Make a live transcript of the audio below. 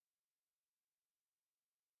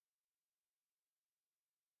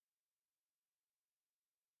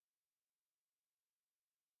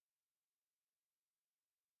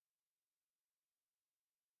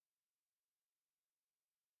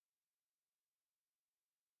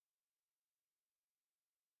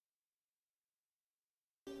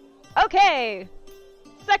Okay,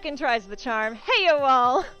 second tries the charm. Hey yo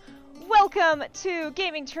all! Welcome to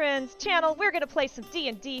Gaming Trends channel. We're gonna play some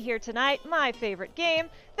D&D here tonight, my favorite game.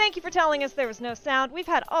 Thank you for telling us there was no sound. We've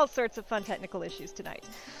had all sorts of fun technical issues tonight.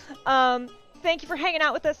 Thank you for hanging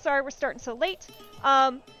out with us. Sorry we're starting so late.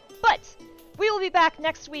 But we will be back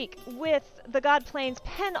next week with the God Plains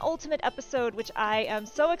penultimate episode, which I am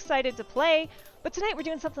so excited to play. But tonight we're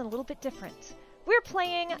doing something a little bit different. We're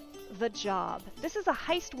playing The Job. This is a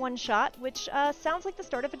heist one-shot, which sounds like the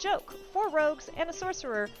start of a joke. 4 rogues and a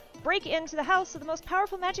sorcerer break into the house of the most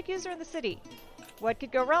powerful magic user in the city. What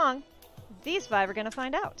could go wrong? These 5 are going to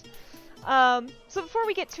find out. So before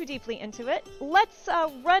we get too deeply into it, let's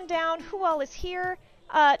run down who all is here.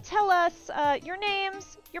 Tell us your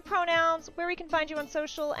names, your pronouns, where we can find you on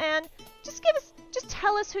social, and just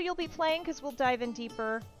tell us who you'll be playing, because we'll dive in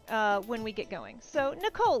deeper when we get going. So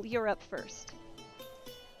Nicole, you're up first.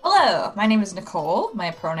 Hello, my name is Nicole. My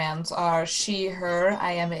pronouns are she, her.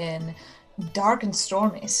 I am in dark and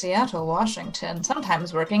stormy Seattle, Washington,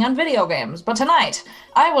 sometimes working on video games. But tonight,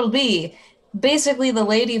 I will be basically the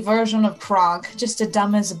lady version of Prague, just a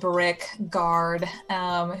dumb as a brick guard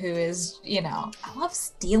who is, I love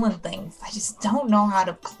stealing things. I just don't know how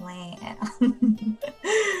to plan.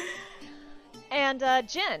 And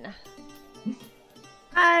Jen.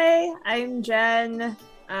 Hi, I'm Jen.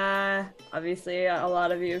 Obviously, a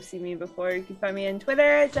lot of you have seen me before. You can find me on Twitter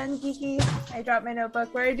at JenGeeky. I drop my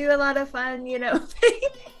notebook where I do a lot of fun, and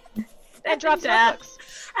drop notebooks.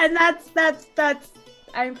 And that's.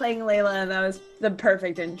 I'm playing Layla, and that was the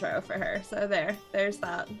perfect intro for her. So there's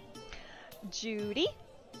that. Judy.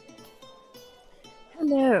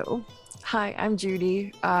 Hello. Hi, I'm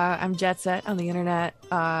Judy. I'm Jet Set on the internet.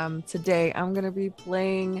 Today, I'm gonna be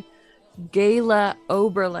playing Gayla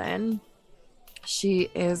Oberlin. She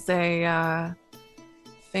is a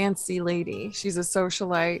fancy lady. She's a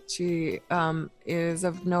socialite. She is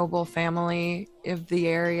of noble family of the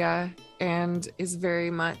area and is very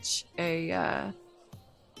much a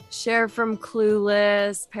Cher from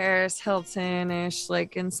Clueless, Paris Hilton-ish,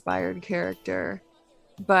 inspired character.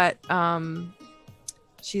 But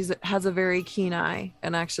she has a very keen eye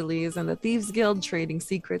and actually is in the Thieves Guild trading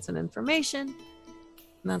secrets and information.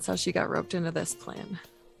 And that's how she got roped into this plan.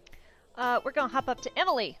 We're going to hop up to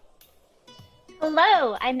Emily.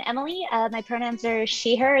 Hello, I'm Emily. My pronouns are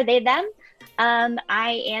she, her, they, them.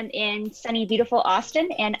 I am in sunny, beautiful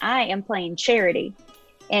Austin, and I am playing Charity.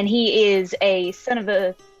 And he is a son of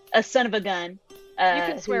a gun. You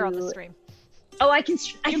can swear on the stream. Oh, I can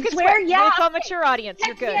swear? Yeah. With a mature audience,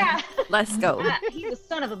 you're good. Yeah. Let's go. He's a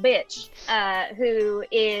son of a bitch who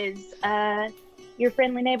is your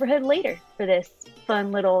friendly neighborhood leader for this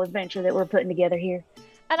fun little adventure that we're putting together here.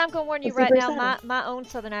 And I'm going to warn you right now, my own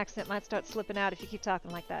southern accent might start slipping out if you keep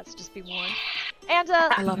talking like that, so just be warned. And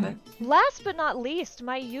I love it. Last but not least,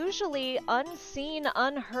 my usually unseen,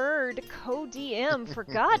 unheard co-DM for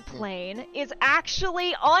Godplane is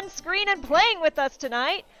actually on screen and playing with us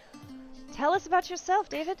tonight. Tell us about yourself,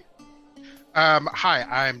 David. Hi,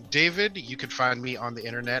 I'm David. You can find me on the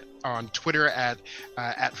internet on Twitter at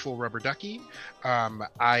FullRubberDucky.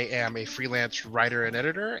 I am a freelance writer and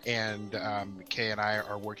editor, and Kay and I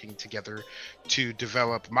are working together to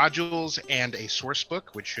develop modules and a source book,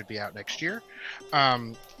 which should be out next year.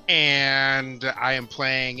 And I am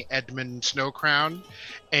playing Edmund Snowcrown,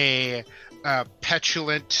 a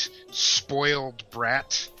petulant, spoiled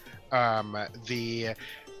brat, the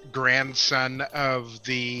grandson of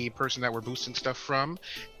the person that we're boosting stuff from,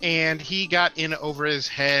 and he got in over his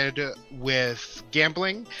head with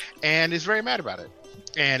gambling and is very mad about it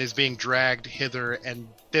and is being dragged hither and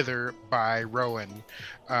thither by Rowan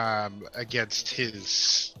against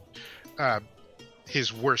his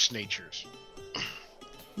worst natures.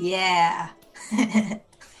 Yeah.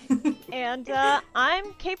 And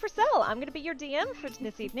I'm Kay Purcell. I'm going to be your DM for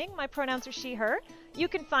this evening. My pronouns are she, her. You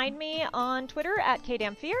can find me on Twitter at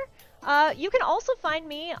KDamFear. You can also find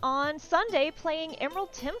me on Sunday playing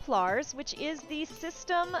Emerald Templars, which is the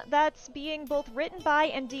system that's being both written by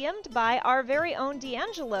and DM'd by our very own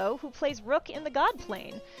D'Angelo, who plays Rook in the God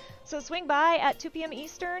Plane. So swing by at 2 p.m.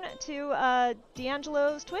 Eastern to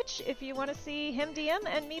D'Angelo's Twitch if you want to see him DM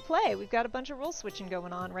and me play. We've got a bunch of rule switching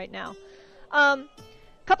going on right now.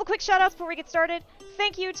 Couple quick shout-outs before we get started.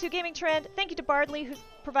 Thank you to Gaming Trend. Thank you to Bardley, who's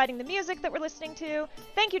providing the music that we're listening to.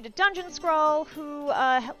 Thank you to Dungeon Scrawl, who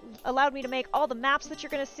allowed me to make all the maps that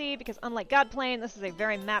you're going to see, because unlike Godplane, this is a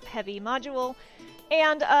very map-heavy module.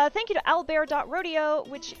 And thank you to owlbear.rodeo,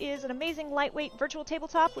 which is an amazing lightweight virtual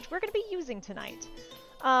tabletop, which we're going to be using tonight.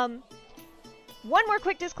 One more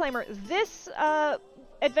quick disclaimer. This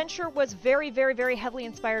adventure was very, very, very heavily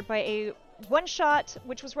inspired by a One-Shot,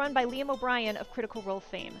 which was run by Liam O'Brien of Critical Role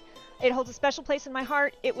fame. It holds a special place in my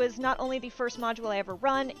heart. It was not only the first module I ever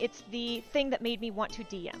run, it's the thing that made me want to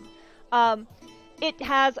DM. It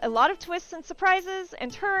has a lot of twists and surprises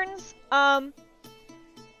and turns. And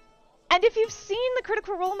if you've seen the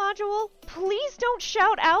Critical Role module, please don't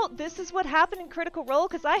shout out, "This is what happened in Critical Role,"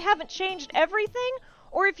 because I haven't changed everything.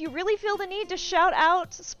 Or if you really feel the need to shout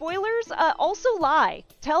out spoilers, also lie.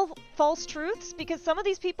 Tell false truths, because some of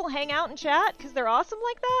these people hang out in chat because they're awesome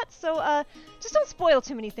like that. So just don't spoil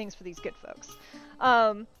too many things for these good folks.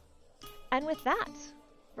 And with that,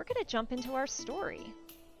 we're going to jump into our story.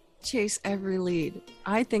 Chase every lead.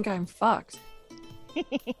 I think I'm fucked.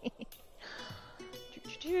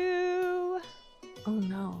 Choo-choo-choo. Oh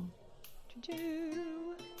no.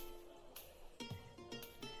 Choo-choo.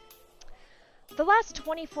 The last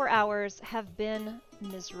 24 hours have been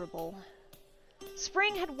miserable.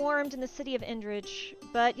 Spring had warmed in the city of Indridge,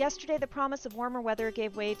 but yesterday the promise of warmer weather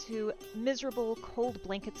gave way to miserable, cold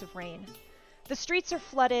blankets of rain. The streets are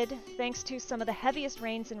flooded, thanks to some of the heaviest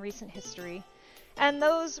rains in recent history, and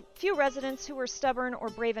those few residents who were stubborn or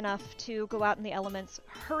brave enough to go out in the elements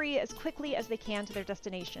hurry as quickly as they can to their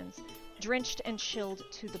destinations, drenched and chilled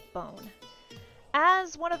to the bone.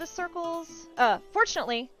 As one of the circles...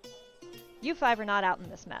 fortunately, you five are not out in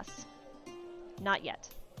this mess. Not yet.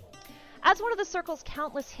 As one of the Circle's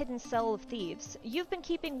countless hidden cell of thieves, you've been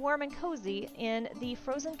keeping warm and cozy in the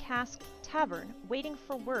Frozen Cask Tavern, waiting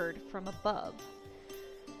for word from above.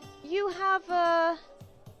 You have,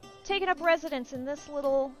 taken up residence in this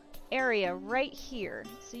little area right here,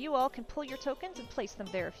 so you all can pull your tokens and place them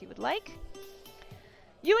there if you would like.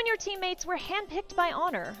 You and your teammates were handpicked by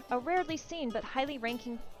Honor, a rarely seen but highly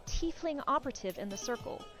ranking tiefling operative in the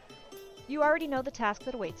Circle. You already know the task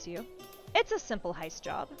that awaits you. It's a simple heist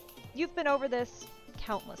job. You've been over this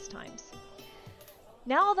countless times.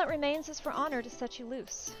 Now all that remains is for Honor to set you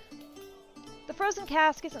loose. The Frozen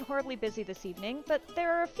Cask isn't horribly busy this evening, but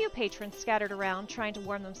there are a few patrons scattered around trying to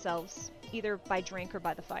warm themselves, either by drink or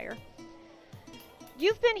by the fire.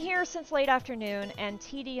 You've been here since late afternoon, and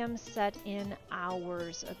tedium set in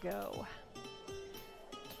hours ago.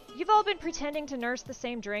 You've all been pretending to nurse the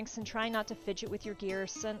same drinks and trying not to fidget with your gear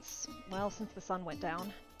since the sun went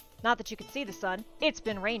down. Not that you could see the sun, it's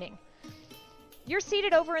been raining. You're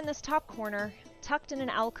seated over in this top corner, tucked in an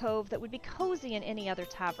alcove that would be cozy in any other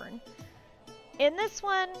tavern. In this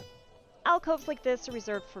one, alcoves like this are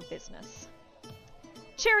reserved for business.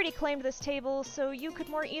 Charity claimed this table so you could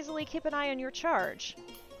more easily keep an eye on your charge,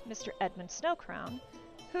 Mr. Edmund Snowcrown,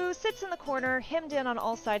 who sits in the corner, hemmed in on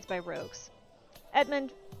all sides by rogues.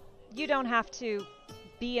 Edmund, you don't have to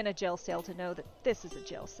be in a jail cell to know that this is a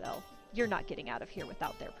jail cell. You're not getting out of here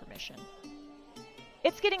without their permission.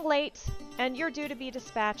 It's getting late, and you're due to be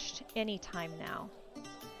dispatched any time now.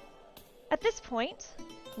 At this point,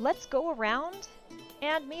 let's go around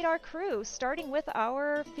and meet our crew, starting with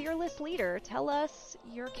our fearless leader. Tell us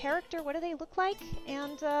your character, what do they look like,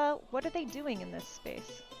 and what are they doing in this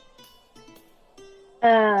space?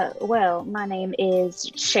 Well, my name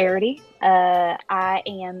is Charity. I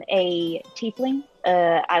am a tiefling.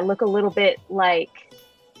 I look a little bit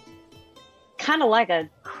kind of like a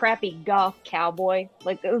crappy goth cowboy,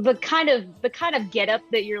 like the kind of get up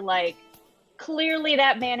that you're like, clearly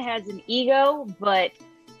that man has an ego, but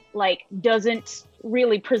like doesn't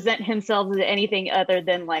really present himself as anything other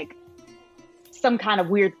than like some kind of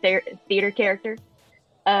weird theater character.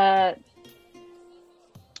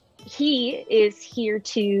 He is here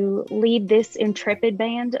to lead this intrepid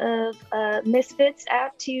band of misfits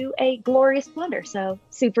out to a glorious plunder. So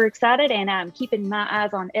super excited, and I'm keeping my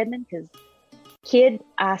eyes on Edmund because, kid,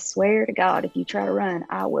 I swear to God, if you try to run,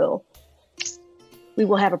 we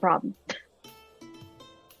will have a problem.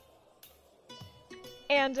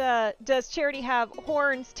 And does Charity have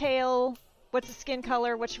horns, tail? What's the skin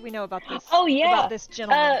color? What should we know about this? Oh yeah, about this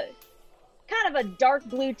gentleman. Kind of a dark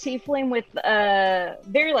blue tiefling with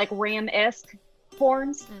very like ram-esque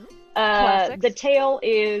horns. The tail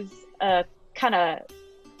is kind of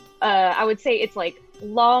I would say it's like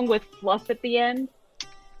long with fluff at the end,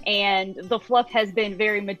 and the fluff has been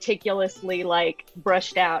very meticulously like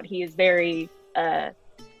brushed out. He is very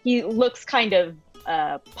he looks kind of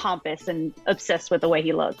pompous and obsessed with the way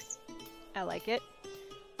he looks. I like it.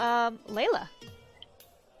 Layla.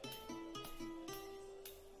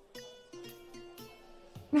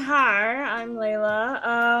 Hi, I'm Layla.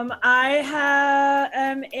 I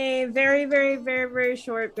am a very, very, very, very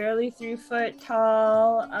short, barely 3 foot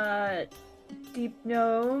tall, deep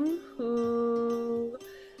gnome who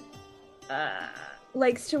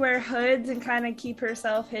likes to wear hoods and kind of keep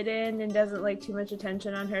herself hidden and doesn't like too much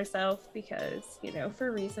attention on herself because,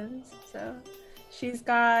 for reasons. So she's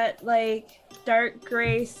got like dark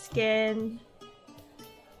gray skin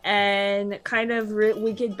and kind of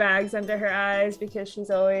wicked bags under her eyes because she's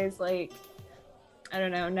always like, I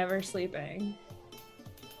don't know, never sleeping.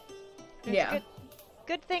 Yeah.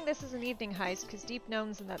 Good thing this is an evening heist, because deep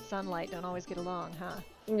gnomes and that sunlight don't always get along, huh?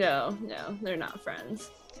 No, they're not friends.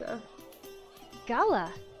 So,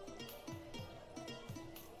 Gala.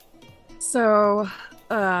 So,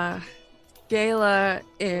 Gala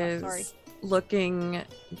is looking.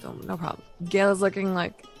 No problem. Gala's looking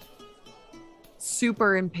like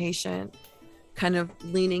super impatient, kind of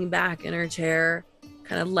leaning back in her chair,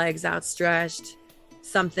 kind of legs outstretched,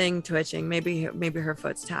 something twitching. Maybe her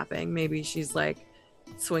foot's tapping. Maybe she's like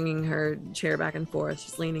swinging her chair back and forth.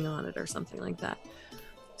 She's leaning on it or something like that.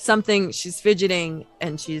 She's fidgeting,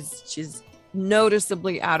 and she's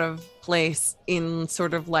noticeably out of place in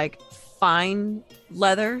sort of like fine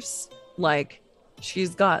leathers. Like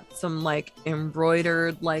she's got some like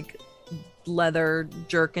embroidered like leather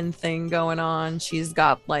jerkin thing going on. She's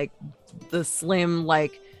got like the slim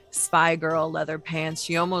like spy girl leather pants.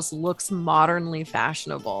 She almost looks modernly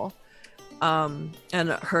fashionable. And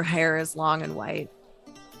her hair is long and white.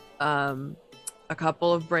 A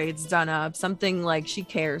couple of braids done up, something like she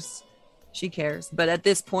cares, but at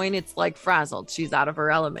this point it's like frazzled. She's out of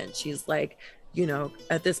her element. She's like,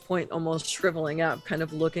 at this point almost shriveling up, kind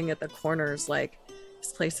of looking at the corners like,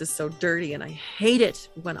 this place is so dirty and I hate it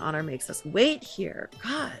when Honor makes us wait here.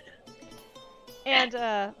 God. And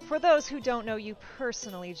for those who don't know you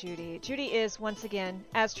personally, Judy is once again,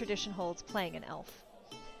 as tradition holds, playing an elf.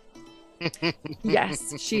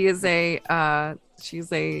 Yes, she's a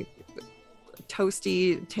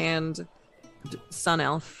toasty tanned sun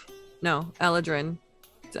elf. No, Eladrin.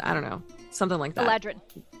 I don't know, something like that. Eladrin.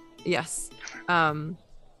 Yes.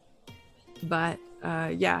 But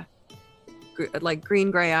yeah, like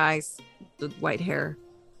green gray eyes, the white hair,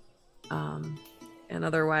 and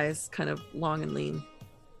otherwise kind of long and lean.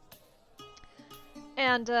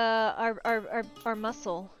 And our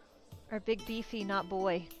muscle, our big beefy not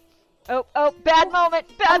boy. Oh, bad moment.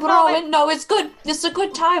 No, it's good. It's a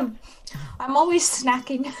good time. I'm always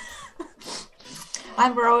snacking.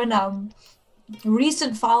 I'm Rowan,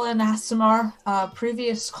 recent fallen Asimar,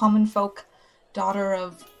 previous common folk, daughter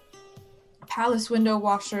of palace window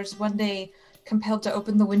washers, one day compelled to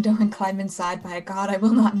open the window and climb inside by a god I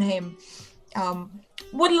will not name.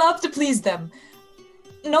 Would love to please them.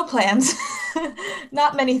 No plans.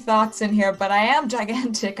 Not many thoughts in here, but I am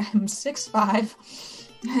gigantic. I'm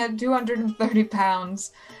 6'5", 230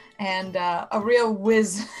 pounds, and a real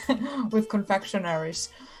whiz with confectionaries.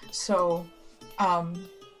 So,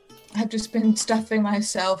 I've just been stuffing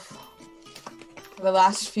myself for the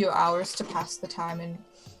last few hours to pass the time, and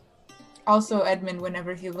also Edmund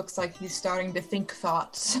whenever he looks like he's starting to think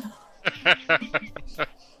thoughts.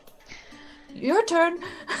 Your turn.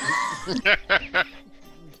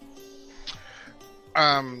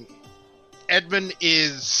 Edmund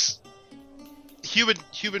is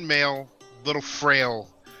human male, little frail,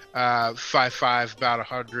 5'5", about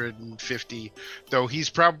 150, though he's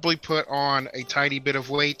probably put on a tiny bit of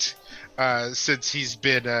weight since he's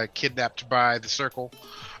been kidnapped by the Circle.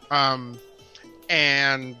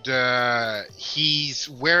 And he's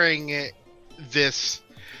wearing this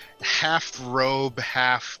half robe,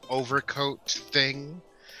 half overcoat thing.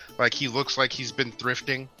 Like he looks like he's been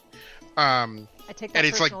thrifting. I take that and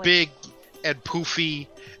it's personally. like big and poofy,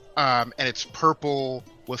 and it's purple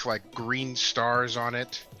with like green stars on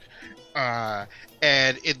it. And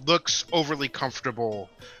it looks overly comfortable,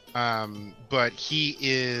 but he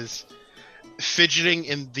is fidgeting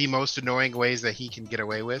in the most annoying ways that he can get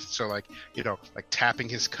away with. So like tapping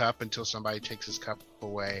his cup until somebody takes his cup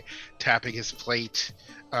away, tapping his plate,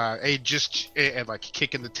 and like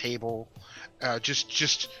kicking the table,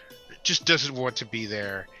 just doesn't want to be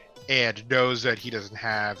there, and knows that he doesn't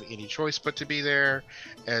have any choice but to be there,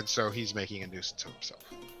 and so he's making a nuisance of himself.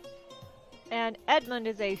 And Edmund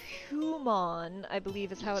is a human, I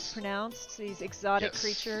believe is how it's pronounced. These exotic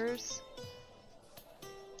creatures.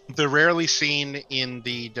 They're rarely seen in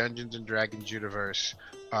the Dungeons and Dragons universe.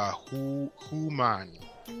 Human.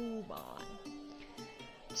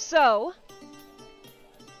 So,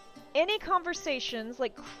 any conversations,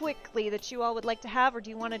 like quickly, that you all would like to have, or do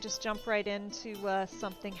you want to just jump right into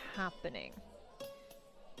something happening?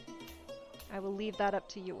 I will leave that up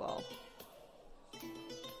to you all.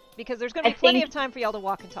 Because there's going to be plenty of time for y'all to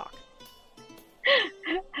walk and talk.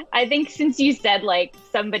 I think since you said like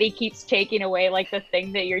somebody keeps taking away like the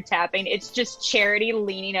thing that you're tapping, it's just Charity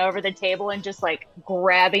leaning over the table and just like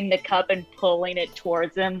grabbing the cup and pulling it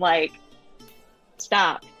towards him like,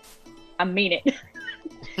 stop. I mean it.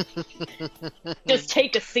 Just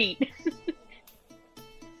take a seat.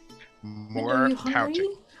 More Are you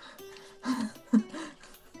pouting.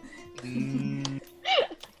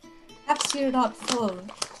 Perhaps you're not full.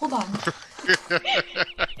 Hold on.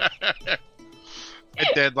 And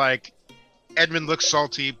then, like, Edmund looks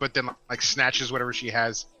salty, but then, like, snatches whatever she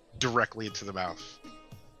has directly into the mouth.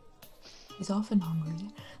 He's often hungry.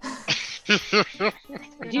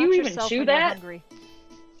 Did you even chew that?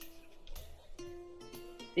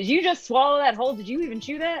 Did you just swallow that whole? Did you even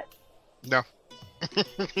chew that? No.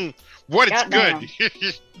 What? It's Goddamn.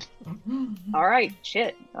 good. All right,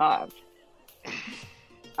 shit.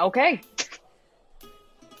 Okay.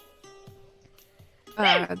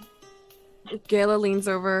 Gayla leans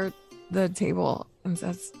over the table and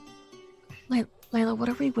says, Layla, what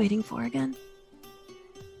are we waiting for again?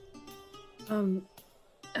 I'm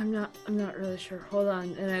not really sure. Hold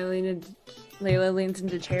on. And Layla leans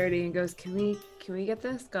into Charity and goes, Can we get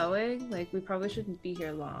this going? Like, we probably shouldn't be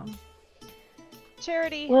here long.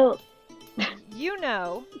 Charity, Well, you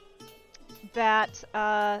know that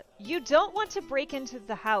you don't want to break into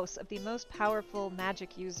the house of the most powerful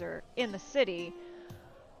magic user in the city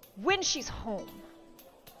when she's home.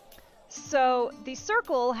 So the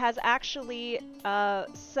Circle has actually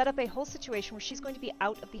set up a whole situation where she's going to be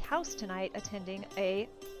out of the house tonight attending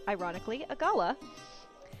ironically, a gala.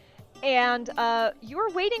 And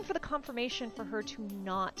you're waiting for the confirmation for her to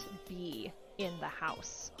not be in the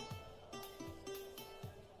house.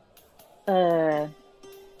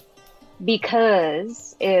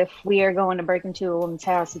 Because if we are going to break into a woman's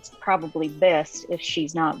house, it's probably best if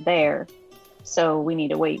she's not there. So we need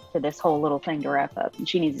to wait for this whole little thing to wrap up, and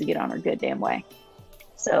she needs to get on her good damn way.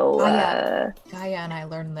 So, Gaia and I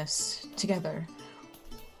learned this together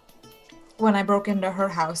when I broke into her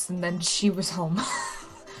house, and then she was home.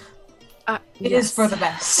 It is for the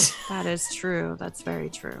best. That is true. That's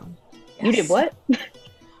very true. Yes. You did what?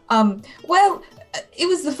 Well, it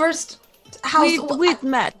was the first house. We'd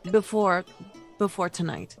met before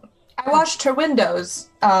tonight. I watched her windows,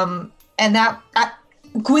 and that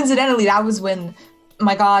coincidentally, that was when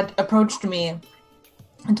my god approached me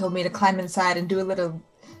and told me to climb inside and do a little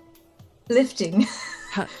lifting.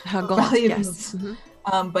 Her god, yes.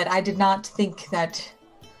 But I did not think that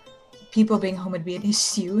people being home would be an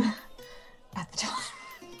issue at the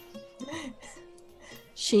time.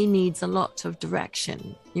 She needs a lot of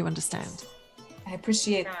direction, you understand? I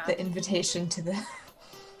appreciate the invitation to the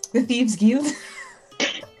Thieves Guild.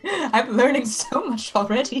 I'm learning so much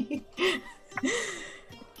already.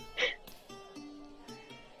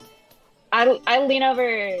 I lean over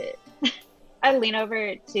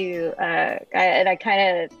to and I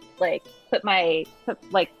kind of like put my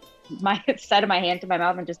side of my hand to my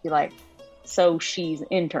mouth and just be like, so she's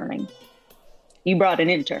interning. You brought an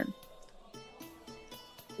intern.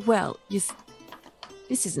 Well, this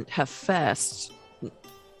isn't her first.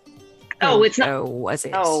 Oh, it's not. Oh, was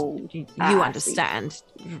it? Oh, you I understand,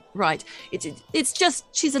 right? It's just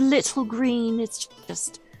she's a little green. It's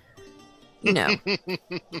just, you know.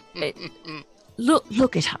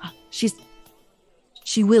 Look at her.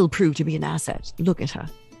 She will prove to be an asset. Look at her.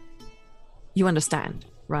 You understand,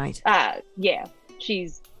 right? Yeah.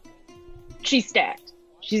 She's stacked.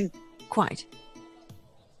 She's quite.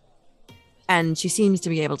 And she seems to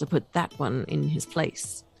be able to put that one in his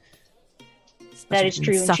place. That is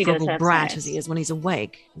true, and she does Insufferable have brat science. as he is when he's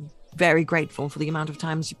awake. Very grateful for the amount of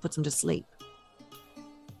times she puts him to sleep.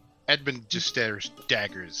 Edmund just stares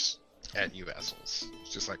daggers at you assholes.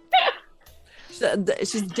 It's just like...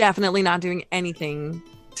 She's definitely not doing anything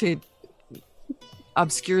to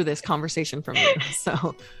obscure this conversation from you.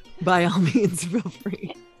 So, by all means, feel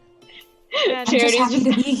free. And I'm just happy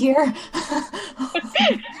to be here.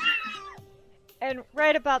 And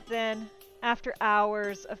right about then, after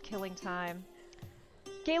hours of killing time,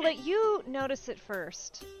 Gayla, you notice it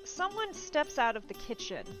first. Someone steps out of the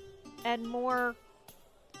kitchen and more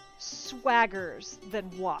swaggers than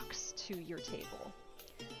walks to your table.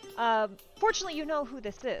 Fortunately, you know who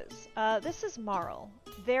this is. This is Marl.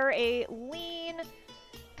 They're a lean,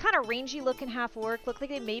 kind of rangy looking half-orc. Look like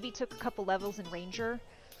they maybe took a couple levels in Ranger.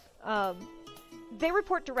 They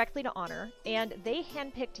report directly to Honor, and they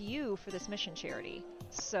handpicked you for this mission, Charity.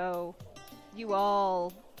 So, you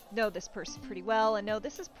all know this person pretty well and know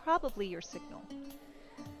this is probably your signal.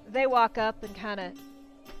 They walk up and kind of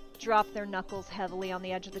drop their knuckles heavily on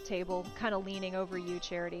the edge of the table, kind of leaning over you,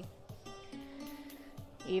 Charity.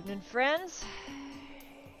 Evening, friends.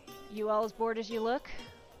 You all as bored as you look?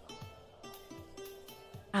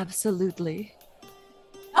 Absolutely.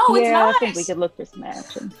 Oh, it's yeah, nice. I think we could look for some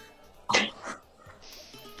action.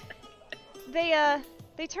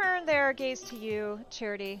 They turn their gaze to you,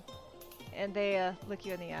 Charity, and they look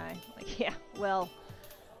you in the eye. Like, yeah, well,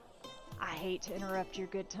 I hate to interrupt your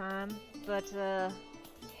good time, but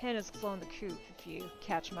hen has flown the coop, if you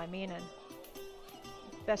catch my meaning.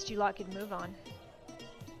 Best you lot could move on.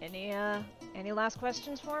 Any last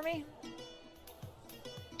questions for me?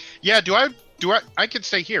 Yeah, I can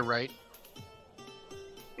stay here, right?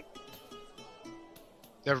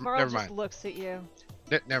 Carl Never just mind. looks at you.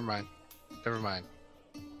 Never mind. Never mind.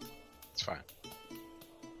 It's fine.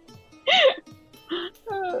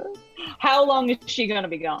 How long is she gonna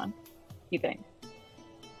be gone, you think?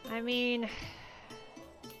 I mean,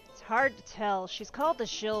 it's hard to tell. She's called the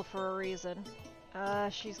shill for a reason.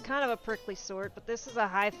 She's kind of a prickly sort, but this is a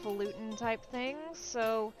highfalutin type thing,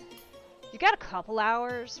 so you got a couple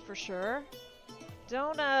hours for sure.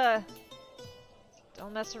 Don't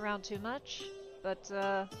mess around too much, but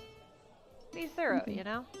be thorough, you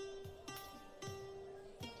know?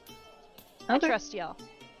 I Okay. trust y'all.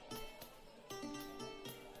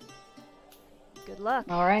 Good luck.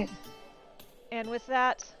 All right. And with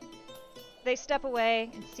that, they step away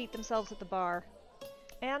and seat themselves at the bar.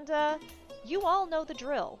 And you all know the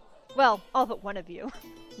drill. Well, all but one of you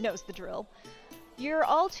knows the drill. You're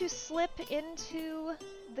all to slip into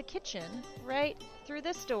the kitchen right through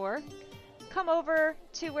this door, come over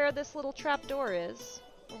to where this little trap door is,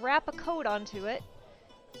 wrap a coat onto it,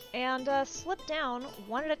 and slip down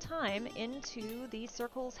one at a time into the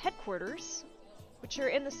circle's headquarters, which are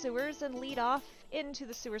in the sewers, and lead off into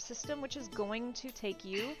the sewer system, which is going to take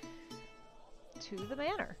you to the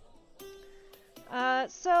manor.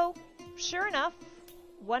 So, sure enough,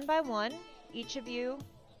 one by one, each of you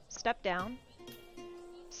step down,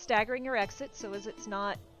 staggering your exit so as it's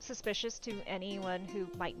not suspicious to anyone who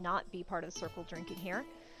might not be part of the circle drinking here.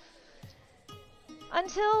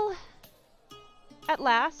 Until, at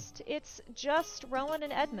last, it's just Rowan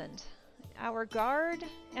and Edmund, our guard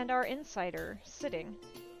and our insider, sitting.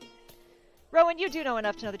 Rowan, you do know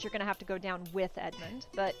enough to know that you're going to have to go down with Edmund,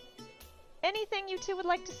 but anything you two would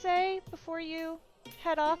like to say before you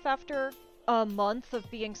head off after a month of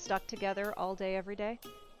being stuck together all day, every day?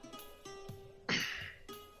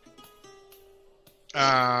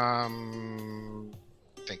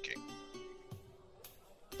 Thinking.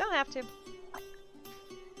 Don't have to.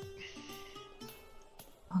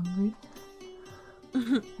 Hungry?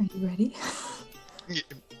 Are you ready?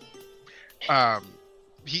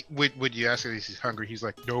 He would you ask if he's hungry? He's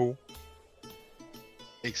like, no.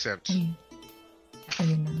 Except, Are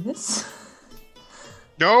you nervous?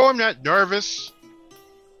 no, I'm not nervous.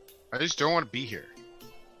 I just don't want to be here.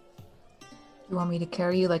 You want me to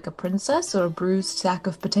carry you like a princess or a bruised sack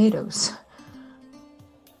of potatoes?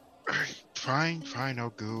 Fine,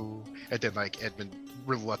 I'll go. And then, like, Edmund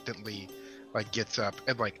reluctantly, like, gets up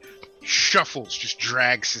and, like, shuffles, just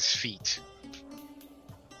drags his feet.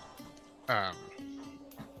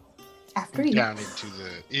 After you. Down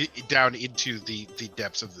into the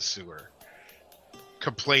depths of the sewer,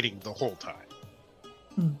 complaining the whole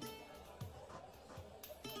time.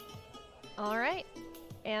 All right.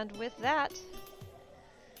 And with that,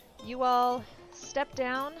 you all step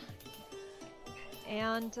down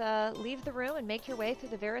and leave the room and make your way through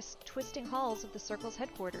the various twisting halls of the Circle's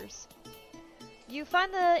headquarters. You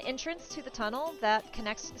find the entrance to the tunnel that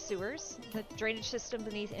connects to the sewers. The drainage system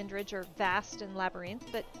beneath Indridge are vast and labyrinth,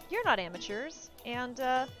 but you're not amateurs. And,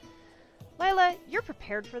 Lila, you're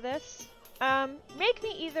prepared for this. Make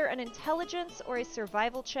me either an intelligence or a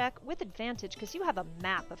survival check with advantage, because you have a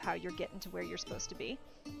map of how you're getting to where you're supposed to be.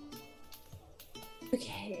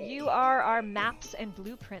 Okay. You are our maps and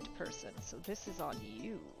blueprint person, so this is on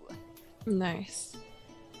you. Nice.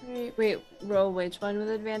 Wait, roll which one with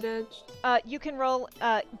advantage? You can roll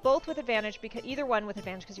both with advantage, because either one with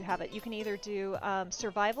advantage because you have it. You can either do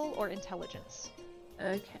survival or intelligence.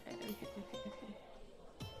 Okay.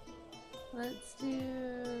 Let's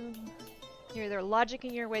do... You're either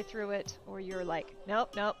logicking your way through it, or you're like,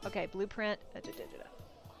 nope, okay, blueprint.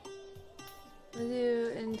 I'll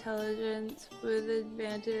do intelligence with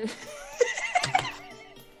advantage.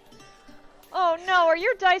 Oh no, are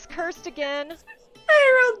your dice cursed again?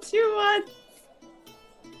 I rolled 2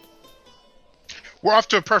 1s. We're off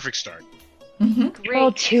to a perfect start. Great.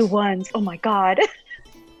 Oh, 2 1s. Oh my god.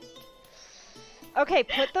 Okay,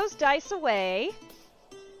 put those dice away.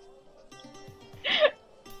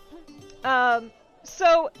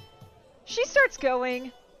 So she starts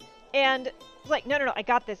going, and like, no, I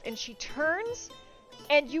got this. And she turns,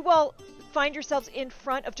 and you all find yourselves in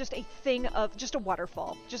front of just a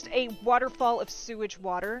waterfall. Just a waterfall of sewage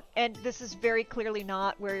water, and this is very clearly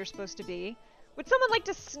not where you're supposed to be. Would someone like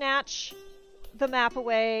to snatch the map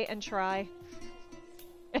away and try?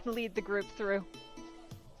 And lead the group through?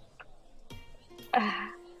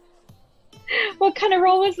 What kind of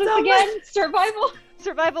roll was this again? Survival?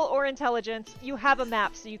 Survival or intelligence. You have a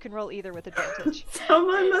map, so you can roll either with advantage.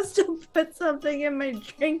 Someone must have put something in my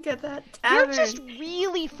drink at that tavern. You're just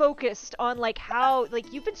really focused on, like, how...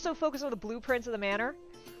 Like, you've been so focused on the blueprints of the manor.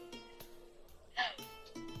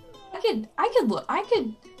 I could look. How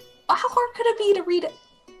hard could it be to read it?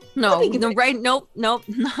 No, nope,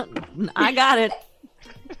 I got it.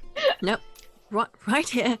 Nope, right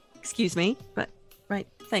here. Excuse me, but right.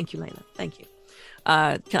 Thank you, Layla. Thank you.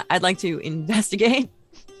 I'd like to investigate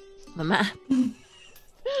the map. I'd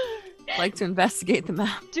like to investigate the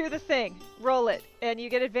map. Do the thing. Roll it, and you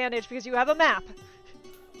get advantage because you have a map.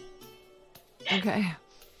 Okay.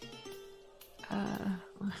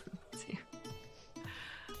 Let's see.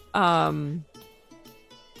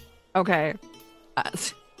 Okay.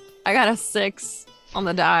 I got a 6 on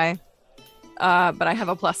the die, but I have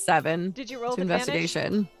a +7. Did you roll to with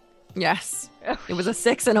investigation? Yes. Oh, It was a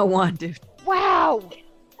 6 and a 1, dude. wow!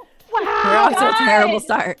 We're Wow! off to a terrible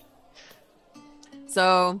start.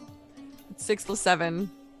 So, 6 + 7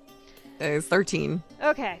 is 13.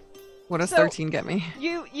 Okay. What does So- 13 get me?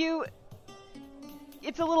 You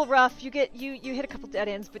it's a little rough. You hit a couple dead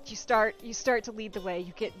ends, but you start to lead the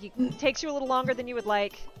way. It takes you a little longer than you would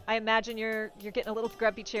like. I imagine you're getting a little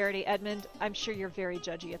grumpy, Charity. Edmund, I'm sure you're very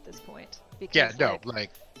judgy at this point. Because, Yeah, no, like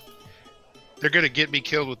they're gonna get me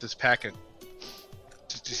killed with this pack of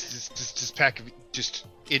this pack of just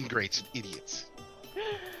ingrates and idiots.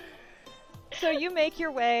 So you make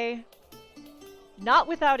your way, not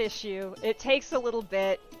without issue. It takes a little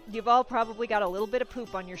bit. You've all probably got a little bit of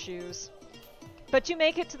poop on your shoes. But you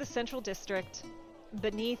make it to the central district,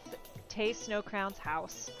 beneath Tay Snowcrown's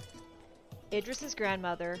house. Idris's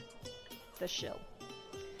grandmother, the Shill.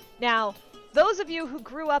 Now, those of you who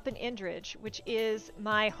grew up in Indridge, which is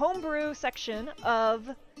my homebrew section of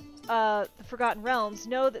the Forgotten Realms,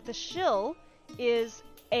 know that the Shill is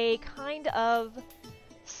a kind of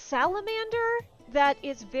salamander that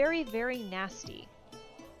is very, very nasty.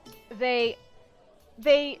 They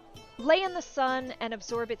lay in the sun and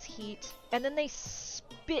absorb its heat, and then they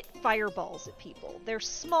spit fireballs at people. They're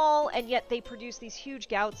small, and yet they produce these huge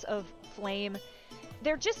gouts of flame.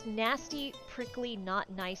 They're just nasty, prickly, not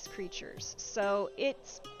nice creatures. So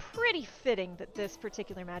it's pretty fitting that this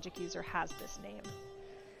particular magic user has this name.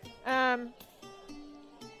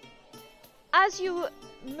 As you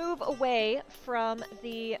move away from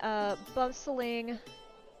the bustling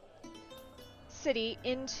city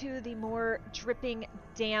into the more dripping,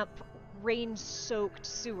 damp, rain-soaked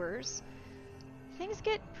sewers, things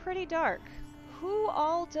get pretty dark. Who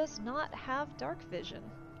all does not have dark vision?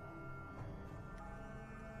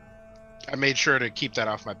 I made sure to keep that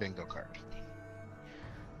off my bingo card.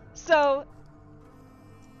 So,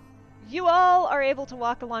 you all are able to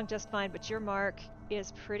walk along just fine, but your Mark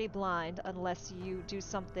is pretty blind unless you do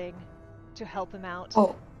something to help him out.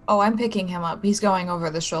 Oh, I'm picking him up. He's going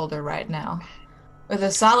over the shoulder right now. With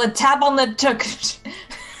a solid tap on the took.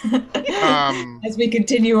 As we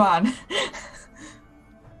continue on.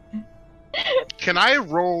 Can I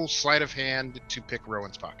roll sleight of hand to pick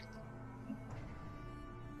Rowan's pocket?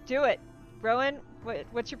 Do it. Rowan,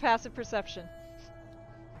 what's your passive perception?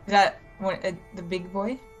 Is that the big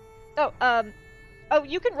boy? Oh,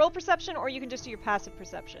 you can roll perception, or you can just do your passive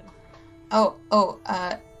perception. I don't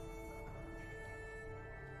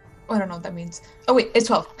know what that means. Oh wait, it's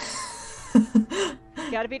 12.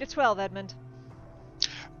 Gotta beat a 12, Edmund.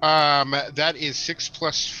 That is 6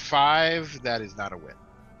 + 5. That is not a win.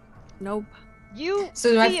 Nope.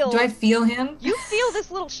 So do I feel him? You feel this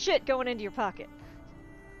little shit going into your pocket.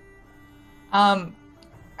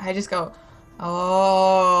 I just go,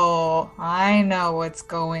 oh, I know what's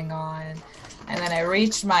going on. And then I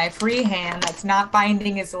reach my free hand that's not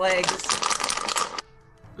binding his legs.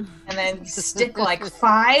 And then stick like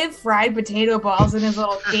 5 fried potato balls in his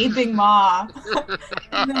little gaping maw.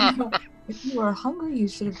 And then I go, if you were hungry, you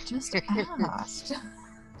should have just asked.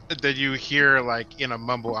 Then you hear, like, in a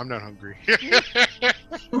mumble, I'm not hungry.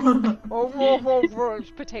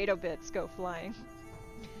 Potato bits go flying.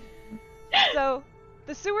 So,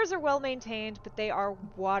 the sewers are well maintained, but they are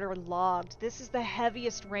waterlogged. This is the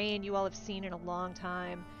heaviest rain you all have seen in a long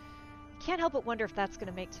time. Can't help but wonder if that's going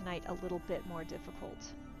to make tonight a little bit more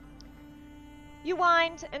difficult. You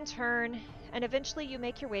wind and turn, and eventually you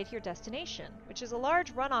make your way to your destination, which is a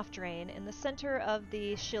large runoff drain in the center of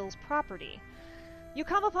the Shill's property. You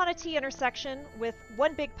come upon a T intersection with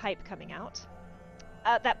one big pipe coming out.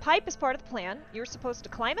 That pipe is part of the plan. You're supposed to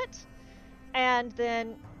climb it, and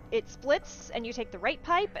then it splits, and you take the right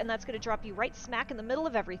pipe, and that's going to drop you right smack in the middle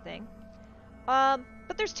of everything.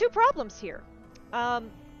 But there's 2 problems here.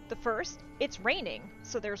 The first, it's raining,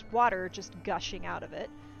 so there's water just gushing out of it.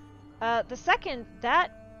 The second,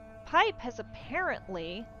 that pipe has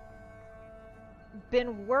apparently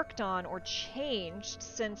been worked on or changed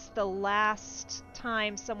since the last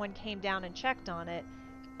time someone came down and checked on it.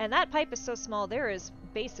 And that pipe is so small, there is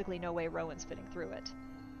basically no way Rowan's fitting through it.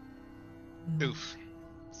 Oof.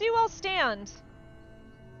 So you all stand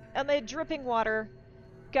amid dripping water,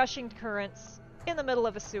 gushing currents, in the middle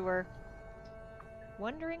of a sewer,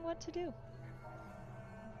 wondering what to do.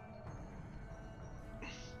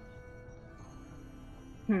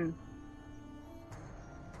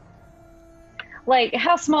 Like,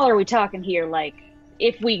 how small are we talking here? Like,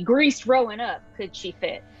 if we greased Rowan up, could she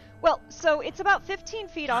fit? Well, so it's about 15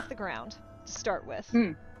 feet off the ground to start with.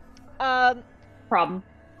 Problem.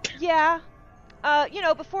 Yeah.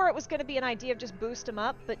 Before it was going to be an idea of just boost him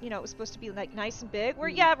up, but, it was supposed to be, like, nice and big, where,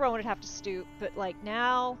 yeah, Rowan would have to stoop, but, like,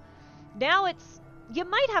 now it's, you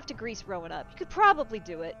might have to grease Rowan up. You could probably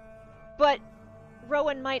do it, but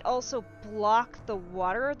Rowan might also block the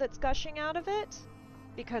water that's gushing out of it,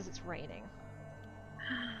 because it's raining.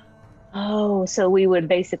 Oh, so we would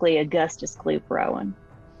basically Augustus Gloop Rowan.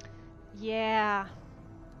 Yeah.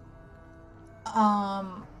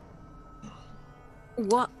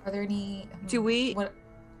 What? Are there any... Do What?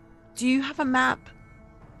 you have a map?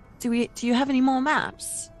 Do you have any more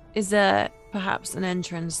maps? Is there perhaps an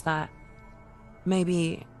entrance that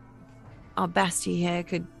maybe our bestie here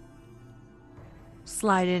could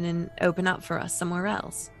slide in and open up for us somewhere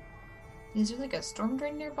else? Is there like a storm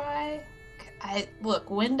drain nearby?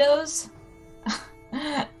 Look, windows.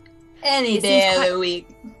 Any day of the week.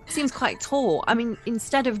 Seems quite tall. I mean,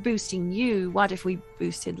 instead of boosting you, what if we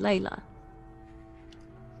boosted Layla?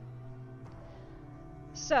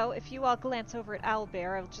 So, if you all glance over at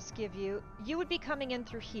Owlbear, I'll just give you... You would be coming in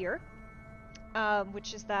through here,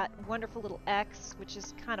 which is that wonderful little X, which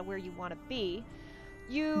is kind of where you want to be.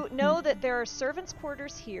 You know that there are servants'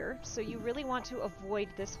 quarters here, so you really want to avoid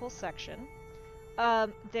this whole section.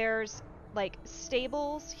 There's, like,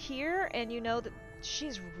 stables here, and you know that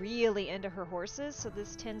she's really into her horses, so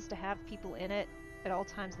this tends to have people in it at all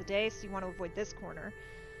times of the day, so you want to avoid this corner.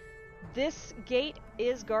 This gate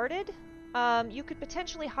is guarded. You could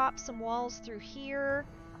potentially hop some walls through here,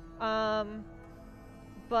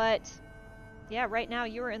 but yeah, right now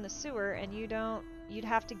you're in the sewer and you'd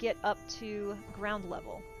have to get up to ground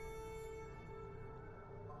level.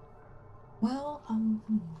 Well,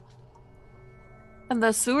 And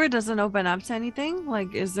the sewer doesn't open up to anything?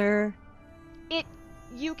 Like, is there...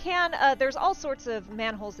 You can, there's all sorts of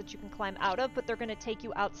manholes that you can climb out of, but they're going to take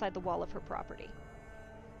you outside the wall of her property.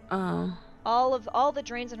 Oh. All the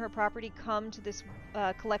drains in her property come to this,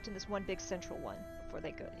 collect in this one big central one before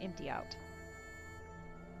they go empty out.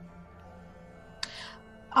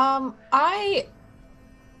 I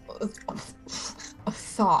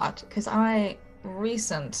thought, because I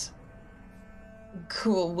recent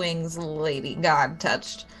cool wings lady god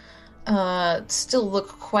touched, still look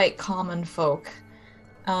quite common folk.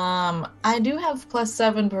 I do have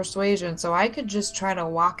 +7 persuasion, so I could just try to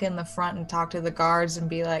walk in the front and talk to the guards and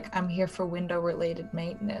be like, I'm here for window-related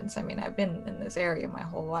maintenance. I mean, I've been in this area my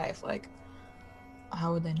whole life. Like,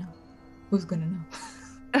 how would they know? Who's gonna know?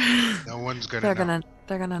 No one's gonna know.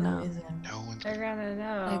 They're gonna know. No one's They're gonna gonna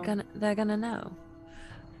know. They're gonna know.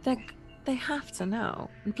 They have to know.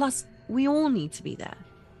 And plus, we all need to be there.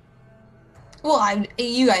 Well,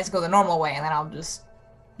 you guys go the normal way, and then I'll just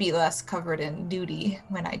be less covered in duty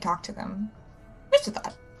when I talk to them. Just a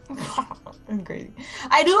thought. I'm crazy.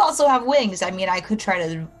 I do also have wings. I mean, I could try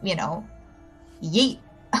to, yeet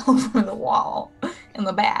over the wall in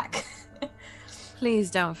the back. Please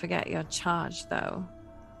don't forget your charge, though.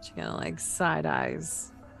 She's gonna, like, side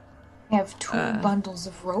eyes. I have 2 bundles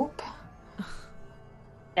of rope.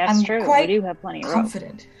 That's I'm true. quite We do have plenty of rope.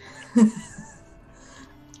 confident.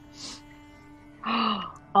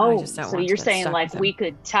 Oh, just don't so want to you're get saying stuck like with him. we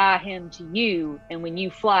could tie him to you, and when you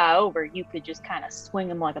fly over, you could just kind of swing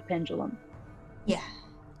him like a pendulum. Yeah.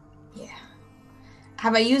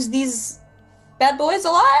 Have I used these bad boys a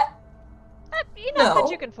lot? But No.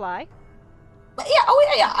 you can fly. But yeah,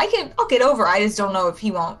 I'll get over. I just don't know if he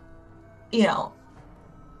won't, into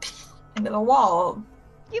the wall.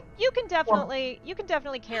 You can definitely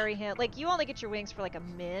carry him. Like, you only get your wings for like a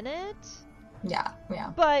minute. Yeah.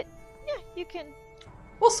 But yeah, you can.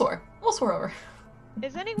 We'll soar over.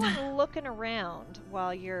 Is anyone looking around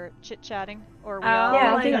while you're chit-chatting? Or are we I'll all Yeah,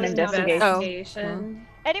 I'll like do an investigation.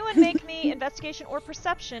 Anyone make me investigation or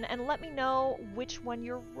perception and let me know which one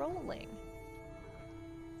you're rolling.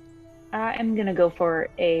 I am gonna go for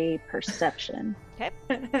a perception.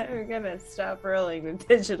 We're gonna stop rolling the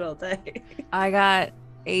digital dice. I got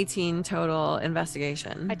 18 total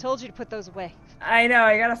investigation. I told you to put those away. I know,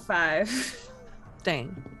 I got a 5.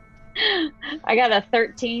 Dang. I got a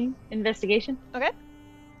 13 investigation. Okay.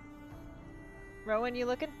 Rowan, you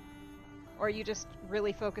looking? Or are you just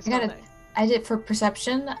really focused I on got it? I did for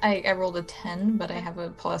perception. I rolled a 10, but I have a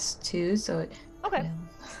 +2, so it, Okay.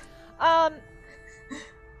 yeah.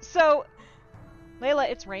 So, Layla,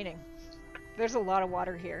 it's raining. There's a lot of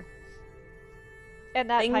water here. And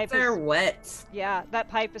that Things pipe are is... wet. Yeah, that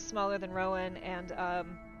pipe is smaller than Rowan, and,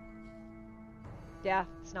 yeah,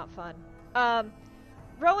 it's not fun.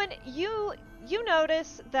 Rowan, you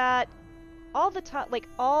notice that all the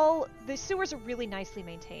the sewers are really nicely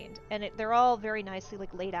maintained, and they're all very nicely,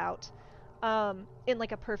 like, laid out, in,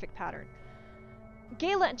 like, a perfect pattern.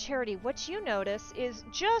 Gayla and Charity, what you notice is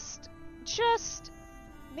just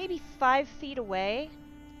maybe 5 feet away,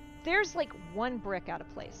 there's, like, one brick out of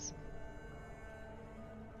place.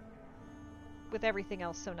 With everything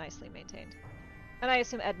else so nicely maintained. And I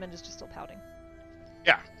assume Edmund is just still pouting.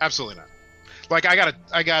 Yeah, absolutely not. Like I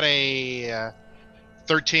got a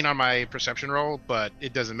 13 on my perception roll, but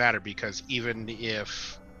it doesn't matter because even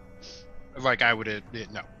if, like, I would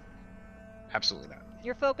no, absolutely not.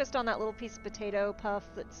 You're focused on that little piece of potato puff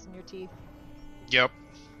that's in your teeth. Yep.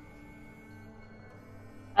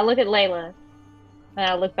 I look at Layla, and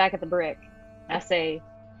I look back at the brick. I say,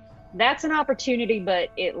 "That's an opportunity, but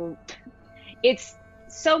it's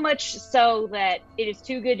so much so that it is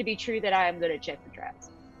too good to be true that I am going to check the traps."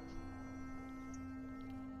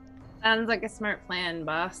 Sounds like a smart plan,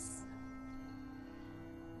 boss.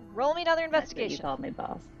 Roll me another You investigation. called me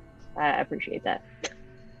boss. I appreciate that.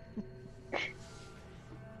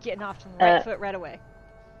 Getting off to the right foot right away.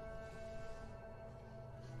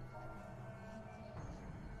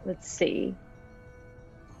 Let's see.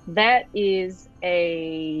 That is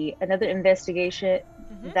another investigation.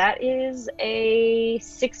 Mhm. That is a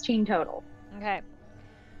 16 total. Okay.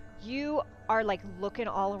 You are, like, looking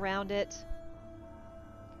all around it.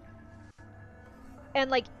 And,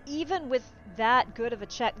 like, even with that good of a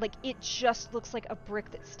check, like, it just looks like a brick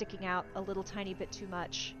that's sticking out a little tiny bit too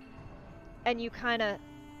much. And you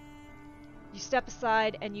step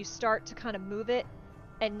aside and you start to kind of move it.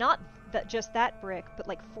 And not just that brick, but,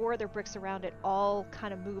 like, 4 other bricks around it all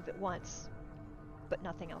kind of move at once. But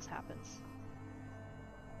nothing else happens.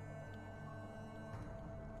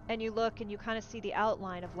 And you look and you kind of see the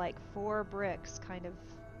outline of, like, 4 bricks kind of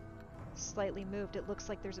slightly moved. It looks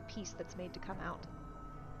like there's a piece that's made to come out.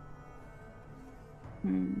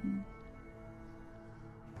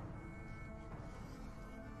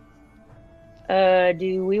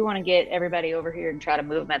 Do we want to get everybody over here and try to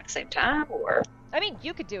move them at the same time, or? I mean,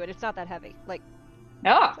 you could do it. It's not that heavy. Like,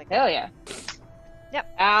 Oh, like hell yeah.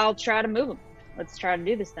 Yep. I'll try to move them. Let's try to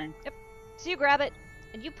do this thing. so you grab it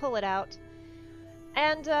and you pull it out.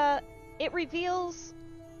 And it reveals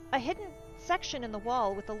a hidden section in the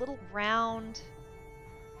wall with a little round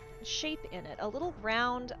shape in it. A little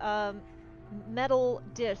round metal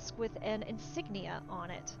disc with an insignia on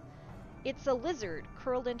it. It's a lizard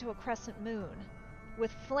curled into a crescent moon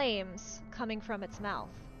with flames coming from its mouth.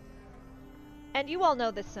 And you all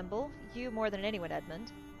know this symbol, you more than anyone,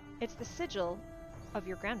 Edmund. It's the sigil of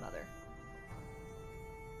your grandmother.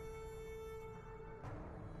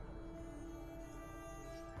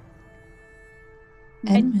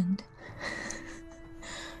 Edmund,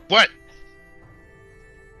 What?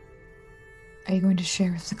 are you going to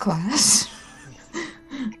share with the class?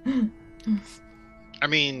 I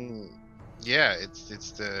mean, yeah, it's the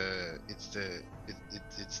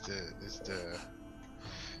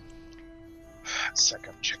sec,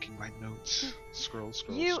 I'm checking my notes. Scroll.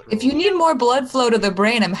 If you need more blood flow to the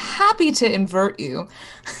brain, I'm happy to invert you.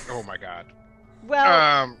 Oh my god.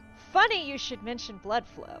 Well, funny you should mention blood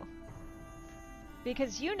flow.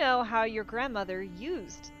 Because you know how your grandmother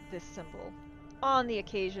used this symbol on the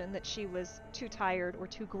occasion that she was too tired or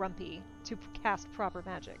too grumpy to cast proper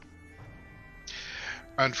magic.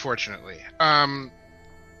 Unfortunately.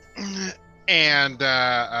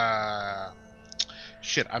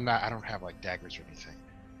 Shit, I don't have, like, daggers or anything.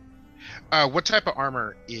 What type of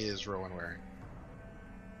armor is Rowan wearing?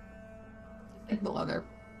 Like the leather,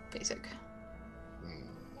 basic.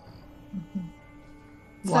 Hmm.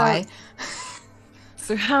 Why?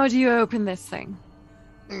 So how do you open this thing?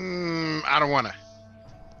 I don't wanna.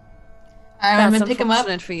 I'm That's gonna pick him up.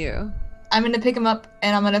 unfortunate for you. I'm gonna pick him up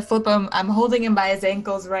and I'm gonna flip him. I'm holding him by his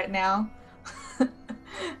ankles right now. And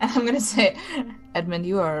I'm gonna say, Edmund,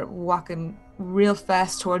 you are walking real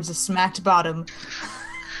fast towards the smacked bottom.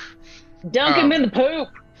 Dunk him in the poop.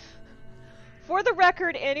 For the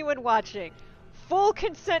record, anyone watching, full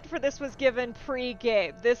consent for this was given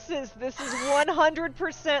pre-game. This is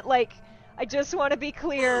 100% like, I just want to be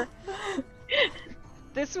clear.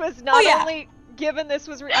 This was not only given, this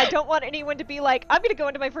was I don't want anyone to be like, I'm gonna go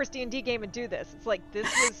into my first D&D game and do this. It's like, this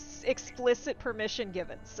was explicit permission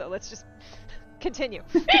given, so let's just continue.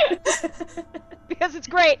 Because it's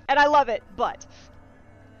great and I love it, but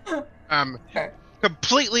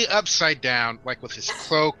completely upside down, like with his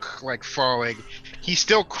cloak like falling, he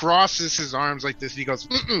still crosses his arms like this. He goes,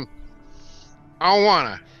 I don't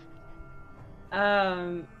wanna.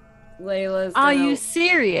 Layla's Are gonna, you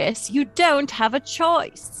serious? You don't have a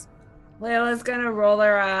choice. Layla's gonna roll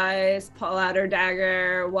her eyes, pull out her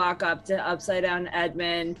dagger, walk up to upside down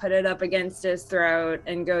Edmund, put it up against his throat,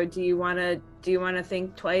 and go, do you wanna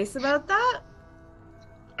think twice about that?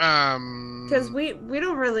 Because we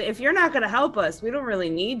don't really, if you're not gonna help us, we don't really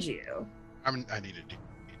need you. I need a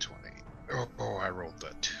D20. Oh, I rolled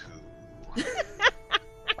a 2.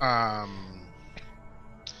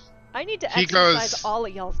 I need to He exercise goes- all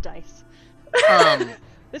of y'all's dice.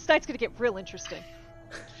 This night's gonna get real interesting.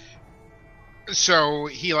 So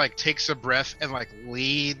he like takes a breath and like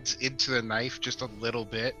leads into the knife just a little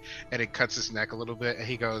bit, and it cuts his neck a little bit, and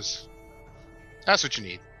he goes, "That's what you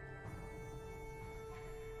need."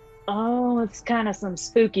 Oh, it's kind of some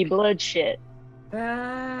spooky blood shit.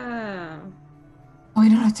 Ah. Oh, we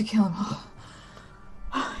don't have to kill him.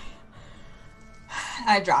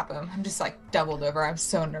 I drop him. I'm just like doubled over. I'm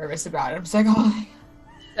so nervous about it. I'm just like, oh.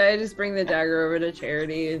 So I just bring the dagger over to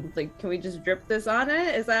Charity and like, can we just drip this on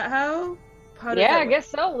it? Is that how? How does Yeah, that I guess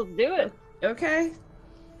so. Let's do it. work? Okay.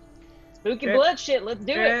 Spooky Drip. blood shit. Let's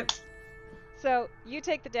do it. So you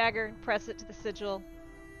take the dagger and press it to the sigil,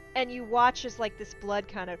 and you watch as like this blood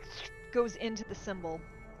kind of goes into the symbol,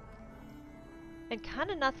 and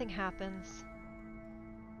kind of nothing happens,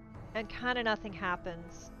 and kind of nothing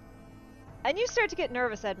happens, and you start to get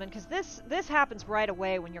nervous, Edmund, because this happens right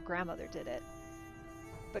away when your grandmother did it,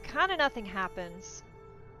 but kind of nothing happens,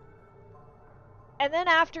 and then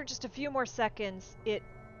after just a few more seconds, it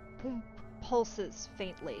pulses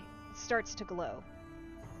faintly, it starts to glow.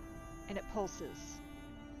 And it pulses.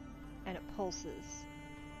 And it pulses.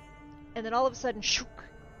 And then all of a sudden, shook,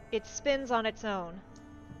 it spins on its own.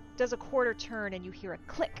 Does a quarter turn and you hear a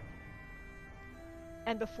click.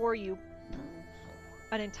 And before you,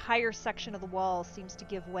 an entire section of the wall seems to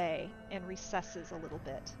give way and recesses a little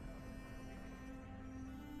bit.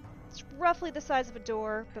 It's roughly the size of a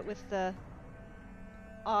door, but with the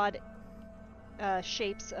odd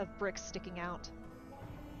shapes of bricks sticking out.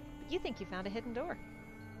 But you think you found a hidden door.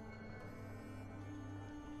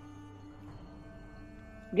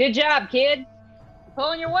 Good job, kid. You're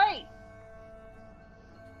pulling your weight.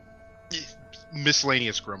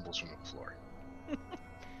 Miscellaneous grumbles from the floor.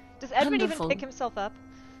 Does Edmund Wonderful. even pick himself up?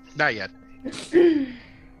 Not yet. Let's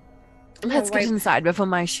wait. get inside before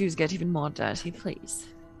my shoes get even more dirty, please.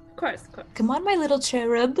 Of course, of course. Come on, my little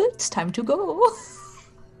cherub. It's time to go.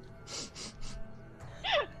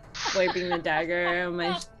 Wiping the dagger on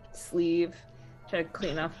my sleeve, try to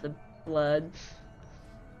clean off the blood. Get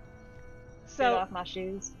So off my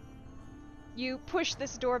shoes. you push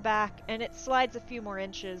this door back and it slides a few more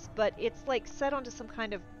inches, but it's like set onto some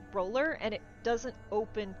kind of roller and it doesn't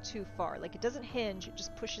open too far. Like it doesn't hinge, it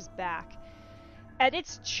just pushes back. And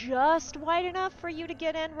it's just wide enough for you to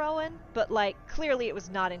get in, Rowan, but like clearly it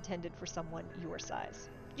was not intended for someone your size.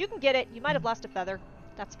 You can get it, you might have lost a feather.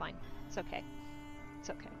 That's fine. It's okay. It's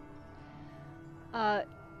okay.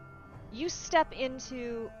 You step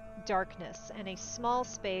into darkness and a small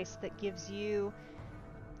space that gives you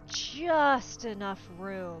just enough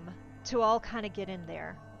room to all kind of get in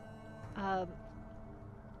there.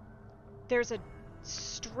 There's a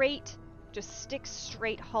straight, just stick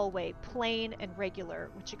straight hallway, plain and regular,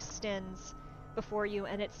 which extends before you,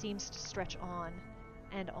 and it seems to stretch on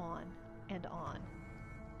and on and on.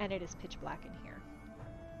 And it is pitch black in here.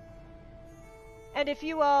 And if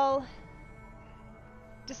you all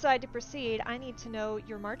decide to proceed, I need to know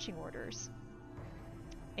your marching orders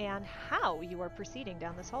and how you are proceeding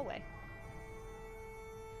down this hallway.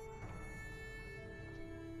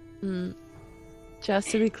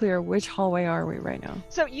 Just to be clear, which hallway are we right now?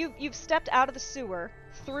 So you've stepped out of the sewer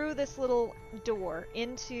through this little door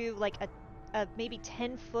into like a maybe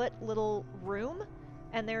 10-foot little room,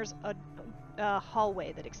 and there's a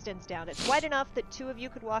hallway that extends down. It's wide enough that two of you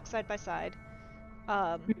could walk side by side.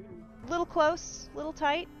 Little close, little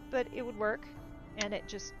tight, but it would work. And it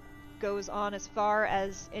just goes on as far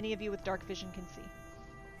as any of you with dark vision can see.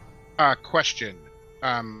 Question.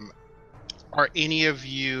 Are any of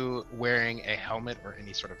you wearing a helmet or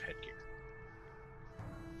any sort of headgear?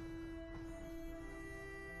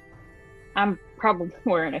 I'm probably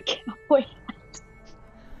wearing a cowboy.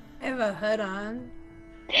 I have a hood on.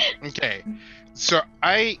 Okay. So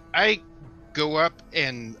I go up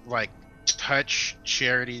and like touch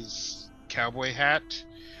Charity's cowboy hat,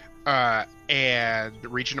 and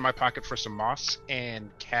reach into my pocket for some moss and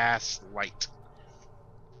cast light.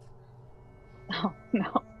 Oh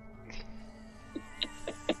no.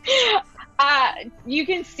 You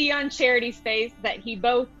can see on Charity's face that he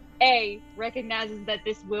both A, recognizes that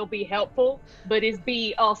this will be helpful, but is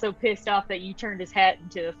B, also pissed off that you turned his hat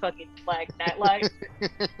into a fucking like nightlight.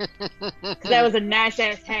 Because that was a nice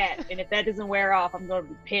ass hat, and if that doesn't wear off, I'm going to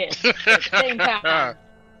be pissed. At the same time,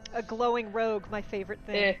 A glowing rogue, my favorite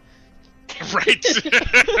thing. Right.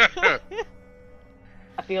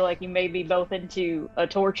 I feel like you may be both into a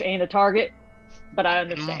torch and a target, but I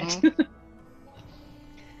understand.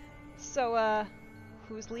 So,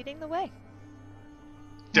 who's leading the way?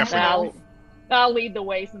 Definitely. I'll lead the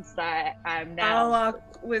way since I'm I'll now.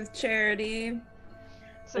 walk with Charity.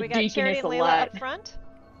 So A we got Charity and deaconess Layla alive. up front.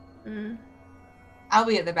 Mm. I'll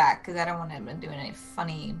be at the back because I don't want him doing any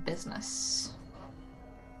funny business.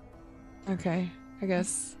 Okay, I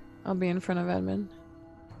guess I'll be in front of Edmund.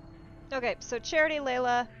 Okay, so Charity,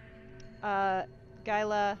 Layla,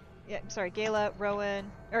 Gayla,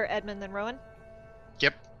 Rowan, or Edmund, then Rowan.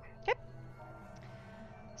 Yep.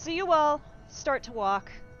 So you all start to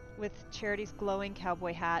walk with Charity's glowing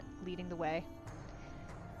cowboy hat leading the way.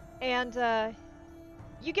 And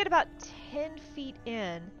you get about 10 feet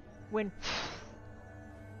in when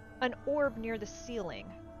an orb near the ceiling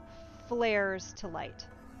flares to light.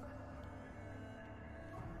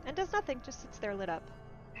 And does nothing, just sits there lit up.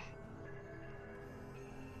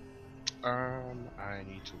 I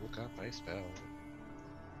need to look up a spell.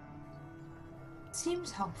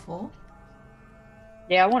 Seems helpful.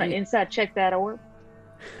 Yeah, I want to inside check that orb.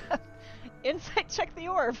 Insight check the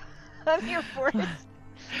orb. I'm here for it.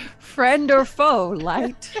 Friend or foe,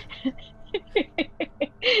 light?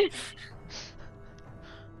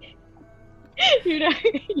 You're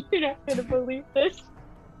not gonna believe this.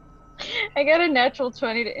 I got a natural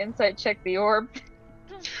 20 to insight check the orb.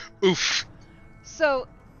 Oof. So,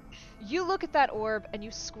 you look at that orb and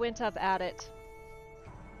you squint up at it.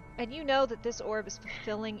 And you know that this orb is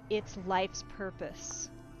fulfilling its life's purpose.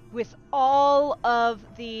 With all of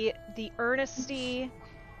the earnesty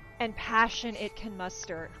and passion it can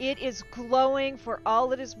muster. It is glowing for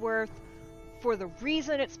all it is worth, for the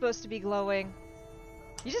reason it's supposed to be glowing.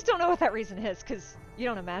 You just don't know what that reason is, because you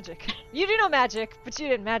don't know magic. You do know magic, but you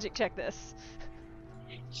didn't magic check this.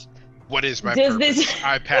 What is my Does purpose? this-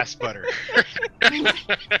 I pass butter.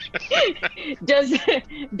 Does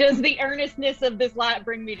the earnestness of this light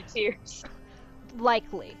bring me to tears?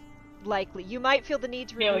 Likely. You might feel the need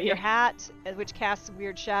to remove your hat, which casts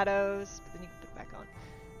weird shadows, but then you can put it back on.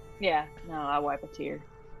 Yeah, no, I wipe a tear.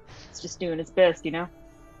 It's just doing its best, you know?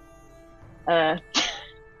 Can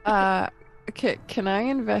I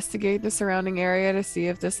investigate the surrounding area to see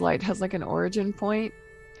if this light has like an origin point?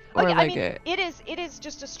 Or Oh, yeah, like it is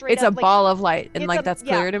just a straight it's up, a like, ball of light, and it's like a- that's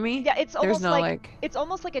yeah. clear to me? Yeah, it's There's almost no like it's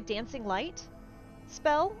almost like a dancing light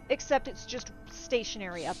spell, except it's just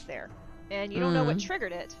stationary up there. And you don't know what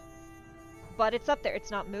triggered it. But it's up there.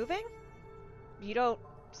 It's not moving. You don't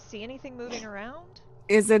see anything moving around.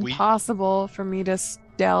 Is it possible for me to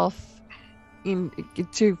stealth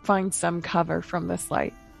to find some cover from this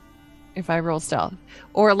light if I roll stealth?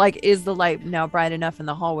 Or like, is the light now bright enough and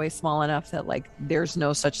the hallway small enough that like there's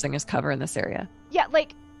no such thing as cover in this area? Yeah,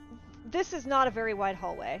 like this is not a very wide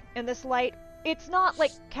hallway, and this light, it's not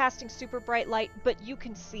like casting super bright light, but you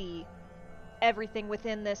can see everything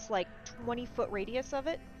within this like 20-foot radius of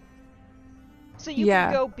it. So you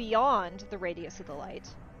can go beyond the radius of the light.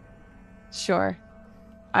 Sure.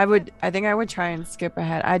 I think I would try and skip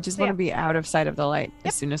ahead. I just want to be out of sight of the light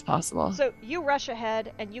as soon as possible. So you rush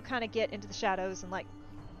ahead and you kind of get into the shadows and like...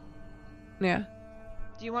 Yeah.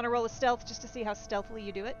 Do you want to roll a stealth just to see how stealthily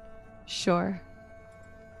you do it? Sure.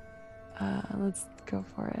 Let's go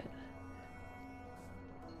for it.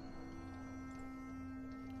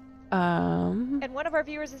 And one of our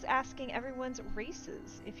viewers is asking everyone's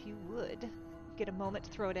races, if you would get a moment to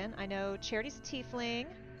throw it in. I know Charity's a tiefling.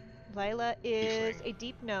 Lila is a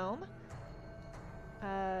deep gnome.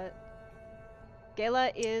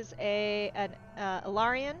 Gayla is an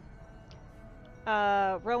Ilarian.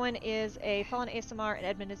 Rowan is a fallen ASMR, and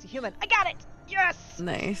Edmund is a human. I got it! Yes!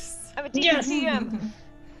 Nice. I'm a TM.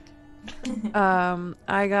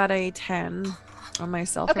 I got a 10 on my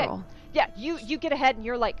self Okay. roll. Yeah, you get ahead and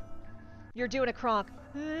you're like, you're doing a Kronk.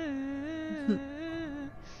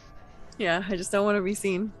 Yeah, I just don't want to be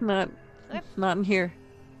seen. Not in here.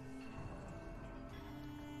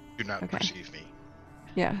 Do not Okay. perceive me.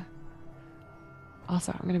 Yeah.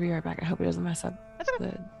 Also, I'm gonna be right back. I hope it doesn't mess up. That's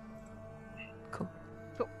okay. Cool.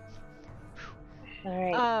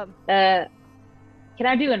 All right. Can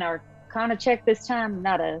I do an Arcana check this time?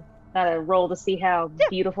 Not a roll to see how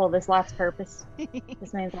beautiful this life's purpose.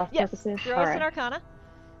 This man's life's Yes, purpose is. throw All us right. an Arcana.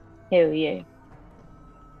 Hell yeah.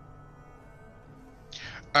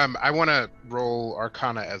 I want to roll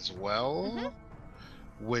Arcana as well,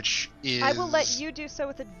 which is. I will let you do so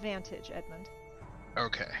with advantage, Edmund.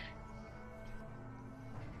 Okay.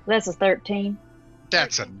 That's a 13.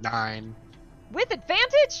 That's a 9. With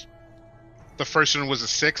advantage? The first one was a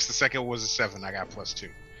 6. The second was a 7. I got +2.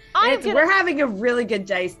 We're having a really good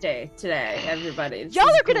dice day today, everybody. This Y'all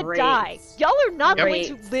is are gonna great. die. Y'all are not Great.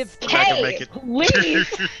 going to live through We're not gonna Hey, make it.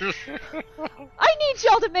 please. I need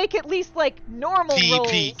y'all to make at least like normal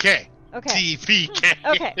rolls. TPK. Okay. TPK.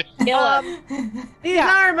 Okay. Kill us. These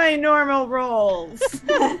are my normal rolls.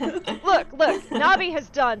 Look, Nabi has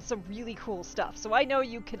done some really cool stuff, so I know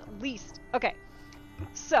you can at least. Okay.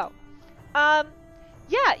 So, yeah,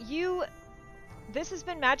 this has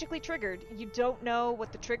been magically triggered. You don't know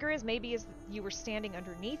what the trigger is. Maybe is you were standing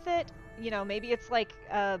underneath it. You know, maybe it's like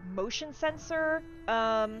a motion sensor.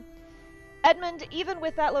 Edmund, even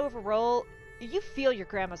with that low of a roll, you feel your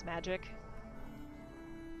grandma's magic.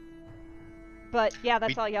 But yeah,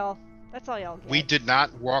 that's all y'all get. We did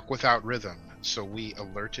not walk without rhythm, so we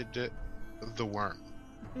alerted the worm.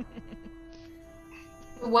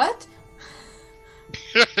 What?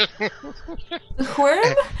 The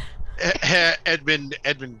worm?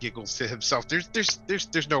 Edmund giggles to himself.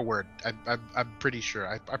 There's no word. I'm pretty sure.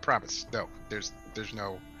 I promise. No, there's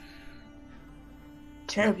no.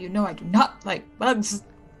 Cherub, you know I do not like bugs.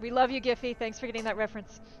 We love you, Giffy. Thanks for getting that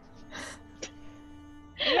reference.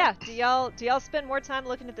 Yeah, do y'all spend more time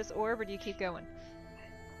looking at this orb, or do you keep going?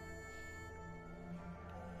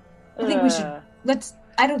 I think we should. Let's.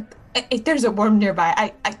 I don't. If there's a worm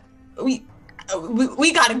nearby, we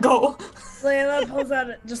gotta go. Layla pulls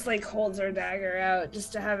out, just like holds her dagger out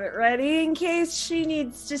just to have it ready in case she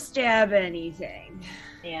needs to stab anything.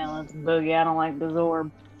 Yeah, let's boogie. I don't like this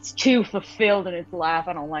orb. It's too fulfilled in its life.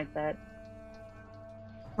 I don't like that.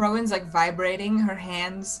 Rowan's like vibrating. Her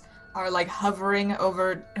hands are like hovering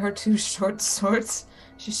over her two short swords.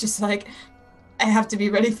 She's just like, I have to be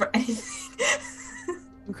ready for anything.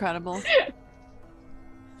 Incredible.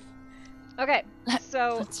 Okay,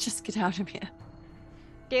 so Let's just get out of here.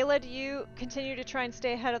 Gayla, do you continue to try and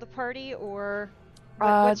stay ahead of the party, or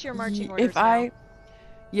what's your marching orders if I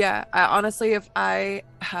honestly, if I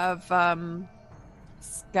have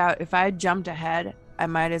if I jumped ahead, I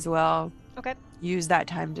might as well use that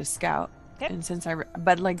time to scout. Okay. And since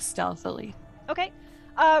but like stealthily. Okay.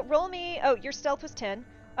 Roll me. Oh, your stealth was 10.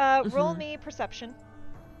 Roll me perception.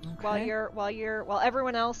 Okay. While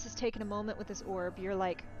everyone else is taking a moment with this orb, you're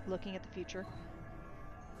like looking at the future.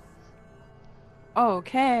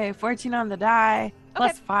 Okay, 14 on the die,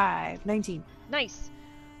 plus Okay. 5, 19. Nice.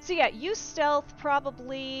 So yeah, you stealth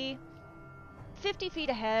probably 50 feet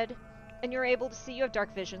ahead, and you're able to see. You have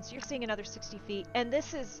dark vision, so you're seeing another 60 feet, and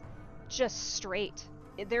this is just straight.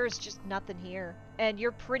 There is just nothing here, and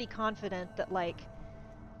you're pretty confident that like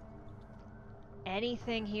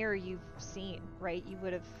anything here you've seen, right? You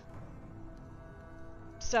would have.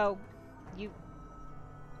 So,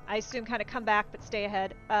 I assume, kind of come back but stay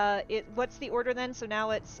ahead. What's the order then? So now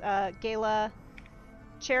it's Gayla,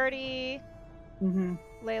 Charity,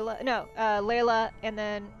 Layla, and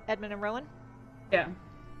then Edmund and Rowan. Yeah.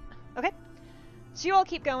 Okay. So you all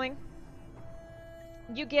keep going.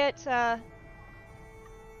 You get.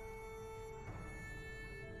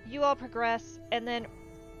 You all progress, and then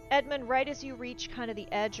Edmund, right as you reach kind of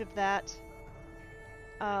the edge of that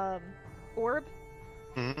orb,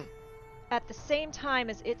 Mhm. at the same time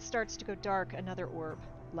as it starts to go dark, another orb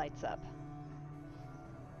lights up.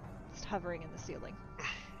 It's hovering in the ceiling.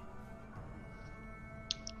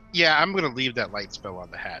 Yeah, I'm gonna leave that light spell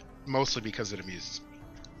on the hat, mostly because it amuses me.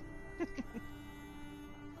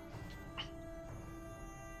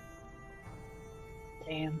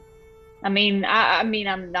 Damn. I'm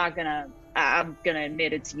gonna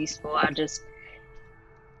admit it's useful.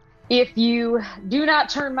 If you do not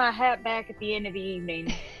turn my hat back at the end of the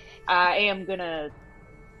evening, I am gonna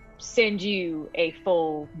send you a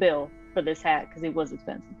full bill for this hat because it was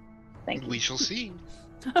expensive. Thank you. We shall see.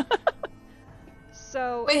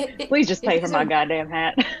 So Wait, Please just pay for is my there- goddamn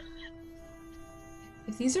hat.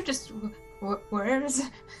 if these are just words,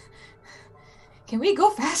 can we go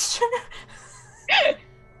faster?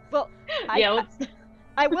 Well, Yeah,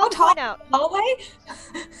 I will point out. Hallway?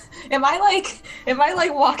 Am I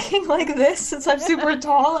like walking like this since I'm super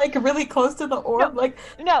tall, like really close to the orb?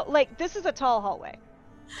 No, like this is a tall hallway.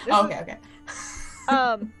 Okay.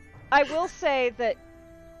 I will say that,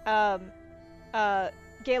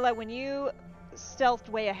 Gayla, when you stealthed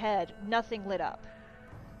way ahead, nothing lit up.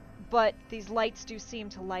 But these lights do seem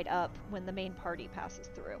to light up when the main party passes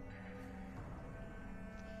through.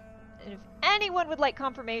 And if anyone would like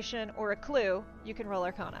confirmation or a clue, you can roll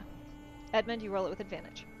Arcana. Edmund, you roll it with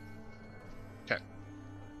advantage. Okay.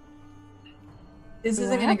 This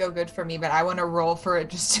isn't gonna go good for me, but I want to roll for it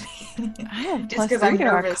just to be. I have just plus because I'm 3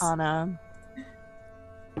 to nervous. Arcana.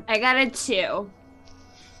 I got a 2.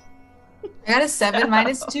 I got a 7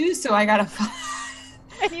 minus 2, so I got a 5.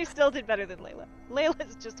 And you still did better than Layla.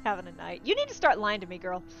 Layla's just having a night. You need to start lying to me,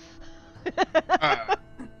 girl.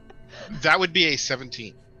 That would be a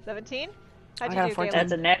 17. 17? I How'd got a you do, 14. Gayla?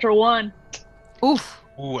 that's a natural one. Oof.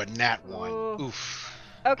 Ooh, a nat 1. Ooh. Oof.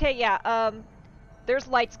 Okay, yeah, there's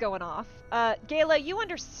lights going off. Gayla, you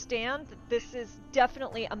understand that this is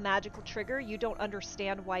definitely a magical trigger. You don't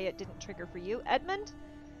understand why it didn't trigger for you. Edmund,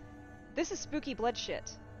 this is spooky blood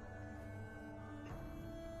shit.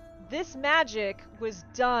 This magic was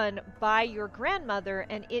done by your grandmother,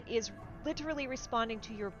 and it is literally responding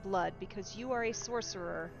to your blood because you are a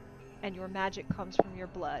sorcerer, and your magic comes from your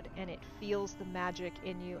blood, and it feels the magic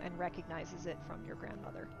in you and recognizes it from your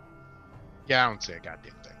grandmother. Yeah, I don't say a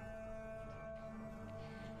goddamn thing.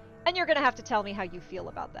 And you're gonna have to tell me how you feel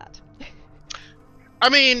about that. I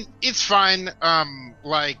mean, it's fine.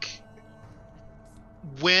 Like,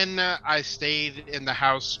 when I stayed in the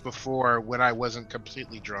house before, when I wasn't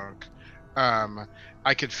completely drunk,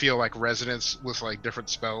 I could feel like resonance with like different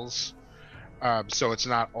spells. So it's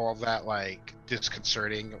not all that like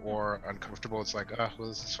disconcerting or uncomfortable. It's like, oh, well,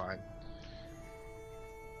 this is fine.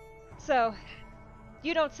 So,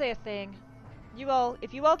 you don't say a thing.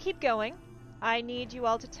 If you all keep going, I need you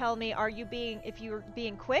all to tell me, if you're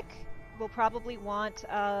being quick, we'll probably want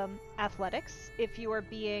athletics. If you are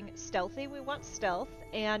being stealthy, we want stealth.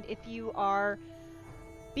 And if you are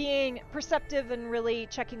being perceptive and really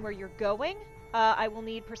checking where you're going, I will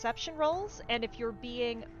need perception rolls. And if you're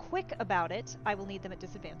being quick about it, I will need them at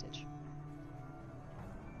disadvantage.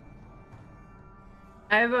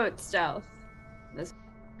 I vote stealth.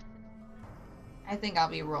 I think I'll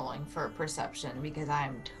be rolling for perception because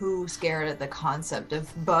I'm too scared at the concept of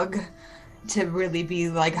bug to really be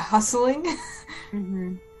like hustling.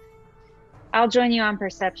 Mm-hmm. I'll join you on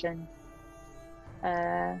perception.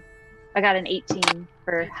 I got an 18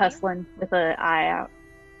 for 18? hustling with an eye out.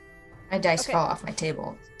 My dice Okay. fell off my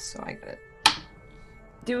table, so I got it.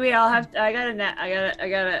 Do we all have to, I got a net. I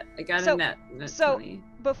got So- a net. so- 20.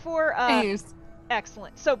 Before, Nice.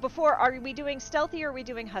 excellent. So before, are we doing stealthy or are we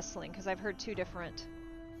doing hustling? Because I've heard two different.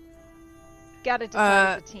 Gotta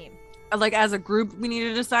decide as a team. Like as a group, we need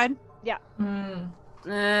to decide.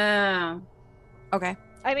 Oh. Okay.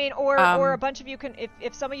 I mean, or a Um, bunch of you can,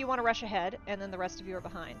 if some of you want to rush ahead, and then the rest of you are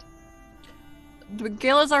behind.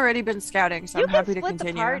 Gayla's already been scouting, so you I'm can happy to split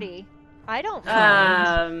continue. the party. I don't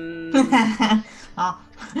mind.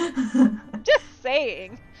 Just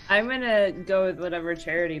saying. I'm gonna go with whatever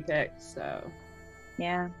Charity picks. So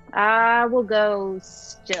Yeah. I will go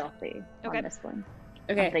stealthy Okay. on this one.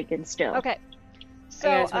 okay, I'm thinking still. Okay. I So,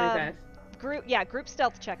 got a 25. group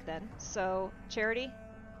stealth check then. So, Charity.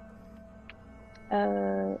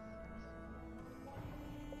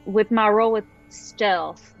 With my roll with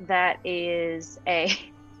stealth, that is a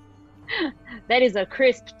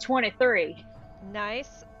crisp 23.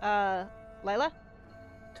 Nice. Layla.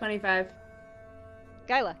 25.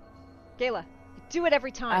 Gayla. You do it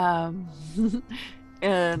every time.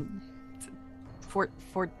 And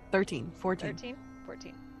 13. 13.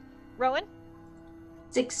 14. Rowan.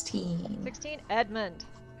 16. 16. Edmund.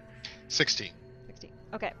 16. 16.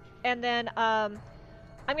 Okay. And then I'm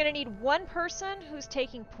gonna need one person who's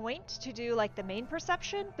taking point to do like the main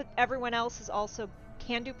perception, but everyone else is also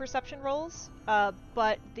can do perception rolls.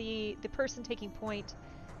 But the person taking point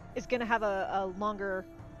is gonna have a longer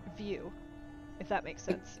view, if that makes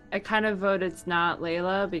sense. I kind of vote it's not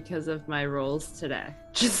Layla because of my rolls today.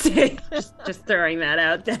 Just throwing that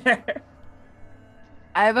out there.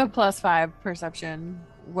 I have a +5 perception.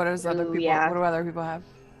 What do other Ooh, people? yeah. What do other people have?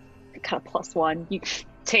 I got a +1. You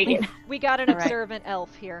take it. We got an All right. observant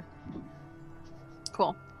elf here.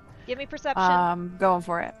 Cool. Give me perception. Going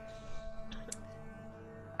for it.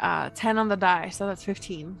 10 on the die, so that's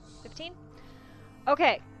 15. 15.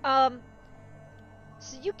 Okay. So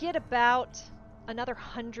you get about another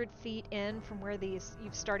 100 feet in from where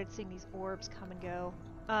you've started seeing these orbs come and go.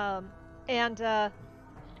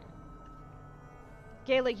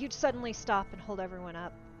 Gayla, you'd suddenly stop and hold everyone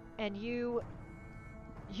up, and you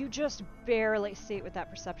just barely see it with that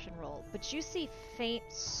perception roll, but you see faint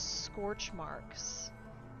scorch marks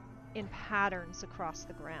in patterns across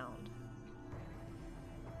the ground.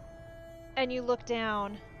 And you look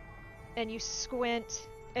down, and you squint,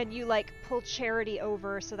 and you pull Charity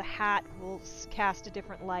over so the hat will cast a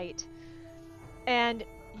different light, and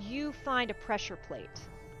you find a pressure plate.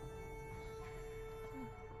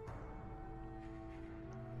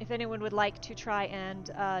 If anyone would like to try and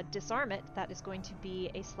disarm it, that is going to be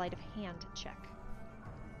a sleight of hand check.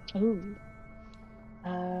 Ooh.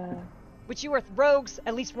 Which you are rogues,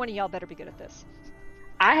 at least one of y'all better be good at this.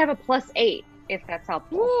 I have a +8, if that's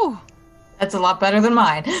helpful. Ooh, That's a lot better than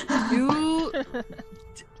mine. you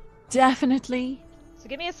definitely. So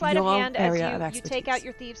give me a sleight of Your hand as area of you take expertise. out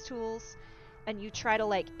your thieves' tools and you try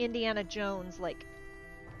to Indiana Jones, get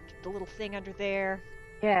the little thing under there.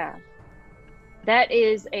 Yeah. That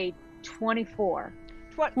is a 24.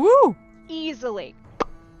 Woo! Easily.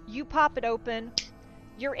 You pop it open.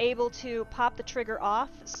 You're able to pop the trigger off.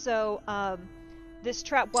 So this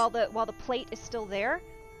trap, while the plate is still there,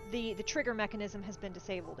 the trigger mechanism has been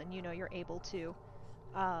disabled, and you're able to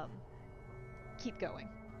keep going.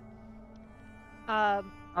 All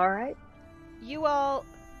right. You all...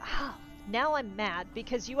 now I'm mad,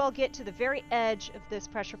 because you all get to the very edge of this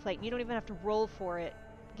pressure plate, and you don't even have to roll for it,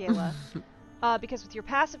 Gayla. Because with your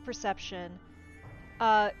passive perception,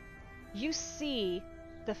 you see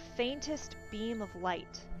the faintest beam of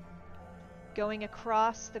light going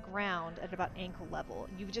across the ground at about ankle level.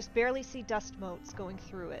 You just barely see dust motes going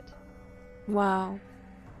through it. Wow.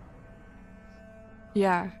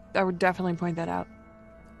 Yeah, I would definitely point that out.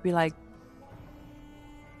 Be like,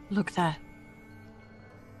 look there.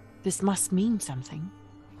 This must mean something.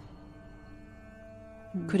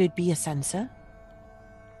 Could it be a sensor?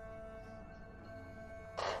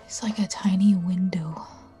 It's like a tiny window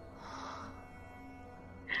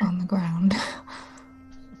on the ground.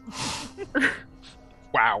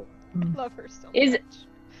 Wow. Love her so Is- much.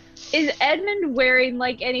 Is Edmund wearing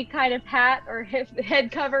any kind of hat or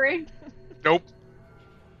head covering? Nope.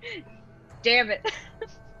 Damn it.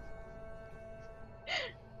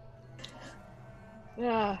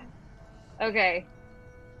 Ugh. Okay.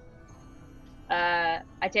 I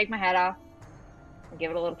take my hat off. I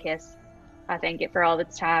give it a little kiss. I thank it for all the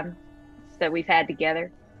time that we've had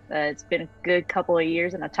together. It's been a good couple of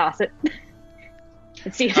years, and I toss it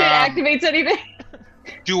and see if it activates anything.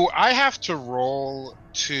 Do I have to roll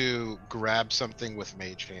to grab something with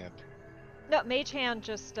Mage Hand? No, Mage Hand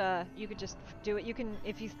just, you could just do it. You can,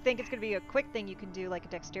 if you think it's going to be a quick thing, you can do a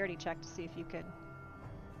dexterity check to see if you could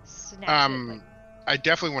snatch it. I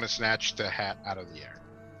definitely want to snatch the hat out of the air.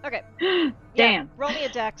 Okay. Damn. Yeah, roll me a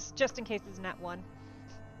dex, just in case it's a nat 1.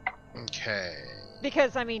 Okay.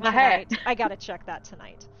 Because, My tonight, I gotta check that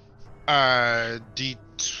tonight.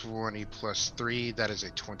 D20 plus 3, that is a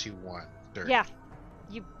 21. Dirty. Yeah.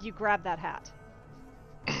 You grab that hat.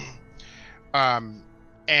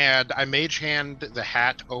 And I Mage Hand the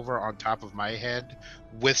hat over on top of my head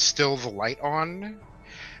with still the light on.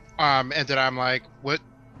 And then I'm like, what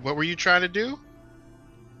were you trying to do?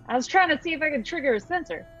 I was trying to see if I could trigger a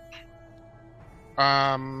sensor.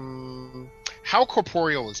 How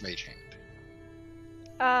corporeal is Mage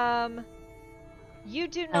Hand? You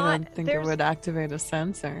do not... I don't think it would activate a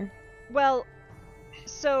sensor. Well,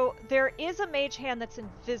 so there is a Mage Hand that's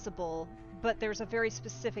invisible, but there's a very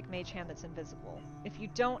specific Mage Hand that's invisible. If you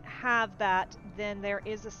don't have that, then there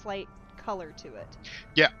is a slight color to it.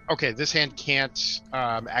 Yeah, okay, this hand can't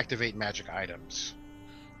activate magic items.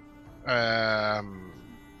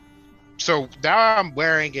 So now I'm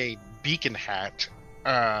wearing a beacon hat.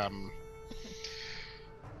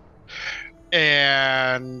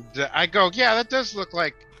 And I go, yeah, that does look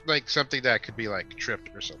like something that could be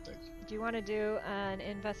tripped or something. Do you want to do an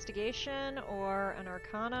investigation or an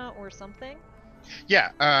arcana or something?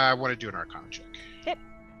 Yeah, I want to do an arcana check. Hit.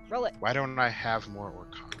 Roll it. Why don't I have more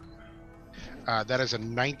arcana? That is a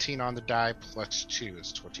 19 on the die, plus 2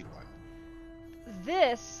 is 21.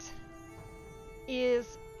 This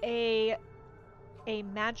is a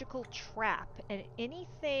magical trap, and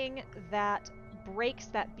anything that breaks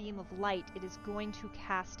that beam of light, it is going to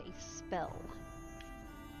cast a spell.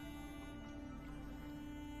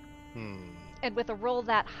 And with a roll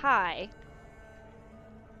that high,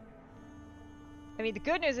 the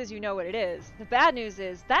good news is you know what it is. The bad news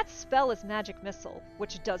is that spell is Magic Missile,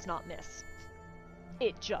 which does not miss.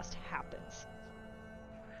 It just happens.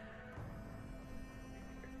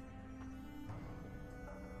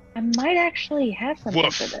 I might actually have something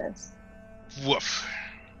Woof. for this. Woof.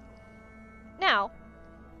 Now,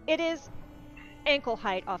 it is ankle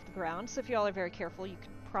height off the ground, so if y'all are very careful, you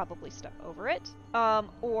could probably step over it.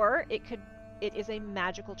 Or it is a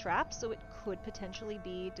magical trap, so it could potentially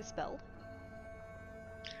be dispelled.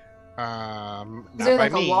 Not Is there by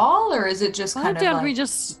like me. a wall, or is it just Why kind of don't like... we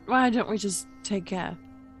just take care?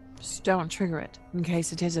 Just don't trigger it in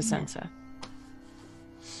case it is a sensor.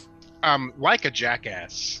 Like a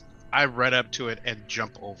jackass, I run up to it and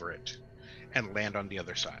jump over it, and land on the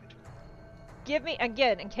other side. Give me,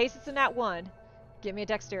 again, in case it's a nat 1, give me a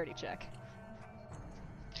dexterity check.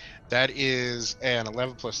 That is an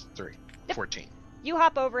 11 plus 3, Yep. 14. You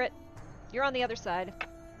hop over it. You're on the other side.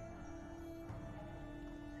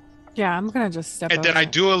 Yeah, I'm gonna just step And over then I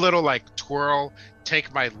it. do a little like twirl,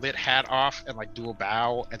 take my lit hat off, and like do a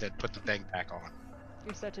bow, and then put the thing back on.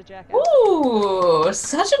 You're such a jackass. Ooh,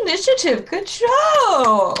 such initiative. Good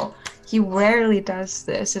show. He rarely does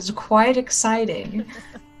this. It's quite exciting.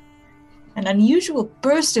 An unusual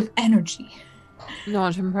burst of energy.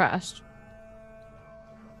 Not impressed.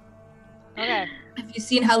 Okay. If you've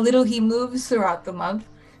seen how little he moves throughout the month,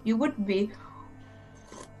 you wouldn't be.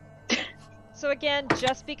 So again,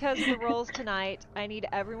 just because the rolls tonight, I need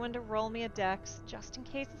everyone to roll me a dex, just in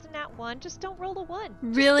case it's a nat 1. Just don't roll a 1.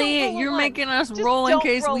 Just Really? don't roll a You're 1. making us Just roll in don't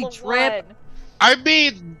case roll we a trip? 1. I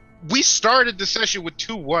mean, we started the session with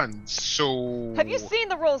 2 1s, so... Have you seen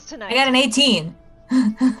the rolls tonight? I got an 18.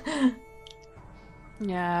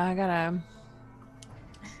 Yeah, I got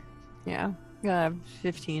a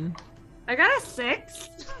 15. I got a 6.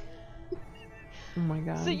 Oh my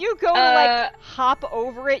god. So you go to like hop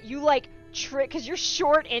over it, you like trick, because you're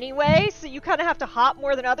short anyway, so you kind of have to hop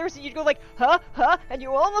more than others, and you go like, huh, and you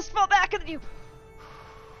almost fall back, and then you...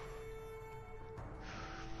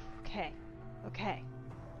 Okay.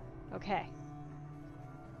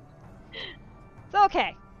 It's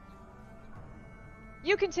okay.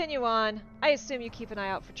 You continue on. I assume you keep an eye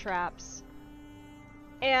out for traps.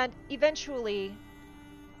 And eventually,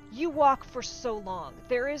 you walk for so long.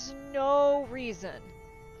 There is no reason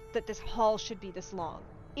that this hall should be this long.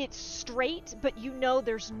 It's straight, but you know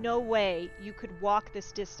there's no way you could walk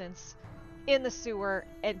this distance in the sewer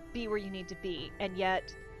and be where you need to be. And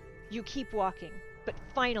yet, you keep walking. But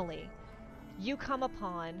finally, you come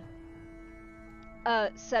upon a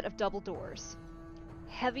set of double doors.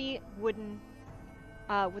 Heavy wooden,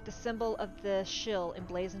 with the symbol of the shill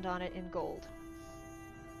emblazoned on it in gold.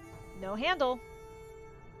 No handle,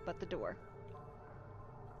 but the door.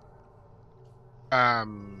 I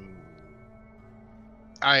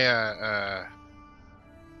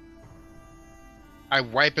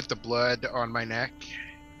wipe at the blood on my neck,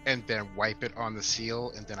 and then wipe it on the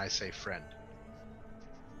seal, and then I say friend.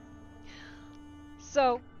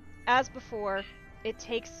 So, as before, it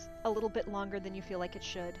takes a little bit longer than you feel like it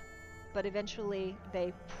should, but eventually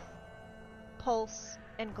they pulse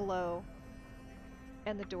and glow,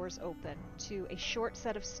 and the doors open to a short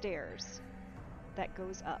set of stairs that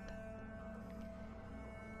goes up.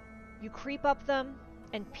 You creep up them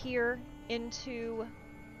and peer into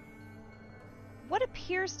what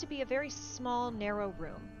appears to be a very small, narrow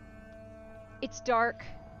room. It's dark.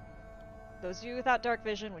 Those of you without dark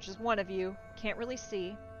vision, which is one of you, can't really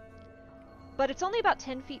see. But it's only about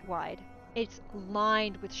 10 feet wide. It's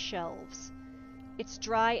lined with shelves. It's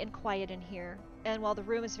dry and quiet in here, and while the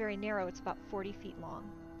room is very narrow, it's about 40 feet long.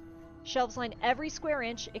 Shelves line every square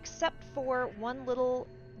inch except for one little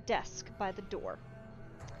desk by the door.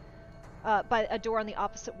 By a door on the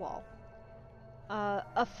opposite wall.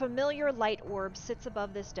 A familiar light orb sits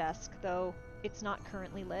above this desk, though it's not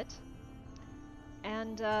currently lit.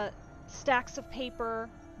 And stacks of paper,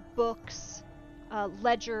 books,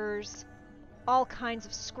 ledgers, all kinds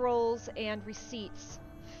of scrolls and receipts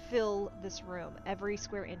fill this room, every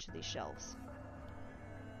square inch of these shelves.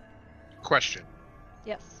 Question.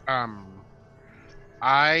 Yes.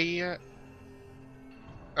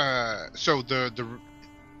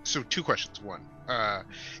 So two questions. One,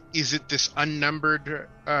 is it this unnumbered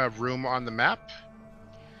room on the map?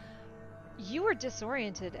 You were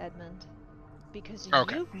disoriented, Edmund, because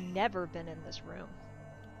Okay. you've never been in this room.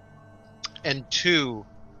 And two,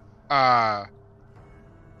 I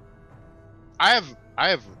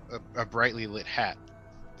have a brightly lit hat.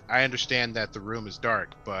 I understand that the room is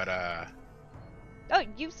dark, but Oh,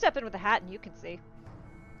 you step in with a hat and you can see.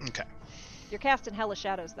 okay. You're casting hellish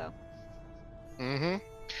shadows, though. Mm-hmm.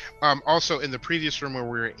 Also, in the previous room where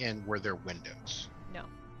we were in, were there windows? No.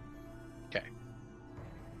 Okay.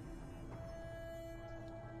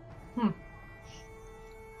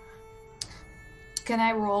 Can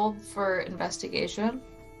I roll for investigation?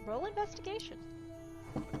 Roll investigation.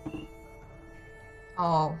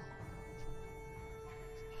 Oh.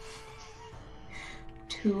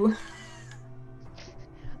 2.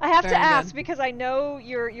 I have Very to ask good. because I know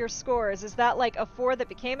your scores. Is that like a 4 that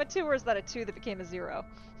became a 2, or is that a 2 that became a 0?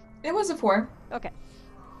 It was a 4. Okay.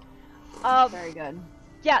 Very good.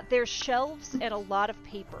 Yeah, there's shelves and a lot of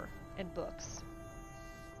paper and books.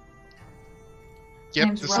 Yep,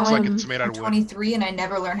 Name's this looks like Rowan. it's made out I'm of wood. 23 and I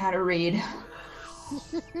never learned how to read.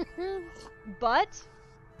 But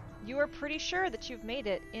you are pretty sure that you've made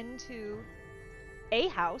it into a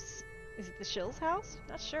house. Is it the Shill's house?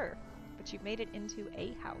 Not sure. But you've made it into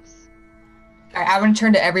a house. Alright, I'm gonna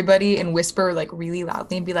turn to everybody and whisper like really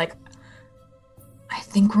loudly and be like, I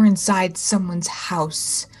think we're inside someone's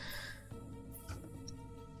house.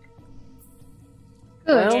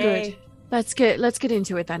 Good, Yay. good. Let's get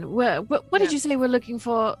into it then. What did Yeah. you say we're looking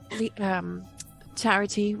for?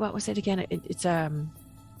 Charity. What was it again? It's a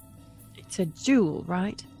jewel,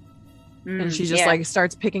 right? And she just like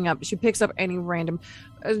starts picking up. She picks up any random.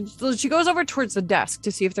 So she goes over towards the desk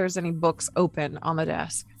to see if there's any books open on the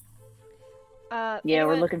desk. Yeah, anyone-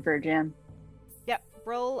 we're looking for a gem. Yep.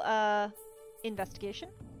 Roll investigation.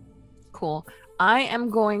 Cool. I am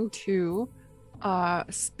going to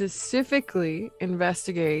specifically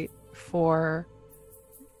investigate for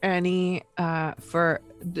any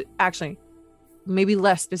actually maybe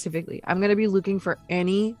less specifically. I'm going to be looking for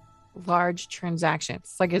any large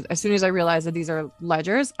transactions. Like as soon as I realize that these are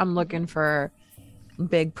ledgers, I'm looking for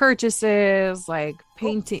big purchases, like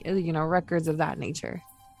painting, records of that nature.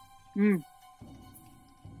 Mm.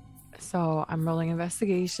 So I'm rolling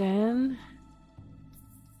investigation.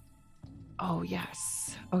 Oh,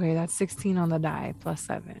 yes. Okay, that's 16 on the die plus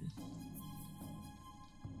 7.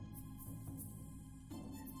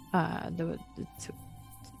 The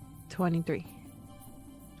 23.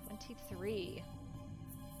 23.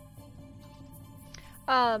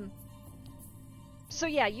 So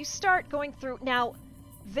yeah, you start going through. Now,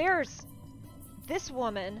 there's this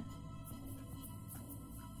woman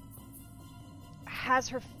has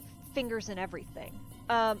her fingers in everything.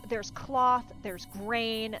 There's cloth, there's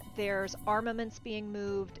grain, there's armaments being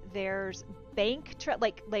moved, there's bank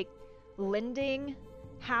like lending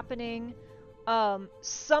happening.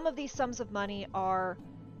 Some of these sums of money are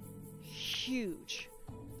huge.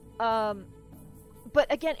 But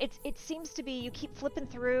again, it seems to be you keep flipping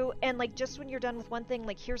through, and like just when you're done with one thing,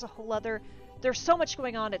 like here's a whole other. There's so much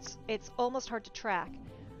going on. It's almost hard to track.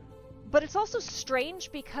 But it's also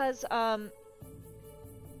strange because oh,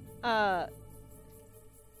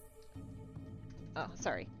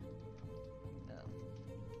 sorry.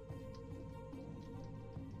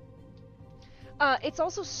 It's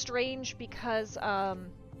also strange because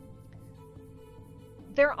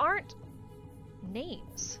there aren't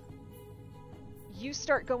names. You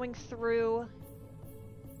start going through,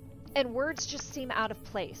 and words just seem out of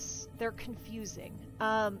place. They're confusing.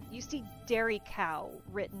 You see dairy cow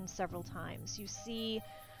written several times. You see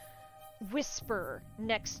whisper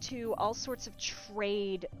next to all sorts of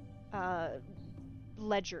trade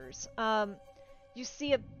ledgers. You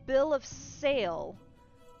see a bill of sale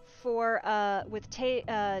for with Tay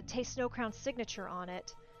Snowcrown's signature on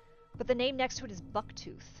it, but the name next to it is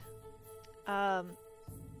Bucktooth.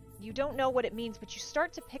 You don't know what it means, but you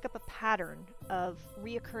start to pick up a pattern of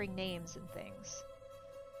reoccurring names and things.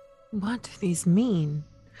 What do these mean?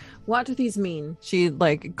 What do these mean? She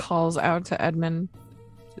like calls out to Edmund,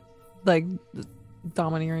 like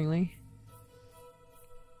domineeringly.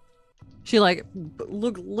 She like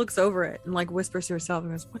looks over it and like whispers to herself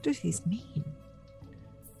and goes, "What do these mean?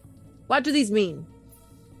 What do these mean?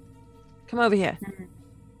 Come over here."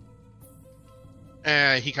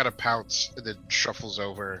 He kind of pouts and then shuffles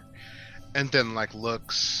over, and then like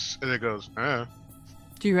looks and then goes,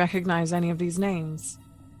 Do you recognize any of these names?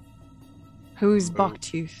 Who's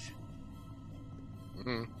Bucktooth?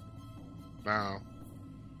 No.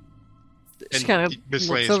 She kind of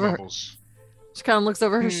looks over. She kind of looks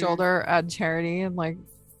over her shoulder at Charity and like,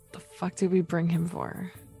 the fuck did we bring him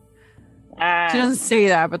for? She doesn't say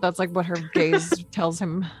that, but that's like what her gaze tells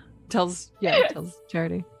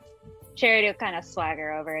Charity. Charity will kind of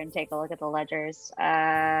swagger over and take a look at the ledgers.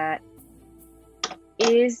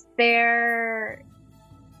 Is there...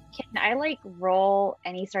 Can I like roll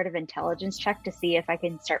any sort of intelligence check to see if I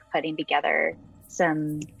can start putting together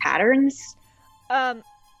some patterns?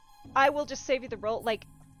 I will just save you the roll. Like,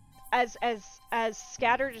 as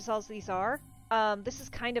scattered as all these are, this is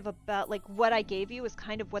kind of about like what I gave you is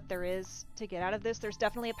kind of what there is to get out of this. There's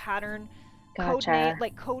definitely a pattern. Gotcha.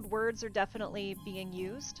 Code words are definitely being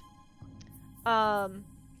used. But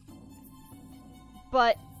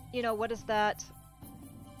what is that?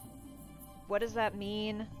 what does that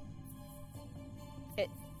mean?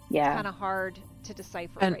 Yeah. Kind of hard to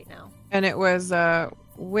decipher right now. And it was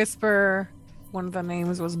Whisper. One of the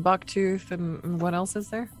names was Bucktooth, and what else is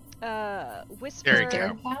there? Whisper,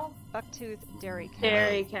 Dairy cow. Bucktooth, Dairy Cow.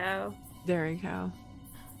 Dairy cow. Dairy cow.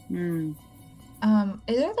 Hmm.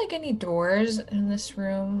 Is there like any doors in this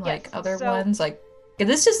room, like Yes, other so- ones? Like,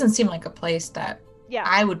 this doesn't seem like a place that Yeah.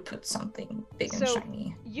 I would put something big and So-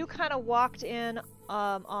 shiny. You kind of walked in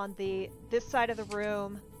on this side of the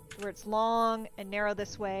room where it's long and narrow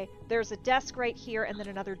this way. There's a desk right here and then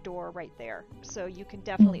another door right there. So you can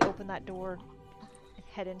definitely open that door and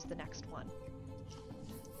head into the next one.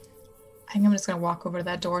 I think I'm just gonna walk over to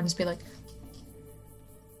that door and just be like,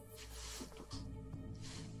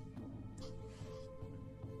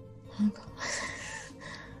 oh, God.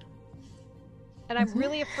 And I'm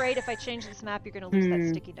really afraid if I change this map, you're going to lose that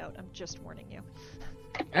sticky note. I'm just warning you.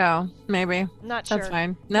 Oh, maybe. I'm not sure. That's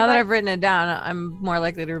fine. Now that I've written it down, I'm more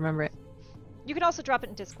likely to remember it. You can also drop it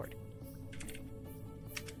in Discord.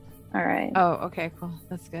 All right. Oh, okay, cool.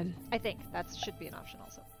 That's good. I think that should be an option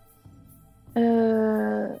also.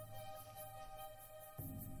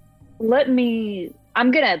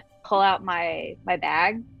 I'm gonna pull out my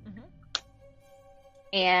bag, Mhm.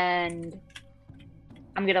 and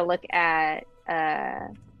I'm gonna look at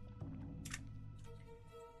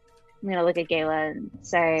Gala and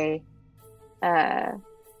say,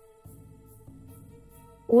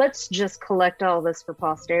 let's just collect all this for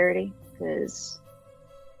posterity, because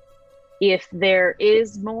if there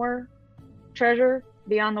is more treasure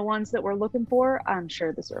beyond the ones that we're looking for, I'm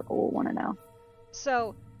sure the circle will want to know.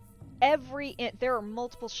 So there are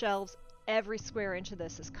multiple shelves. Every square inch of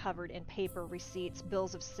this is covered in paper, receipts,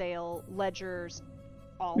 bills of sale, ledgers,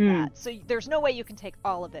 all that. So there's no way you can take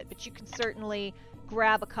all of it, but you can certainly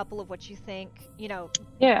grab a couple of what you think. You know,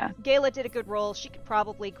 Yeah. Gayla did a good roll. She could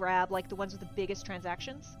probably grab like the ones with the biggest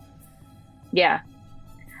transactions. Yeah.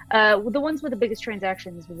 The ones with the biggest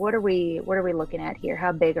transactions, what are we looking at here?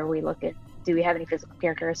 How big are we looking? Do we have any physical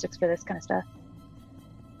characteristics for this kind of stuff?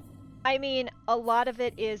 I mean, a lot of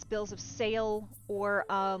it is bills of sale or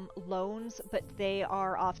loans, but they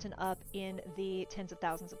are often up in the tens of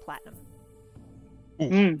thousands of platinum.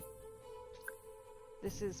 Mm.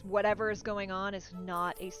 This is whatever is going on is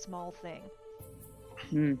not a small thing.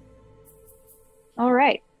 Mm. All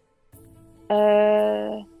right.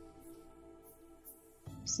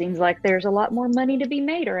 Seems like there's a lot more money to be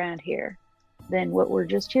made around here than what we're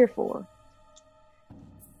just here for.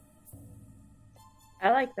 I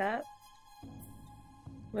like that.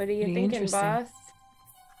 What are you Pretty thinking, interesting. boss?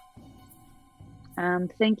 I'm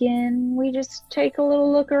thinking we just take a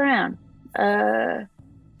little look around. I'm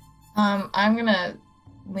gonna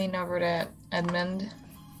lean over to Edmund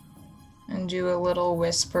and do a little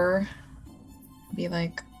whisper. Be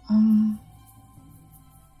like,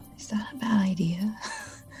 is that a bad idea?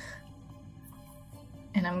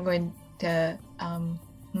 And I'm going to,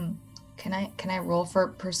 can I roll for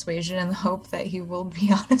persuasion in the hope that he will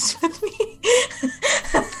be honest with me?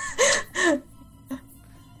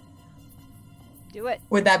 Do it.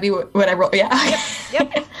 Would that be what I roll? Yeah.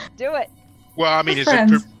 Yep. Do it. Well, I mean, We're is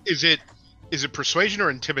friends. it persuasion or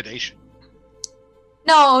intimidation?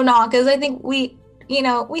 No, because I think we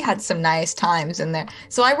had some nice times in there.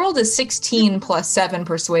 So I rolled a 16 plus 7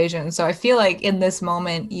 persuasion. So I feel like in this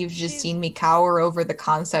moment, you've just seen me cower over the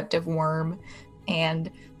concept of worm.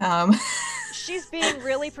 And, She's being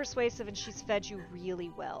really persuasive and she's fed you really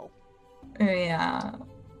well. yeah.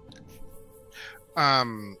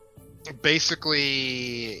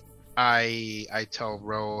 Basically, I tell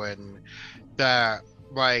Rowan that,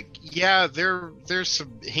 like, yeah, there's some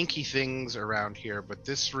hinky things around here, but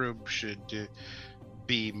this room should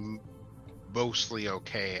be mostly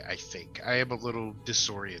okay, I think. I am a little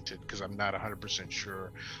disoriented because I'm not 100%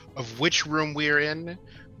 sure of which room we're in,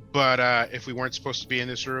 but if we weren't supposed to be in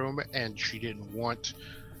this room and she didn't want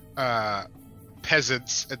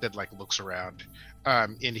peasants, and then, like, looks around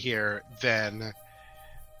in here, then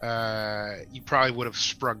you probably would have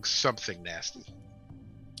sprung something nasty.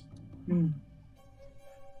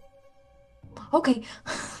 Okay.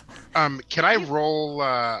 Can I roll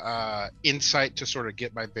insight to sort of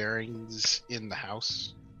get my bearings in the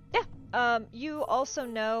house? You also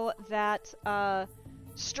know that,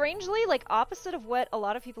 strangely, like opposite of what a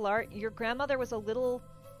lot of people are, your grandmother was a little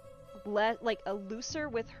looser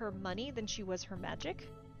with her money than she was her magic.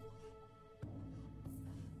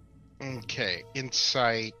 Okay,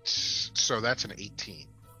 insight. So that's an 18.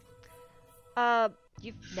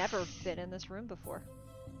 You've never been in this room before.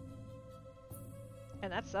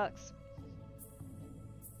 And that sucks.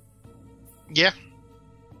 Yeah.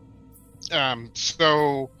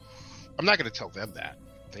 So I'm not going to tell them that.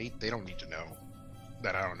 They don't need to know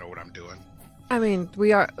that I don't know what I'm doing. I mean,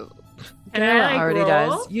 we are. Can I, Gayla like, already roll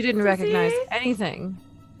does. You didn't to recognize see? anything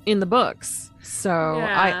in the books, so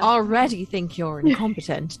I Yeah. already think you're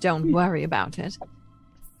incompetent. Don't worry about it.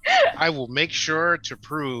 I will make sure to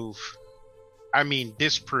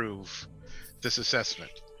disprove this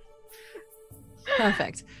assessment.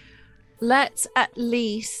 Perfect. Let's at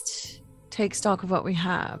least take stock of what we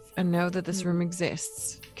have and know that this room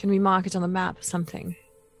exists. Can we mark it on the map or something?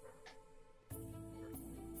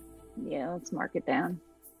 Yeah, let's mark it down.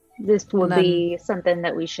 This will And then- be something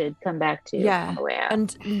that we should come back to Yeah, on the way out.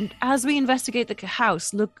 and as we investigate the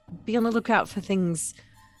house, be on the lookout for things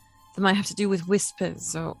that might have to do with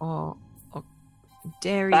whispers or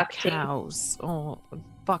dairy Bucktooth. cows or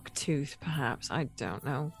bucktooth, perhaps. I don't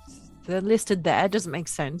know. They're listed there. It doesn't make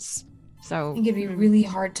sense. So I think it'd be really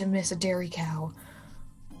hard to miss a dairy cow.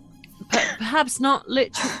 perhaps not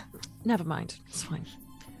literally. Never mind. It's fine.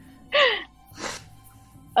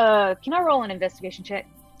 Can I roll an investigation check?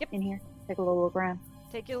 Yep. In here. Take a little look around.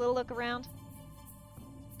 Take your little look around.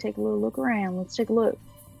 Take a little look around. Let's take a look.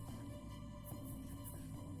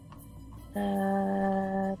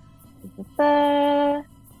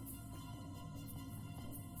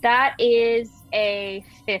 That is a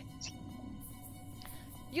 15.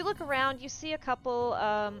 You look around, you see a couple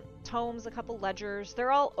tomes, a couple ledgers.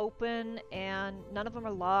 They're all open and none of them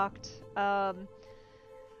are locked.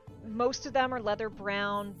 Most of them are leather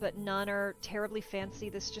brown, but none are terribly fancy.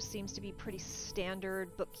 This just seems to be pretty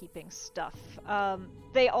standard bookkeeping stuff.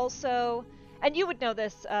 They also, and you would know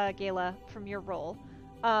this, Gayla, from your role.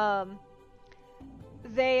 All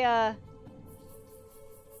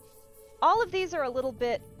of these are a little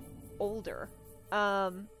bit older.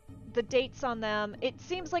 The dates on them, it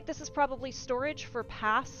seems like this is probably storage for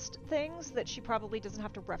past things that she probably doesn't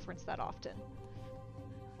have to reference that often.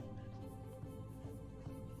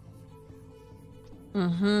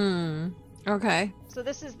 Okay. So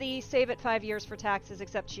this is the save it 5 years for taxes,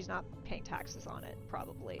 except she's not paying taxes on it,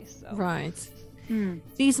 probably. So Right.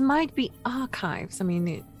 These might be archives. I mean,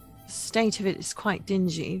 the state of it is quite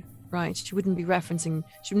dingy, right? She wouldn't be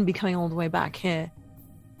coming all the way back here.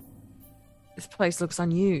 This place looks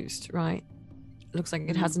unused, right? It looks like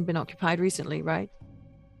it hasn't been occupied recently, right?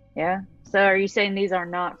 Yeah. So are you saying these are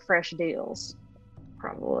not fresh deals?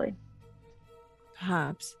 Probably.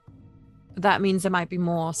 Perhaps. But that means there might be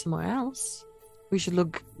more somewhere else. We should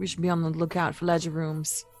be on the lookout for ledger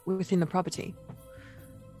rooms within the property.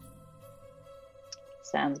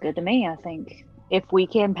 Sounds good to me, I think. If we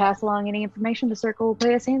can pass along any information, the circle will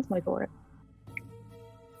pay us handsomely for it.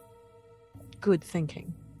 Good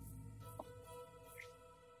thinking.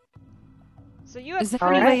 So you have Is there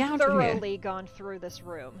pretty any way out of here? thoroughly gone through this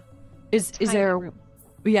room. Is Tiny there room.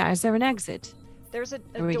 is there an exit? There's a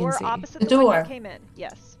we can door see. opposite The the one you door. came in.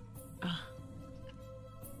 Yes.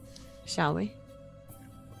 Shall we?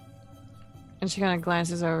 And she kind of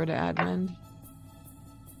glances over to Edmund.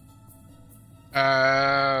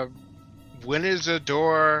 When is a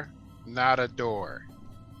door not a door?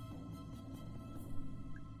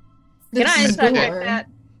 Can I This is subject door. that?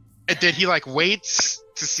 And then he waits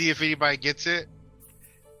to see if anybody gets it,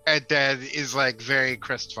 and then is very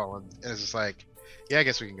crestfallen and is just like, "Yeah, I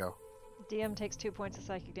guess we can go." DM takes 2 points of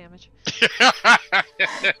psychic damage.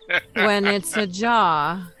 When it's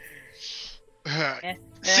ajar.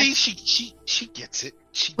 See, she gets it.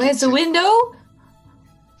 She Where's gets the it. window?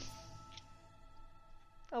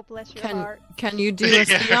 Oh, bless your heart. Can you do a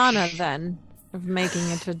Stiana then of making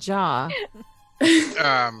it ajar?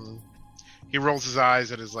 He rolls his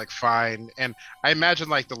eyes and is fine, and I imagine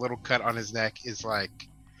the little cut on his neck is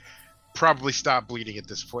probably stopped bleeding at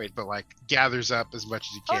this point, but gathers up as much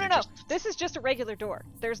as he Oh, can. no, and no. just- This is just a regular door.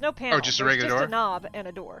 There's no panel. just a There's regular just door? a knob and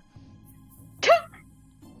a door.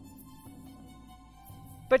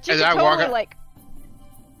 But you And can I walk totally, up-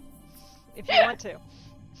 if you want to.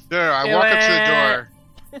 No, I Do walk up to it. the door.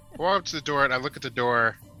 I walk up to the door and I look at the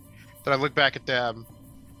door. Then I look back at them.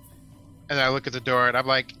 And I look at the door and I'm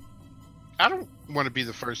like, I don't want to be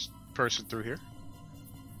the first person through here.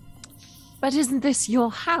 But isn't this your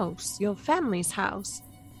house, your family's house?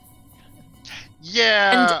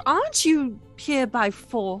 Yeah. And aren't you here by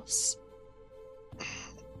force?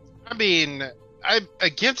 I mean, I'm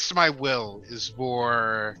against my will is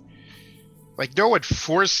more no one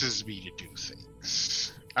forces me to do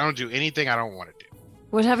things. I don't do anything I don't want to do.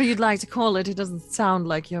 Whatever you'd like to call it, it doesn't sound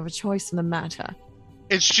like you have a choice in the matter.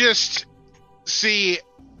 It's just, see,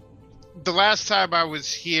 the last time I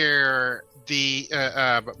was here,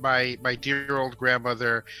 my dear old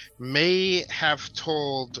grandmother may have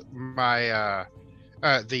told my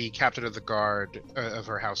the captain of the guard of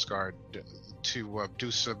her house guard to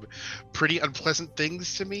do some pretty unpleasant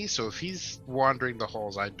things to me. So if he's wandering the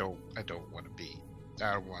halls, I don't want to be.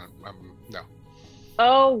 I don't want. No.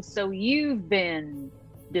 Oh, so you've been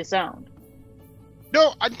disowned?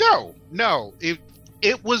 No. No.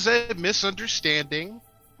 It was a misunderstanding.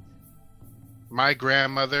 My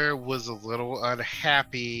grandmother was a little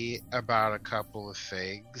unhappy about a couple of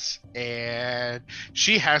things, and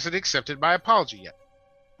she hasn't accepted my apology yet.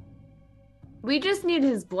 We just need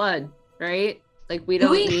his blood, right? Like we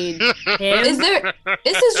don't need him.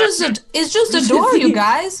 It's just a door, you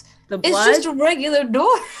guys. The blood? It's just a regular door.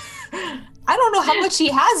 I don't know how much he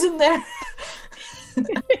has in there.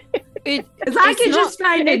 If I could just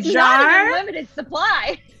find a It's not jar, an unlimited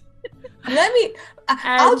supply.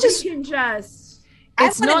 I'll just.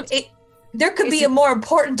 It's not. There could be a more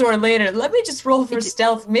important door later. Let me just roll for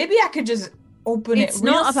stealth. Maybe I could just open it. It's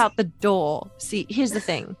not about the door. See, here's the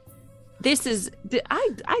thing.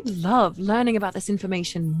 I love learning about this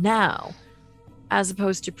information now, as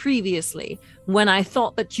opposed to previously, when I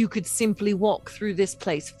thought that you could simply walk through this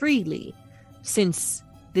place freely, since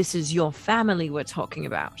this is your family we're talking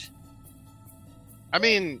about. I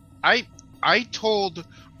mean, I told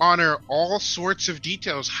Honor all sorts of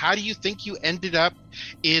details. How do you think you ended up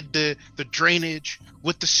in the drainage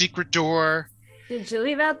with the secret door? did you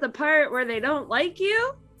leave out the part where they don't like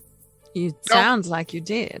you? Sounds like you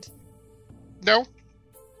did. No.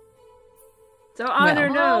 So Honor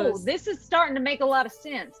Oh, knows. this is starting to make a lot of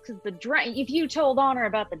sense because if you told Honor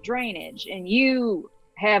about the drainage and you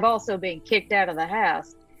have also been kicked out of the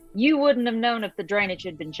house, you wouldn't have known if the drainage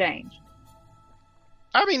had been changed.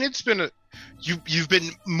 I mean, it's been you've been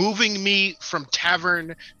moving me from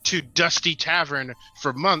tavern to dusty tavern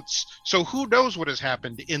for months, so who knows what has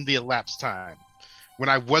happened in the elapsed time when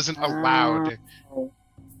I wasn't allowed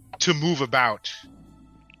to move about.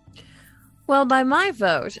 Well, by my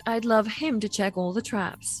vote, I'd love him to check all the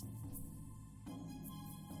traps.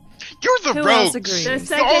 You're the Who else rogues. agrees? The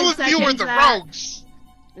second All of you are the that. rogues.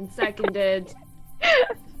 And seconded.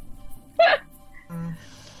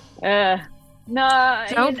 No.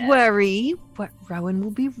 Don't worry. Rowan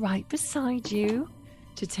will be right beside you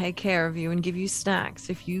to take care of you and give you snacks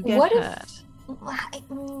if you get What if- hurt.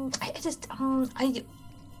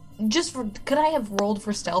 Could I have rolled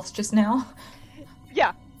for stealth just now?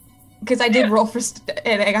 Yeah. Because I did roll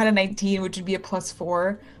and I got a 19, which would be a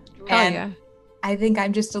 +4. And yeah. I think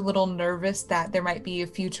I'm just a little nervous that there might be a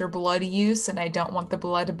future blood use, and I don't want the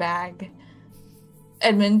blood bag,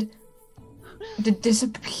 Edmund, to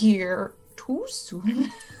disappear too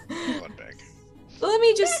soon. Blood bag. Let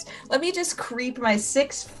me just creep my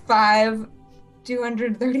 6'5",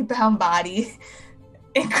 230-pound body.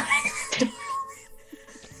 And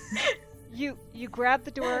You grab the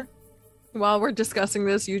door. While we're discussing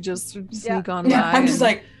this, you just sneak on yeah, by. I'm just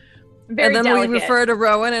like, Very and then delicate. we refer to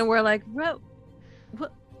Rowan and we're like,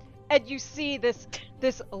 And you see this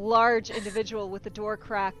large individual with the door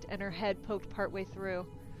cracked and her head poked partway through.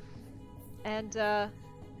 And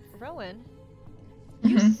Rowan,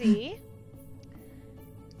 you see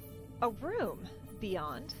a room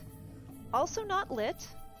beyond, also not lit,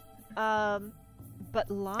 but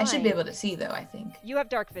lined. I should be able to see though, I think. You have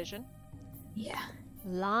dark vision. Yeah.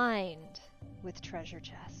 Lined with treasure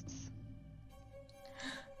chests.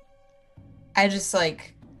 I just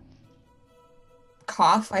like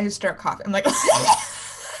cough. I just start coughing. I'm like,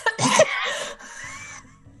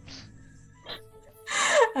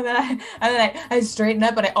 and then I straighten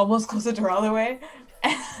up and I almost close the door all the way,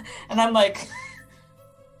 and I'm like,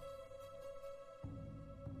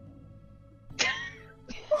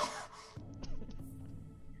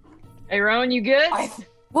 Hey, Rowan, you good?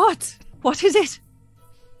 what? What is it?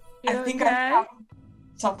 I You think okay? I found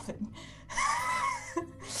something.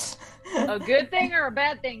 A good thing or a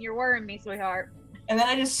bad thing? You're worrying me, sweetheart. And then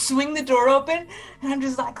I just swing the door open, and I'm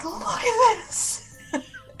just like, look at this.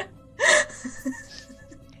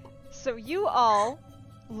 So you all,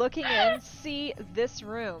 looking in, see this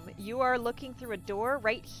room. You are looking through a door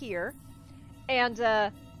right here. And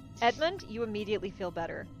Edmund, you immediately feel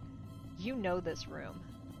better. You know this room.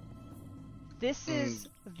 This is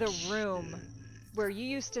the room where you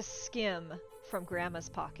used to skim from Grandma's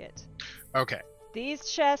pocket. Okay.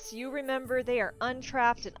 These chests, you remember, they are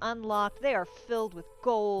untrapped and unlocked. They are filled with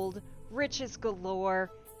gold, riches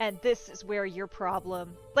galore, and this is where your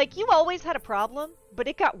problem... Like, you always had a problem, but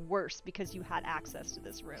it got worse because you had access to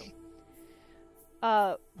this room.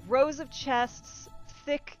 Rows of chests,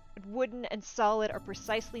 thick, wooden, and solid, are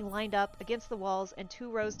precisely lined up against the walls, and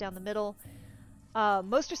 2 rows down the middle.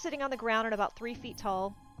 Most are sitting on the ground and about 3 feet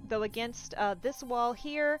tall, though against this wall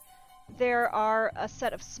here, There are a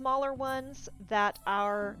set of smaller ones that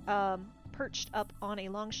are perched up on a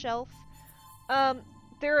long shelf.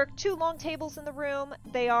 There are 2 long tables in the room.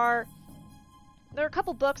 There are a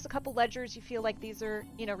couple books, a couple ledgers. You feel like these are,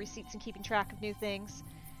 receipts and keeping track of new things.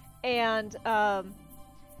 And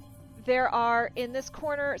there are, in this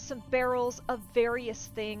corner, some barrels of various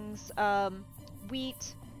things.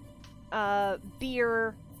 Wheat,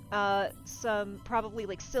 beer, some probably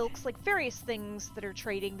like silks, like various things that are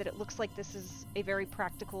trading that it looks like this is a very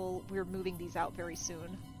practical, we're moving these out very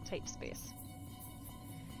soon type space.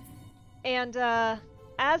 And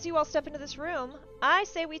as you all step into this room, I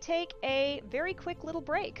say we take a very quick little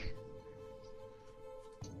break.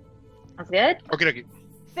 That's good. Okay.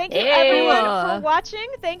 Thank you everyone for watching.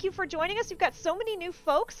 Thank you for joining us. You've got so many new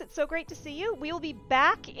folks. It's so great to see you. We will be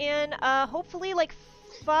back in hopefully like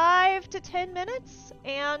 5 to 10 minutes,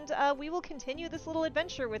 and we will continue this little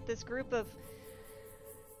adventure with this group of...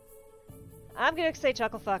 I'm going to say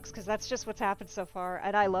chucklefucks because that's just what's happened so far,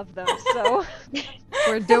 and I love them, so...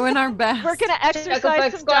 We're doing our best. We're going to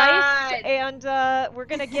exercise some dice, and we're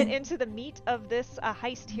going to get into the meat of this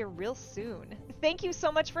heist here real soon. Thank you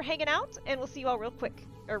so much for hanging out, and we'll see you all real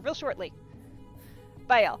shortly.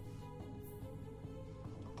 Bye, y'all.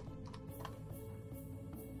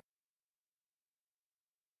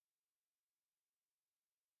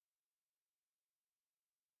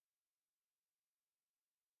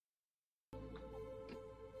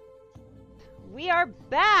 We are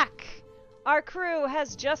back! Our crew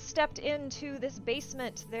has just stepped into this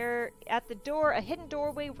basement. They're at the door, a hidden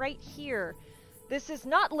doorway right here. This is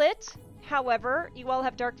not lit, however, you all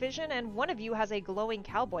have dark vision, and one of you has a glowing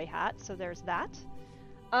cowboy hat, so there's that.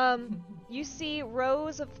 You see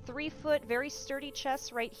rows of 3-foot, very sturdy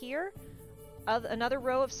chests right here. Another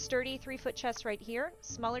row of sturdy 3-foot chests right here.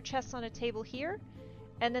 Smaller chests on a table here.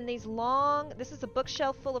 And then these long, this is a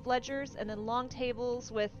bookshelf full of ledgers, and then long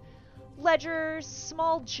tables with ledgers,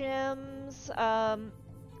 small gems,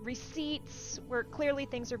 receipts, where clearly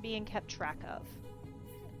things are being kept track of.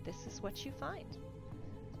 This is what you find.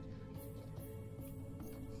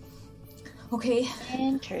 Okay.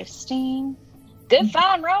 Interesting. Good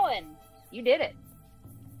find, Rowan. You did it.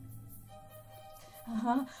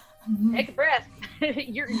 Uh-huh. Take a breath.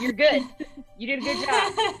 You're good. You did a good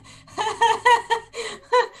job.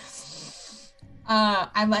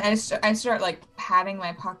 I start like patting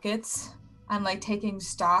my pockets. I'm like taking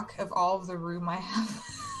stock of all of the room I have.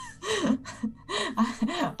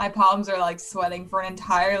 My palms are like sweating for an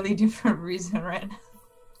entirely different reason right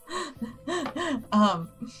now.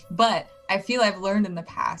 But I feel I've learned in the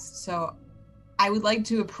past, so I would like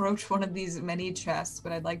to approach one of these many chests,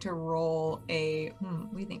 but I'd like to roll a,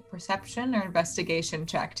 what do you think, perception or investigation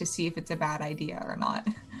check to see if it's a bad idea or not.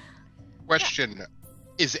 Question. Yeah.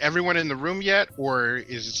 Is everyone in the room yet, or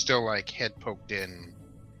is it still like head poked in?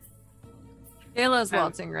 Ayla's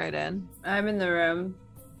waltzing right in. I'm in the room.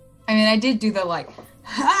 I mean, I did do the like,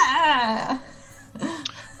 ha!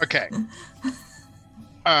 Okay.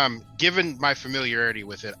 Given my familiarity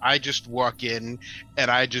with it, I just walk in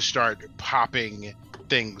and I just start popping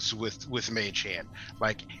things with Mage Hand.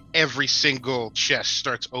 Like every single chest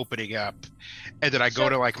starts opening up, and then I go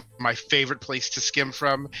to like my favorite place to skim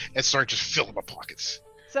from and start just filling my pockets.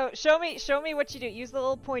 So show me what you do. Use the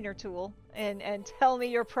little pointer tool and tell me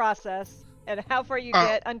your process and how far you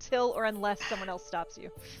get until or unless someone else stops you.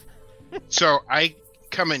 So I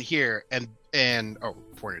come in here and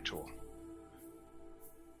pointer tool.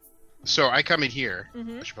 So I come in here.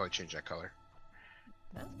 Mm-hmm. I should probably change that color.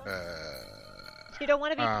 You don't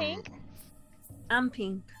want to be pink? I'm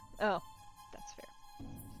pink. Oh, that's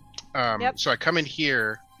fair. Yep. So I come in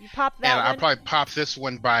here. You pop that one. I probably pop this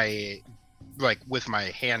one by, like, with my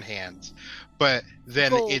hands. But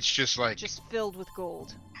then gold. It's just like... just filled with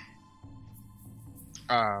gold.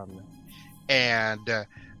 And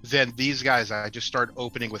then these guys, I just start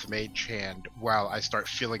opening with Mage Hand while I start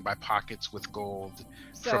filling my pockets with gold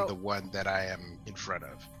from the one that I am in front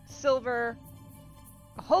of. Silver,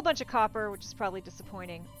 a whole bunch of copper, which is probably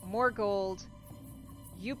disappointing. More gold.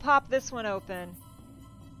 You pop this one open.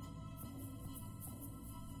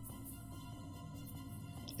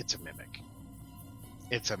 It's a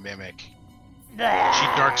mimic. She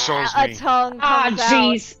Dark Souls me. A tongue comes out.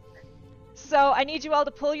 Jeez. So I need you all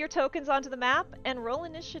to pull your tokens onto the map and roll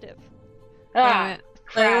initiative.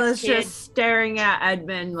 Layla's just staring at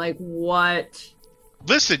Edmund like, what?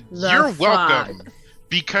 Listen, you're welcome.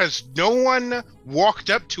 Because no one walked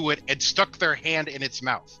up to it and stuck their hand in its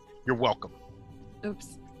mouth. You're welcome.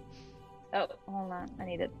 Oops. Oh, hold on. I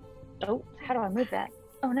need it. Oh, how do I move that?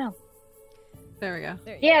 Oh, no. There we go.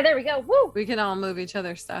 There we go. Woo! We can all move each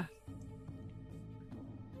other's stuff.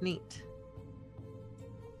 Neat.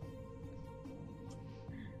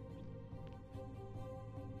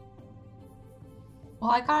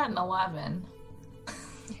 Well, I got an 11.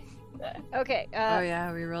 Okay. Oh yeah,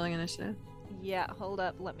 are we rolling initiative? Yeah, hold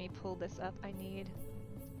up. Let me pull this up. I need.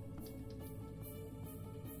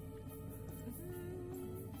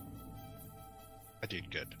 I did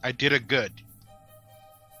good. I did a good.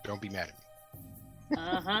 Don't be mad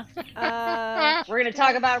at me. We're gonna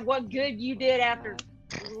talk about what good you did after.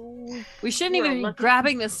 We shouldn't even be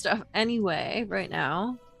grabbing this stuff anyway right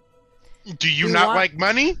now. Do you We not want- like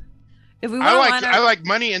money? If we I want like I like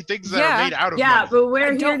money and things that Yeah. are made out of Yeah, money. but we're I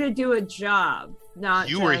here don't- to do a job, not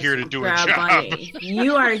You were just here to do a grab job. money.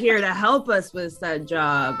 You are here to help us with said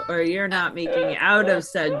job, or you're not making out of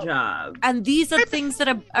said job. And these are things that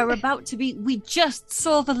are about to be. We just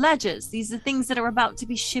saw the ledgers. These are things that are about to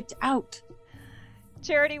be shipped out.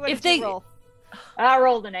 Charity, what If did you they- roll? I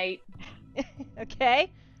rolled an 8.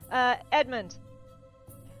 Okay. Edmund.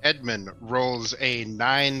 Edmund rolls a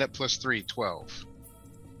 9 plus 3, 12.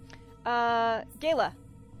 Gayla.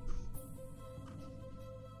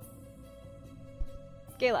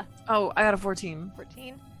 Gayla. Oh, I got a 14.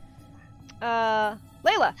 14.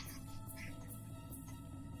 Layla.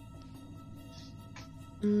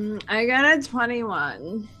 I got a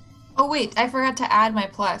 21. Oh wait, I forgot to add my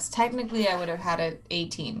plus. Technically, I would have had an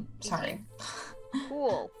 18. Sorry.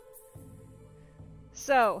 Cool.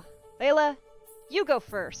 So, Layla, you go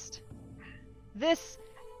first. This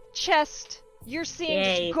chest, you're seeing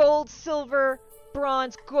Yay. gold, silver,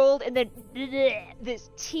 bronze, gold, and then this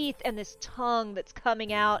teeth and this tongue that's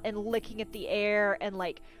coming out and licking at the air and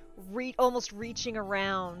like almost reaching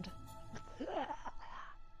around.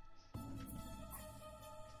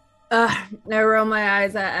 I roll my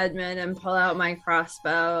eyes at Edmund and pull out my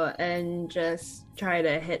crossbow and just try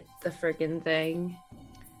to hit the freaking thing.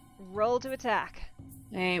 Roll to attack.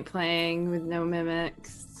 I ain't playing with no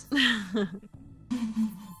mimics.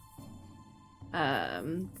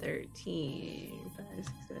 13, 5, 6,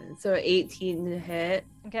 7. So 18 to hit.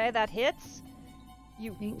 Okay, that hits.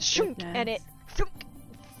 You Thank shunk, and it goodness.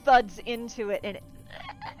 thuds into it, and it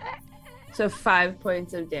So 5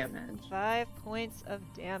 points of damage. 5 points of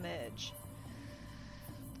damage.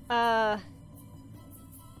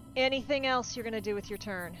 Anything else you're gonna do with your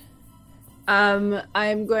turn?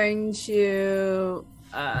 I'm going to.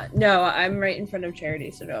 No, I'm right in front of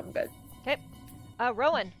Charity, so no, I'm good. Okay.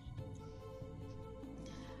 Rowan.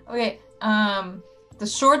 Okay. The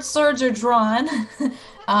short swords are drawn.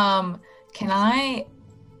 Can I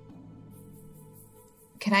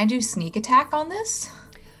do sneak attack on this?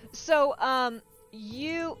 So, but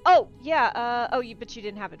you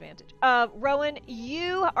didn't have advantage. Rowan,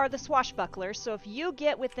 you are the swashbuckler, so if you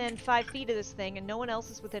get within 5 feet of this thing and no one else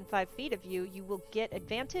is within 5 feet of you, you will get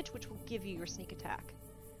advantage, which will give you your sneak attack.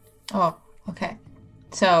 Oh, okay.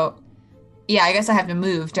 So, yeah, I guess I have to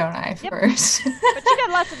move, don't I, Yep. first? But you got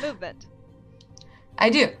lots of movement. I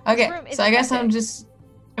do. Okay. room So I isn't guess that I'm big. just.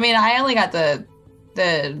 I mean, I only got the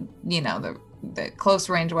close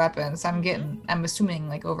range weapons. I'm assuming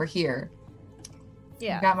like over here.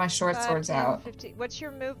 Yeah. I got my short 5, swords 10, out. 15. What's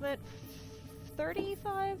your movement?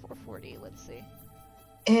 35 or 40? Let's see.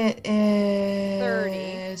 It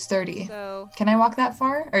is 30. So Can I walk that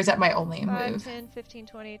far? Or is that my only 5, move? 10, 15,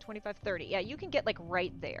 20, 25, 30. Yeah, you can get like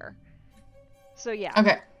right there. So yeah.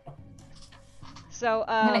 Okay. So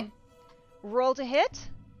gonna- roll to hit.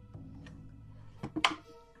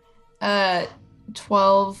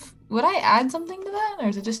 12. Would I add something to that? Or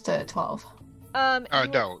is it just a 12?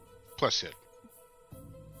 No, plus hit.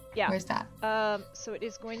 Yeah. Where's that? So it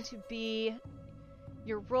is going to be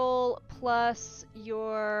your roll plus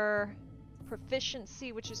your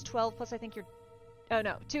proficiency, which is 12 plus I think your. Oh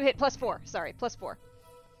no, 2 hit plus 4. Sorry, plus 4.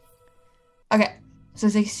 Okay. So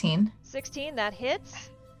 16. 16, that hits.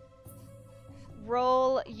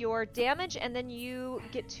 Roll your damage, and then you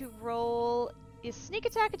get to roll. Is sneak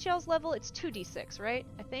attack at y'all's level? It's 2d6, right?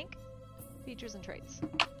 I think. Features and traits.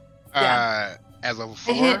 Yeah. At level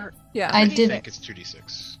I hit- 4, Yeah. I I did. think it's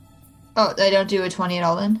 2d6. Oh, I don't do a 20 at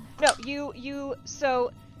all then? No,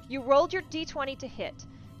 so you rolled your d20 to hit.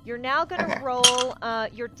 You're now going to Okay. roll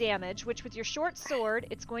your damage, which with your short sword,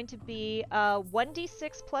 it's going to be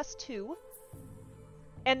 1d6 plus 2.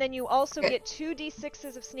 And then you also Okay. get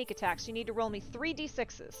 2d6s of sneak attacks. You need to roll me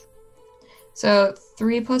 3d6s. So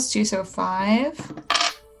 3 plus 2, so 5.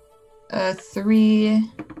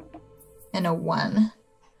 3 and a 1.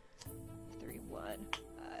 3, 1,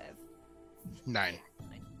 5. 9.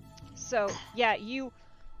 So, yeah, you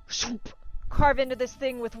carve into this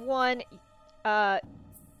thing with 1,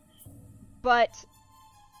 but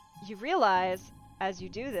you realize as you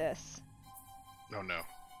do this, Oh no.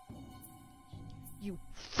 you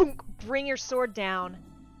bring your sword down,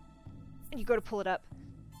 and you go to pull it up.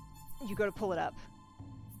 You go to pull it up,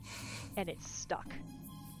 and it's stuck.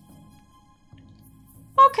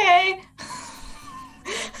 Okay.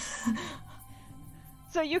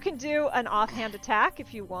 So you can do an offhand attack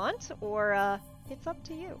if you want, or it's up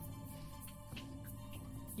to you.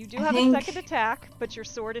 You do have a second attack, but your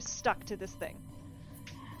sword is stuck to this thing.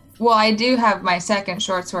 Well, I do have my second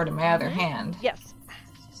short sword in my other hand. Yes.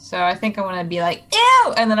 So I think I'm going to be like,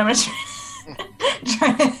 ew! And then I'm going to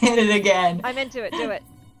try to hit it again. I'm into it. Do it.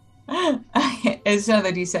 It's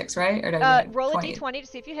another d6, right? Or roll 20? A d20 to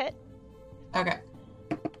see if you hit. Okay.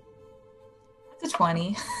 It's a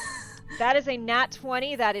 20. That is a nat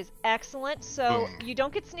 20. That is excellent. So you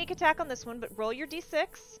don't get sneak attack on this one, but roll your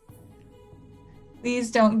d6.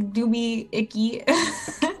 Please don't do me icky.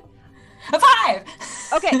 A 5!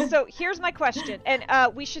 Okay, so here's my question. And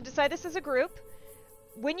we should decide this as a group.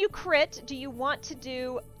 When you crit, do you want to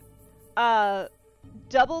do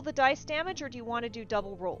double the dice damage, or do you want to do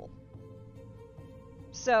double roll?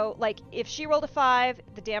 So, like, if she rolled a 5,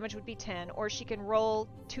 the damage would be 10, or she can roll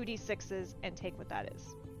 2d6s and take what that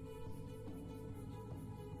is.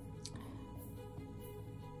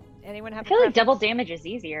 Anyone have I feel like double damage is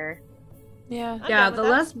easier. Yeah. Yeah, the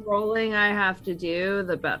less rolling I have to do,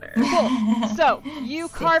 the better. Cool. So, you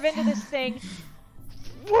carve into this thing.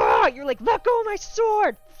 You're like, let go of my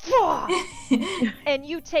sword! And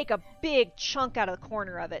you take a big chunk out of the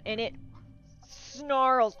corner of it, and it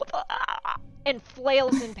snarls and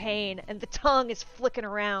flails in pain, and the tongue is flicking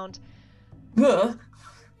around.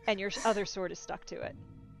 And your other sword is stuck to it.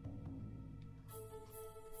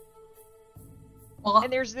 Well,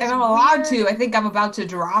 and there's this if I'm allowed to, I think I'm about to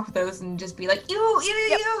drop those and just be like,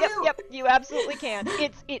 Yep, you absolutely can.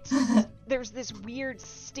 It's there's this weird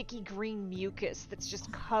sticky green mucus that's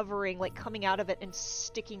just covering, like, coming out of it and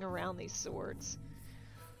sticking around these swords.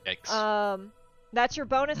 Yikes. That's your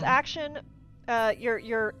bonus action,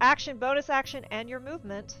 your action, bonus action, and your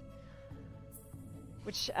movement.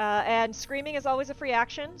 Which, and screaming is always a free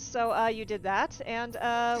action, so you did that, and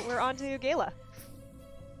we're on to Gala.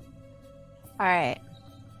 All right.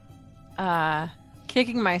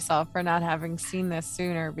 Kicking myself for not having seen this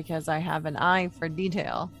sooner because I have an eye for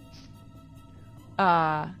detail.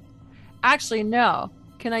 Actually, no.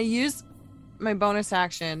 Can I use my bonus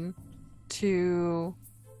action to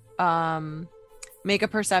make a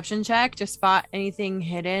perception check to spot anything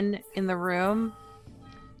hidden in the room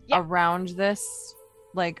around this,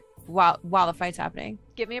 like, while the fight's happening?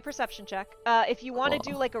 Give me a perception check. If you want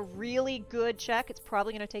to do, like, a really good check, it's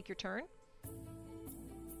probably going to take your turn.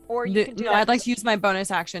 Or you can do that. I'd like to use my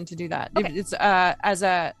bonus action to do that. Okay. It's I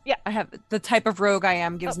have the type of rogue I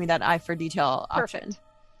am gives me that eye for detail option.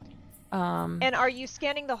 And are you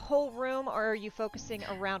scanning the whole room, or are you focusing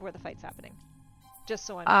around where the fight's happening? Just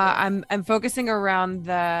so I'm focusing around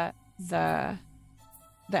the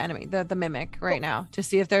enemy, the mimic right now, to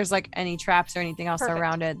see if there's, like, any traps or anything else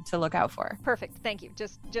around it to look out for. Perfect. Thank you.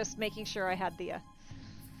 Just making sure I had the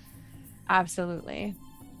Absolutely.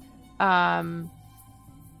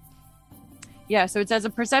 Yeah, so it says a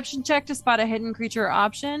perception check to spot a hidden creature or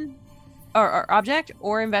option, or object,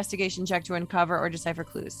 or investigation check to uncover or decipher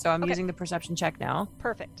clues. So I'm using the perception check now.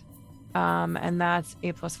 Perfect. And that's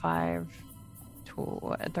 8 + 5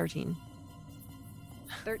 to 13.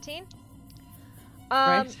 13?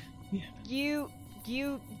 Right? Yeah.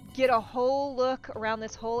 You get a whole look around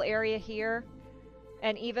this whole area here,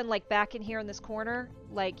 and even, like, back in here in this corner,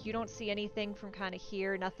 like, you don't see anything from kind of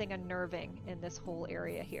here, nothing unnerving in this whole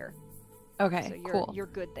area here. Okay, so cool. You're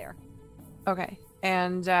good there. Okay,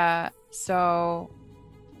 and so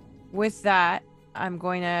with that, I'm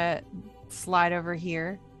going to slide over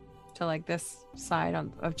here to, like, this side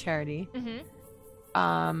of Charity.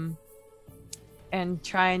 Mm-hmm. And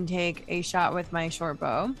try and take a shot with my short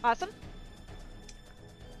bow. Awesome.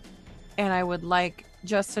 And I would like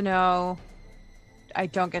just to know I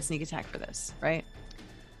don't get sneak attack for this, right?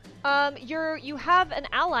 You have an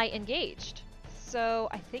ally engaged. So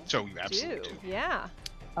I think you absolutely do. Yeah.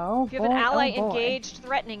 Oh, if you have an ally engaged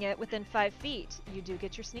threatening it within 5 feet, you do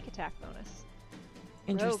get your sneak attack bonus.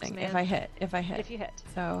 Interesting. Rogues, If I hit. If you hit.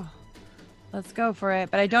 So let's go for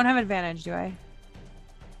it. But I don't have advantage, do I?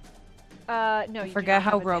 No, you forget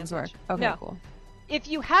how advantage. rogues work. Okay, no. Cool. If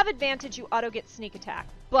you have advantage, you auto get sneak attack.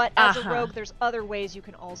 But as a rogue, there's other ways you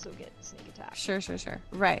can also get sneak attack. Sure.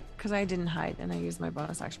 Right, because I didn't hide and I used my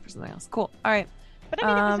bonus action for something else. Cool. All right. But I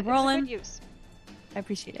mean, it was a good use. I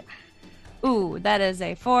appreciate it. Ooh, that is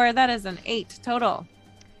a 4. That is an 8 total.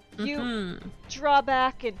 You draw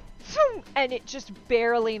back and it just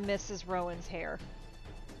barely misses Rowan's hair.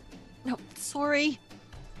 No, sorry.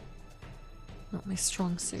 Not my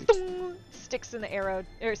strong suit. Sticks in the arrow,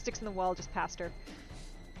 or sticks in the wall just past her.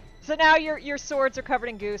 So now your swords are covered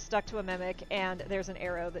in goo, stuck to a mimic, and there's an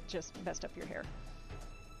arrow that just messed up your hair.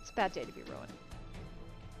 It's a bad day to be Rowan.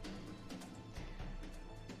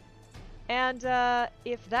 And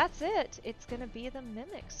if that's it, it's gonna be the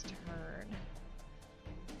mimic's turn.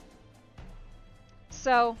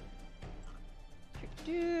 So,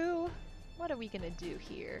 what are we gonna do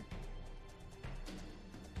here?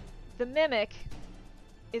 The mimic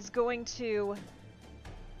is going to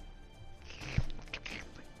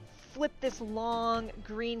flip this long,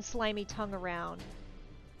 green, slimy tongue around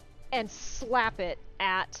and slap it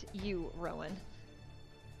at you, Rowan.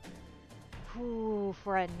 Ooh,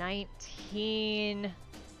 for a 19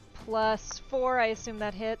 plus 4, I assume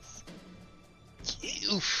that hits.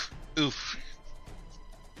 Oof. Oof.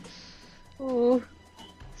 Ooh,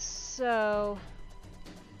 So,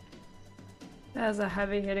 that was a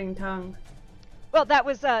heavy hitting tongue. well, that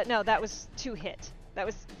was no, that was 2 hit. That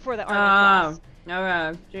was for the armor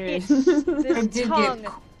class. Okay, It's jeez. I this did tongue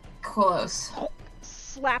get close.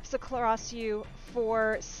 slaps across you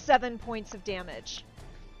for 7 points of damage,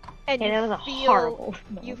 and Yeah, you that was a feel horrible.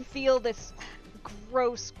 you feel this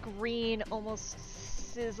gross green, almost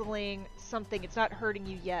sizzling something. It's not hurting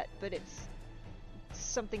you yet, but it's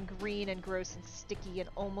something green and gross and sticky and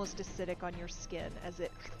almost acidic on your skin as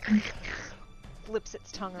it flips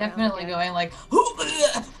its tongue around. Definitely again. going like.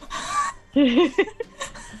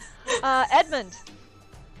 Edmund.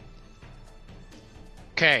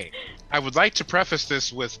 Okay, I would like to preface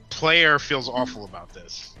this with player feels awful about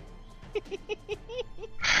this. You're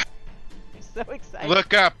so excited.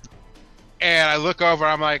 Look up, and I look over.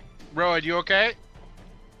 I'm like, Rowan, you okay?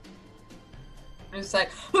 I'm just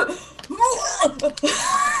like.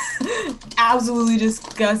 Absolutely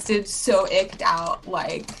disgusted, so icked out,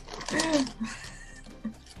 like.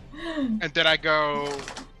 And then I go,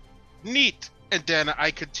 neat. And then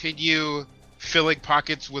I continue filling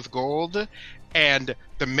pockets with gold, and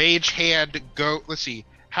the mage hand go. Let's see,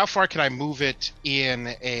 how far can I move it in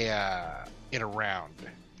a round?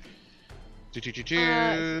 60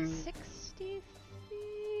 feet.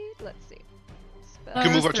 Let's see. Spell. You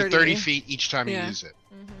can move up to 30. 30 feet each time Yeah. you use it.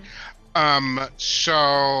 Mhm.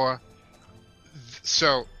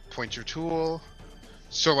 So point your tool.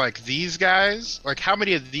 So like these guys, like how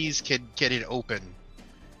many of these can get it open?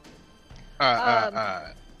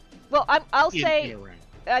 Well, I'll in say. a round?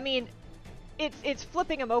 I mean, it's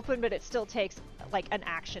flipping them open, but it still takes like an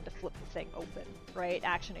action to flip the thing open, right?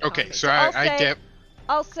 Action. Okay, economy. so I'll I say, dip.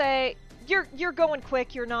 I'll say you're going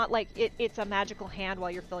quick. You're not like it's a magical hand while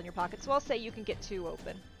you're filling your pocket. So I'll say you can get 2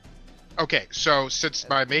 open. Okay, so since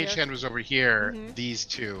my mage Here. hand was over here, Mhm. these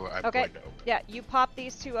 2 I'm Okay. going to open. Yeah, you pop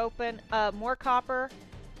these 2 open. More copper,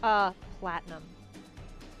 platinum.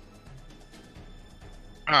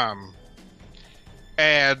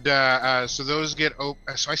 So those get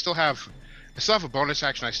open. So I still have a bonus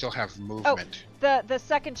action. I still have movement. The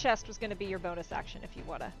second chest was going to be your bonus action if you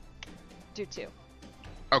want to do 2.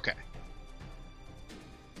 Okay.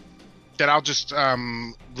 Then I'll just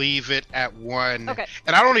leave it at 1. Okay.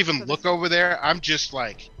 And I don't even So look this- over there. I'm just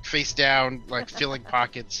like face down, like filling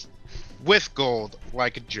pockets with gold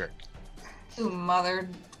like a jerk. You mother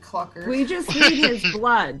clucker. We just need his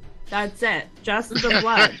blood. That's it. Just the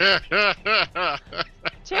blood.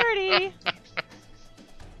 Charity.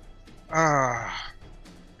 Ah.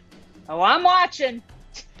 Oh, I'm watching.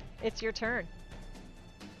 It's your turn.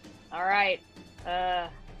 All right.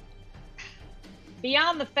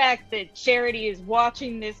 Beyond the fact that Charity is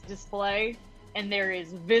watching this display and there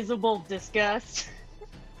is visible disgust,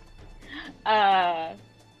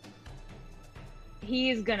 he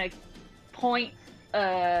is gonna point,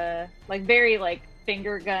 like very like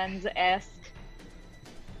finger guns-esque,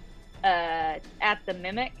 at the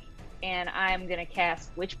mimic, and I'm gonna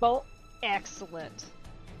cast Witch Bolt. Excellent.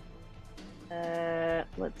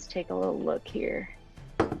 Let's take a little look here.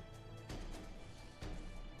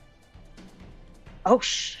 Oh,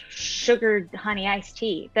 sugar honey iced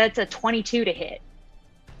tea. That's a 22 to hit.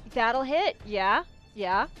 That'll hit. Yeah.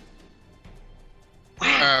 Yeah.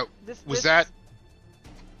 This, Was this- that?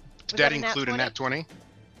 Did that that a nat include a 20? nat 20?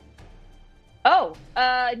 Oh,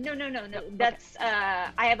 no. That's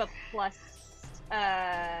I have a plus.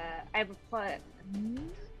 I have a plus.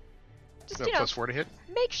 Just, No, you know, plus 4 to hit?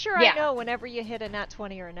 make sure Yeah. I know whenever you hit a nat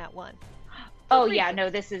 20 or a nat 1. Oh For yeah, reasons. no,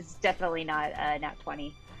 this is definitely not a nat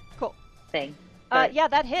 20 Cool. thing. But Yeah,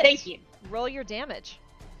 that hits. Thank you. Roll your damage.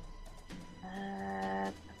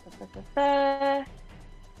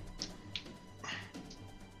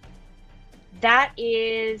 That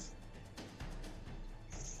is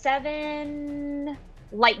 7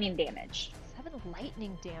 lightning damage. 7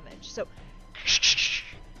 lightning damage. So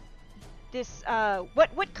this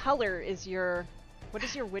what color is your what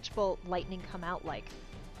does your witch bolt lightning come out like?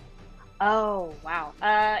 Oh wow.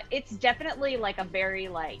 It's definitely like a very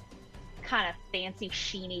like kind of fancy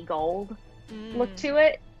sheeny gold look to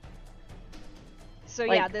it. So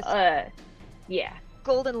Like, yeah, this yeah.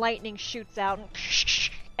 golden lightning shoots out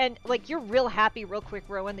and like you're real happy real quick,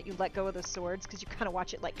 Rowan, that you let go of the swords because you kind of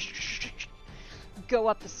watch it like go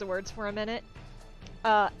up the swords for a minute.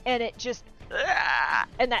 And it just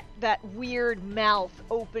and that weird mouth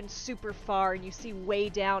opens super far and you see way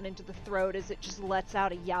down into the throat as it just lets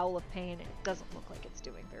out a yowl of pain, and it doesn't look like it's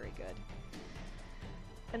doing very good.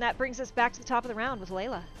 And that brings us back to the top of the round with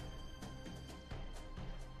Layla.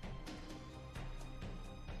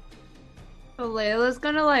 So Layla's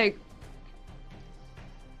gonna like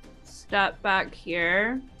step back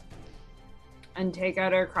here and take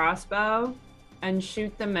out her crossbow and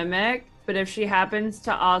shoot the mimic. But if she happens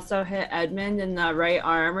to also hit Edmund in the right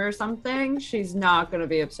arm or something, she's not going to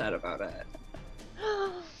be upset about it.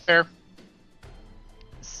 Fair.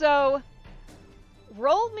 So,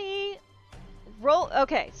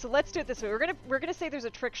 okay, so let's do it this way. We're gonna say there's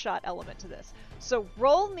a trick shot element to this. So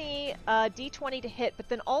roll me a d20 to hit, but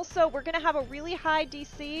then also we're gonna have a really high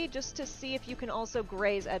DC just to see if you can also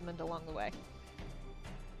graze Edmund along the way.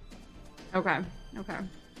 Okay.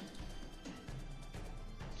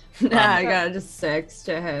 Nah, I got just 6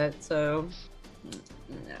 to hit, so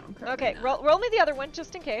no. Okay, roll me the other one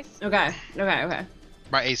just in case. Okay. My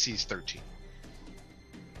AC is 13.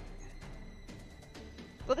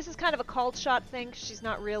 Well, this is kind of a called shot thing. She's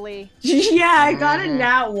not really. Yeah, I got a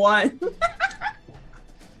nat 1.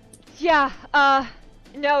 Yeah.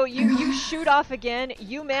 No, you shoot off again.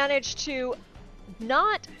 You manage to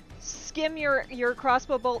not skim your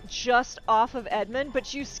crossbow bolt just off of Edmund,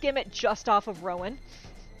 but you skim it just off of Rowan.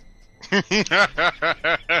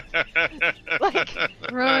 Like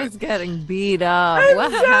Rowan's getting beat up.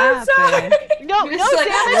 What so happened? sorry. no Just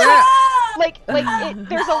damage.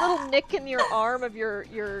 There's a little nick in your arm of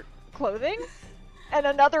your clothing, and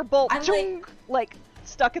another bolt I'm like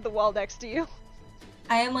stuck at the wall next to you.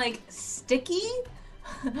 I am like sticky.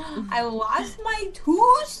 I lost my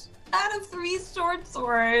tooth out of 3 short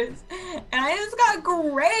swords, and I just got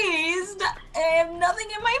grazed. I have nothing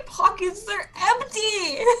in my pockets. They're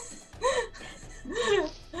empty.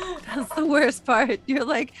 That's the worst part. You're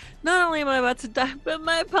like, not only am I about to die, but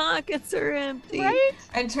my pockets are empty. Right?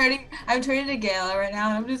 I'm turning to Gala right now,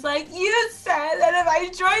 and I'm just like, you said that if I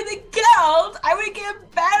joined the guild, I would get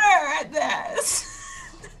better at this.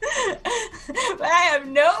 But I have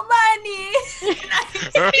no money.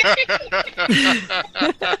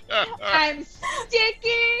 I'm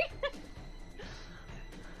sticky.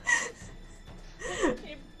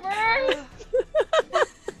 It burns.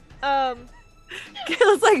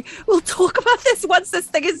 Kayla's like, we'll talk about this once this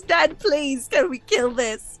thing is dead, please. Can we kill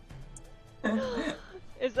this?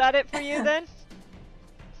 Is that it for you then?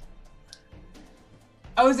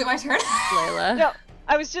 Oh, is it my turn? Layla. No,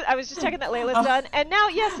 I was just checking that Layla's done, and now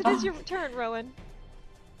yes, it is your turn, Rowan.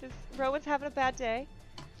 Rowan's having a bad day.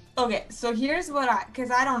 Okay, so here's what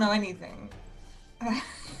because I don't know anything.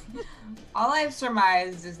 All I've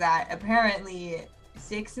surmised is that apparently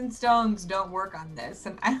sticks and stones don't work on this,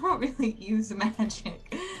 and I don't really use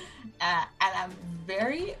magic. And I'm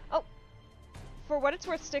very... Oh, for what it's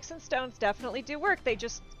worth, sticks and stones definitely do work. They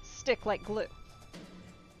just stick like glue.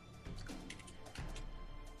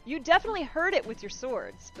 You definitely heard it with your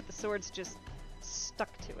swords, but the swords just stuck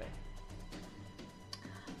to it.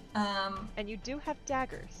 And you do have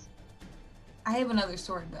daggers. I have another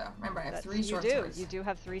sword, though. Remember, I have 3 short swords. You do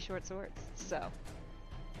have 3 short swords, so...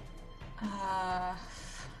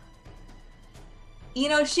 You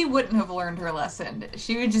know, she wouldn't have learned her lesson.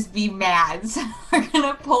 She would just be mad. So we're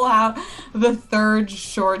gonna pull out the 3rd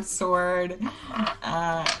short sword,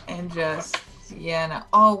 and just,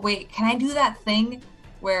 Oh, wait, can I do that thing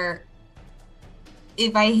where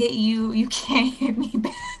if I hit you, you can't hit me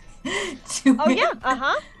back? Oh, yeah,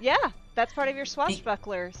 yeah. That's part of your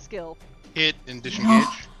swashbuckler skill. Hit and disengage.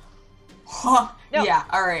 No. No. Yeah,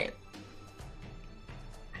 alright.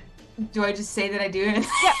 Do I just say that I do it?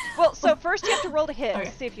 Yeah, well, so first you have to roll to hit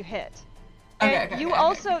to see if you hit. And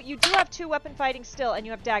you do have 2 weapon fighting still, and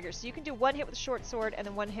you have daggers. So you can do 1 hit with a short sword and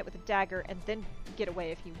then 1 hit with a dagger, and then get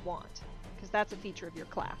away if you want. Because that's a feature of your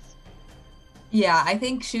class. Yeah, I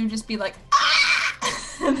think she would just be like, ah!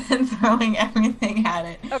 And then throwing everything at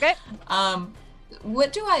it. Okay.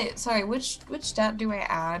 Which stat do I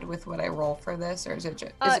add with what I roll for this, or is it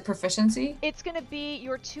is it proficiency? It's gonna be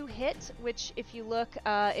your 2 hit, which if you look,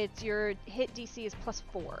 it's your hit DC is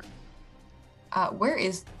 +4. Where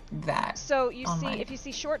is that? So you on see, my- if you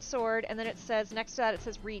see short sword, and then it says, next to that it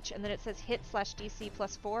says reach, and then it says hit/DC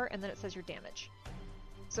 +4, and then it says your damage.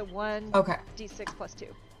 So 1 Okay. D6 +2.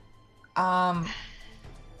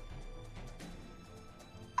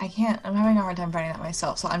 I can't. I'm having a hard time finding that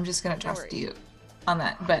myself, so I'm just gonna No trust worries. you on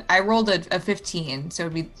that. But I rolled a 15, so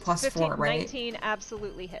it'd be plus 15, 4, right? 19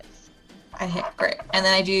 absolutely hits. I hit. Great. And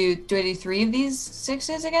then do I do 3 of these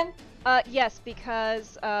 6s again? Yes,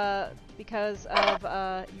 because of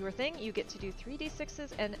your thing, you get to do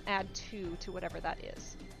 3d6s and add 2 to whatever that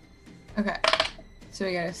is. Okay. So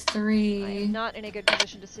we got a 3. I am not in a good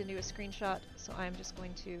position to send you a screenshot, so I'm just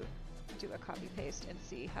going to do a copy paste and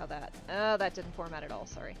see how that. Oh, that didn't format at all.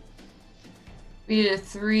 Sorry. We did a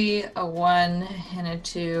 3, a 1, and a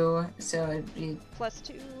 2, so it'd be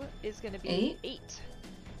 +2 is going to be 8? 8.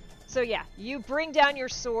 So yeah, you bring down your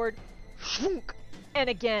sword, and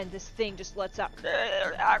again, this thing just lets out,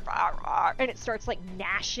 and it starts like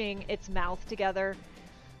gnashing its mouth together.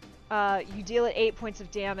 You deal it 8 points of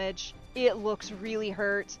damage. It looks really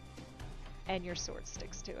hurt, and your sword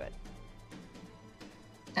sticks to it.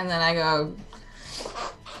 And then I go,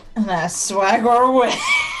 and I swagger away.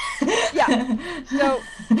 Yeah. So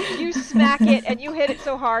you smack it, and you hit it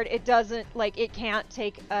so hard it doesn't, like, it can't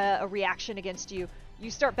take a reaction against you. You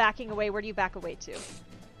start backing away. Where do you back away to?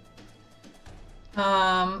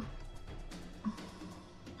 How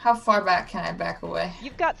far back can I back away?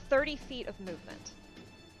 You've got 30 feet of movement.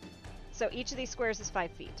 So each of these squares is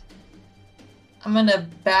 5 feet. I'm gonna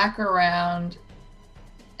back around,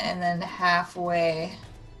 and then halfway,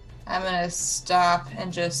 I'm gonna stop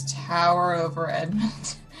and just tower over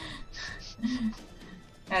Edmund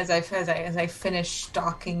as I finish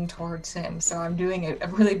stalking towards him. So I'm doing a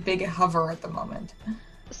really big hover at the moment.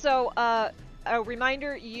 So, a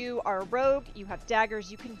reminder: you are a rogue. You have daggers.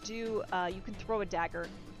 You can do. You can throw a dagger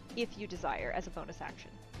if you desire as a bonus action.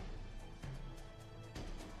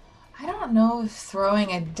 I don't know if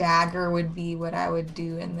throwing a dagger would be what I would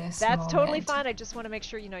do in this That's moment. totally fine. I just want to make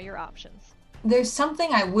sure you know your options. There's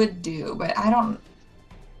something I would do, but I don't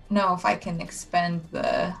know if I can expend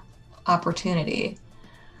the opportunity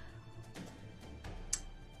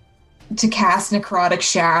to cast Necrotic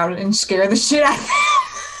Shout and scare the shit out of him.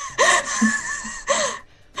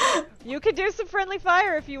 You can do some friendly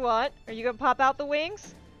fire if you want. Are you gonna pop out the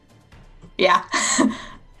wings? Yeah.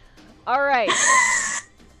 All right.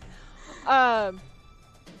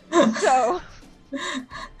 So,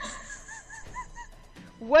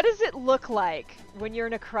 what does it look like when your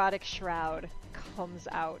necrotic shroud comes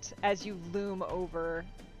out as you loom over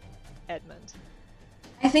Edmund?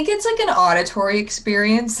 I think it's like an auditory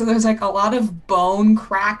experience, so there's like a lot of bone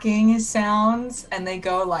cracking sounds, and they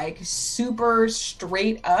go like super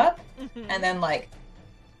straight up, and then like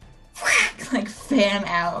fan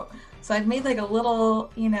out. So I've made like a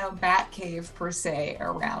little, bat cave per se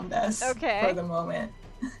around us for the moment.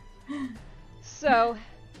 So,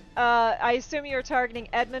 I assume you're targeting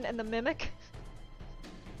Edmund and the Mimic?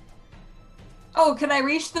 Oh, can I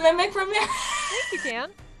reach the Mimic from there? I think you can.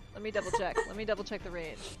 Let me double check. The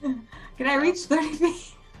range. Can I reach 30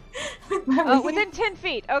 feet? With my wings? Within 10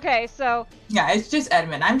 feet. Okay, so... Yeah, it's just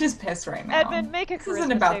Edmund. I'm just pissed right now. Edmund, make a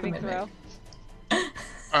charisma saving throw.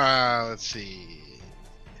 Let's see.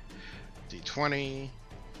 D20.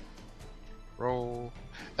 Roll.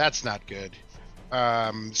 That's not good.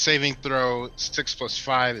 Saving throw 6 +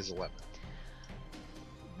 5 is 11.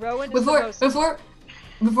 Rowan is the most...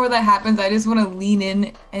 Before that happens, I just want to lean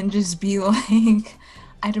in and just be like,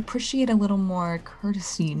 I'd appreciate a little more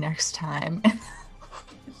courtesy next time.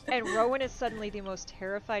 And Rowan is suddenly the most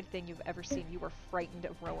terrified thing you've ever seen. You were frightened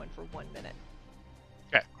of Rowan for 1 minute.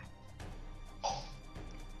 Okay.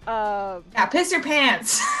 Yeah, piss your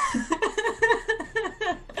pants.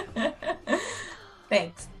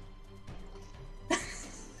 Thanks.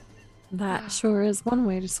 That sure is one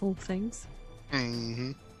way to solve things.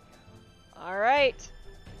 Mm-hmm. All right.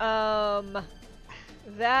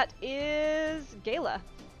 That is Gala.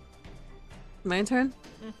 My turn?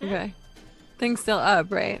 Mm-hmm. Okay. Thing's still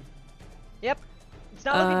up, right? Yep. It's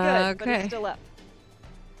not looking good, but okay. it's still up.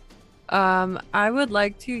 I would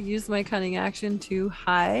like to use my cunning action to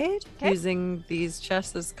hide, Okay. using these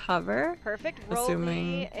chests as cover. Perfect. Roll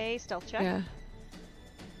me a stealth check. Yeah.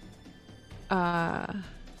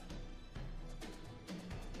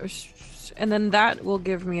 And then that will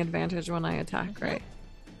give me advantage when I attack, Mhm. right?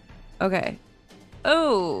 Okay.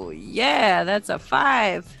 Oh, yeah, that's a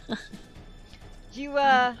 5. You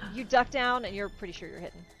duck down and you're pretty sure you're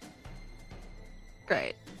hitting.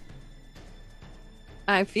 Great.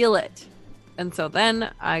 I feel it. And so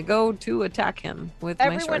then I go to attack him with my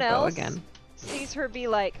Everyone short bow else again. sees her be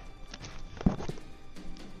like,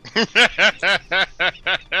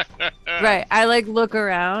 Right. I like look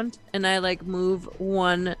around and I like move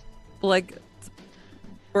one like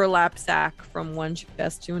burlap sack from one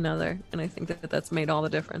chest to another, and I think that that's made all the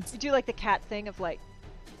difference. You do like the cat thing of like,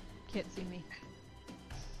 can't see me.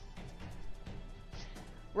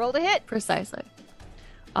 Roll to hit. Precisely.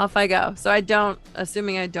 Off I go. So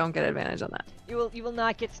assuming I don't get advantage on that. You will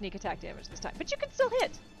not get sneak attack damage this time, but you can still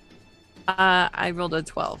hit. I rolled a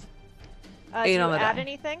 12. Do 8 you on the add die.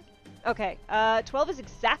 anything? Okay, 12 is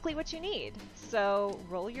exactly what you need. So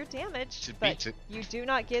roll your damage, Should but beat it. you do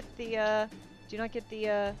not get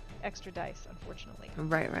the extra dice, unfortunately.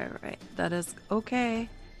 Right. That is okay.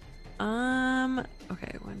 Okay,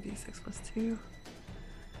 1d6 plus 2.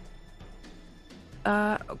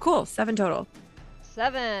 Cool. 7 total.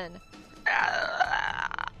 7.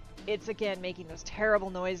 It's again making those terrible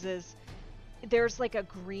noises. There's like a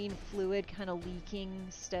green fluid kind of leaking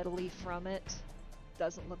steadily from it.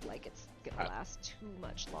 Doesn't look like it's gonna last too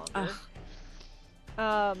much longer.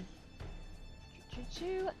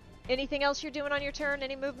 Anything else you're doing on your turn?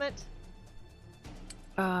 Any movement?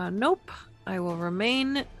 Nope. I will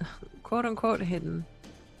remain quote unquote hidden.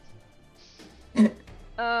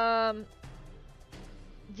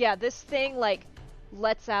 Yeah, this thing like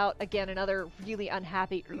lets out again another really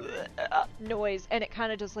unhappy noise, and it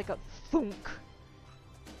kind of does like a thunk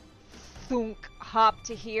hop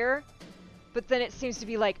to here, but then it seems to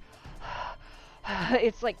be like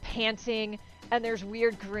it's like panting, and there's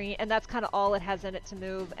weird green, and that's kind of all it has in it to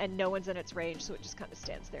move, and no one's in its range, so it just kind of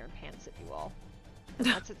stands there and pants at you all. And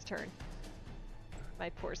that's its turn. My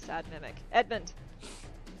poor sad mimic. Edmund.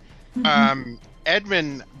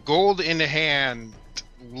 Edmund, gold in hand,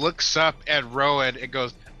 looks up at Rowan and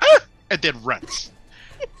goes, ah! And then runs.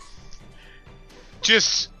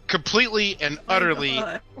 Just completely and utterly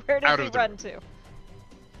Where does out he of the run room. to?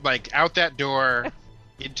 Like out that door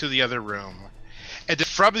into the other room. And then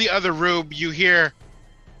from the other room you hear,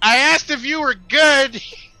 I asked if you were good.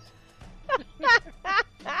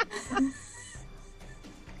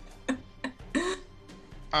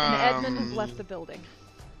 And Edmund has left the building.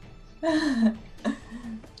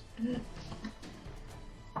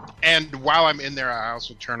 And while I'm in there, I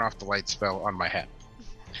also turn off the light spell on my head.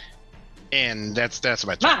 And that's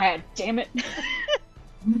my turn. My head, damn it.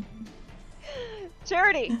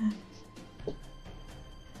 Charity.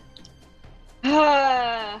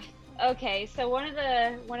 Okay, so one of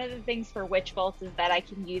the things for witch bolts is that I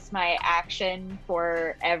can use my action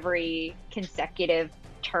for every consecutive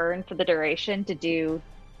turn for the duration to do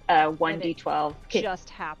 1d12. Just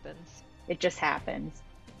happens. It just happens.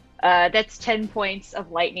 That's 10 points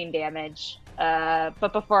of lightning damage.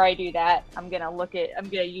 But before I do that, I'm gonna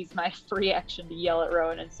use my free action to yell at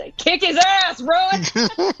Rowan and say, "Kick his ass, Rowan!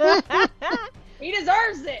 He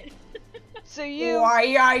deserves it!" So you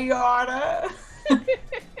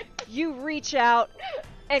you reach out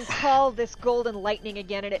and call this golden lightning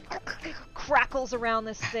again, and it crackles around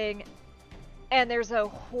this thing, and there's a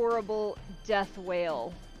horrible death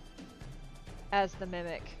wail as the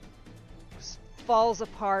mimic falls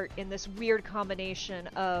apart in this weird combination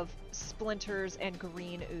of splinters and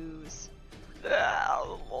green ooze.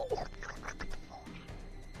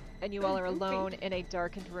 And you all are alone in a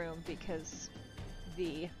darkened room because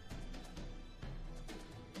the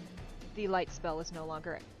light spell is no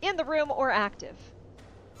longer in the room or active.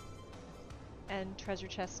 And treasure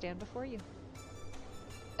chests stand before you.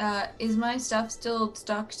 Is my stuff still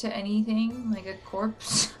stuck to anything, like a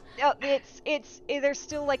corpse? Oh, there's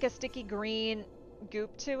still like a sticky green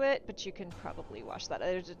goop to it, but you can probably wash that.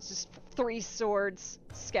 There's just 3 swords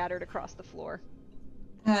scattered across the floor.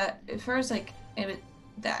 First, I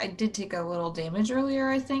did take a little damage earlier,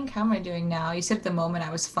 I think. How am I doing now? You said at the moment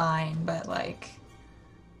I was fine, but like...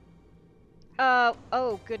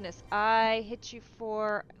 oh goodness. I hit you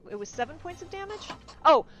for, it was 7 points of damage?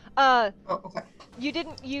 Oh, okay. You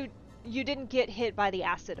didn't get hit by the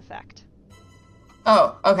acid effect.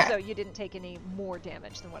 Oh, okay. So you didn't take any more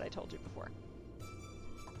damage than what I told you before.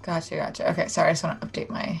 Gotcha. Okay, sorry, I just want to update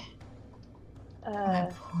my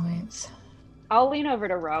points. I'll lean over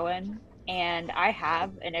to Rowan, and I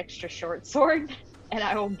have an extra short sword, and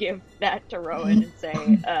I will give that to Rowan and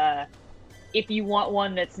say, if you want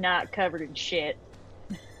one that's not covered in shit,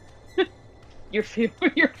 you're free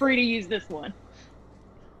to use this one.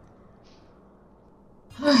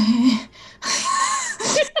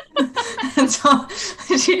 And so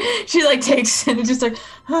she like takes it and just like,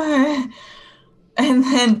 and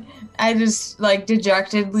then I just like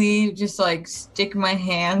dejectedly just like stick my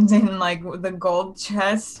hands in like the gold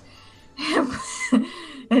chest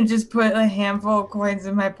and just put a handful of coins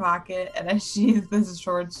in my pocket, and I sheathe this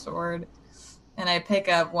short sword and I pick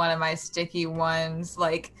up one of my sticky ones,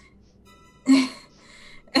 like,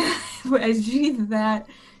 I sheath that,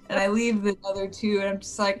 and I leave the other two, and I'm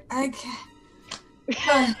just like, I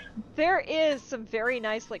can't. There is some very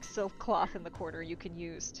nice, like, silk cloth in the corner you can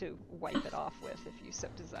use to wipe it off with if you so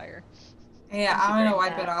desire. Yeah, I'm gonna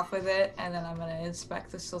wipe that. it off with it, and then I'm gonna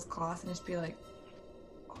inspect the silk cloth and just be like,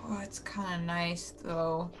 oh, it's kind of nice,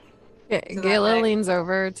 though. Yeah, So that Gayla way- leans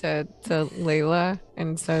over to Layla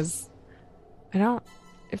and says,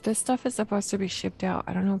 if this stuff is supposed to be shipped out,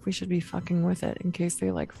 I don't know if we should be fucking with it in case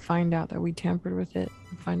they like find out that we tampered with it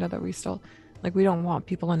and find out that we stole. Like, we don't want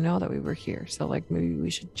people to know that we were here. So like maybe we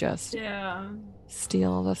should just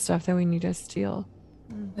steal the stuff that we need to steal.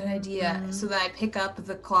 Good idea. So then I pick up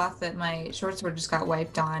the cloth that my short sword just got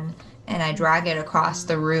wiped on, and I drag it across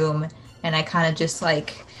the room, and I kind of just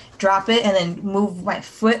like drop it and then move my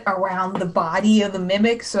foot around the body of the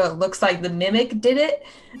mimic so it looks like the mimic did it.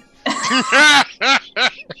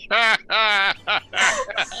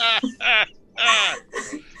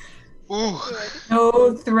 Ooh.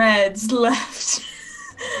 No threads left.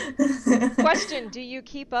 Question, do you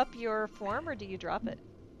keep up your form or do you drop it?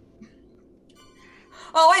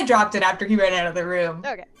 Oh, I dropped it after he ran out of the room.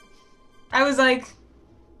 Okay. I was like,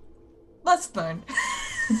 let's learn.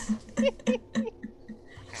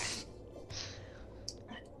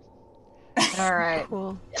 All right.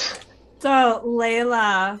 Cool. So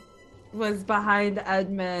Layla was behind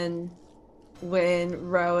Edmund when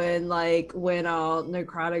Rowan like went all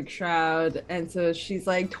necrotic shroud, and so she's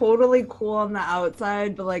like totally cool on the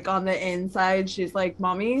outside, but like on the inside she's like,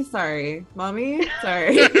 mommy sorry, mommy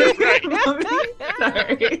sorry. Mommy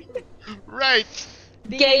sorry. Right.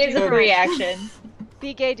 Be Gay is do a crimes. reaction.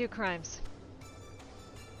 Be gay, do crimes.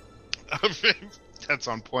 That's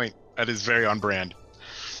on point. That is very on brand.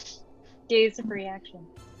 Gay is a reaction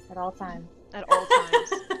at all times. At all times.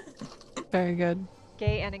 Very good.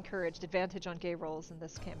 Gay and encouraged. Advantage on gay rolls in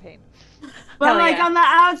this campaign. But Hell like yeah. on the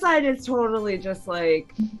outside it's totally just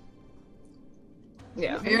like,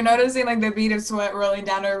 yeah. You're noticing like the bead of sweat rolling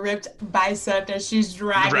down her ripped bicep as she's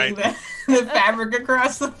dragging Right. the fabric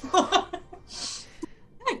across the floor.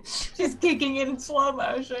 She's kicking it in slow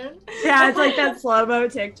motion. Yeah, it's like that slow-mo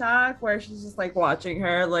TikTok where she's just like watching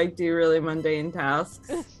her like do really mundane tasks.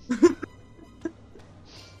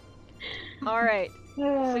 All right.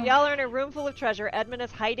 So y'all are in a room full of treasure. Edmund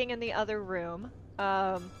is hiding in the other room.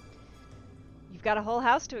 You've got a whole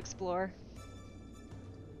house to explore.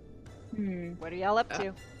 What are y'all up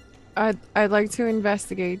to? I'd like to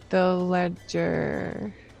investigate the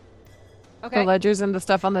ledger. Okay. The ledgers and the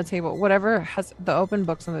stuff on the table. Whatever has the open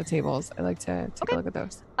books on the tables. I like to take Okay. a look at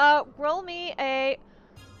those. Roll me a.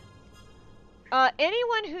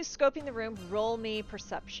 Anyone who's scoping the room, roll me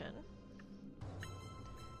perception.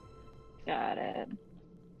 Got it.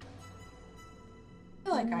 I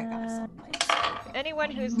feel like I got something. Anyone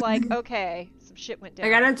who's like, okay, some shit went down. I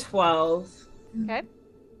got a 12, Okay.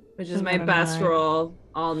 which is I my got a best 9. roll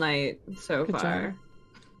all night so Good far. job.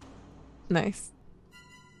 Nice. You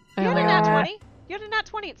I had a only nat got- 20. You had a nat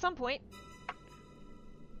 20 at some point.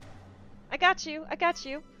 I got you. I got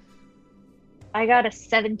you. I got a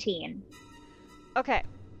 17. Okay.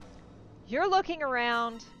 You're looking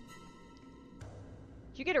around.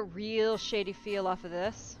 You get a real shady feel off of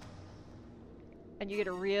this. And you get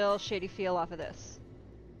a real shady feel off of this.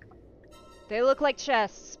 They look like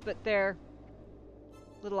chests, but they're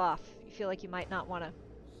a little off. You feel like you might not want to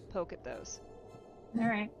poke at those. All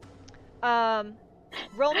right.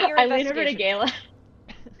 Roll me your I lean over to investigation.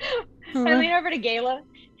 Gayla. I lean over to Gayla,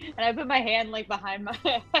 and I put my hand like behind my.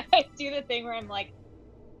 I do the thing where I'm like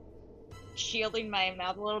shielding my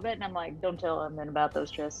mouth a little bit, and I'm like, "Don't tell him about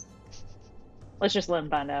those chests. Let's just let him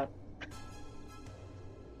find out."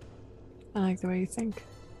 I like the way you think.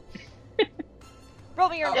 Roll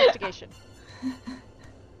me your investigation.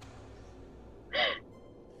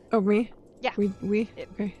 Oh, me? Yeah. We? It-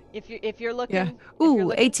 Okay. If you're looking. Yeah. if you're Ooh,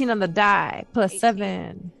 looking- 18 on the die. Plus 18.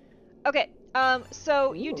 7. Okay,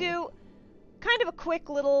 so you Ooh. do kind of a quick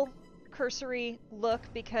little cursory look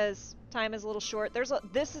because time is a little short.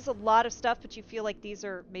 This is a lot of stuff, but you feel like these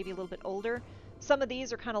are maybe a little bit older. Some of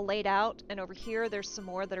these are kind of laid out, and over here there's some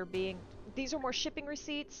more that are being. These are more shipping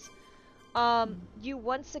receipts. You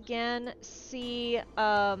once again see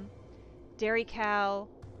Dairy Cow.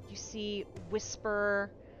 You see Whisper.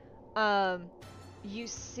 You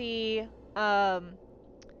see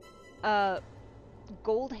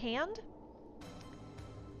Gold Hand.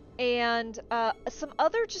 And some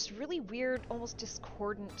other just really weird, almost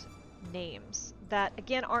discordant names that,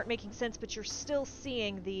 again, aren't making sense, but you're still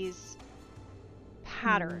seeing these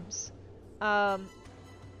patterns.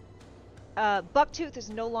 Bucktooth is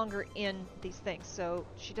no longer in these things, so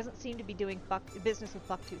she doesn't seem to be doing business with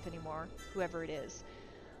Bucktooth anymore, whoever it is.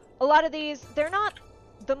 A lot of these, they're not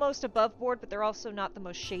the most above board, but they're also not the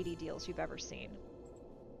most shady deals you've ever seen.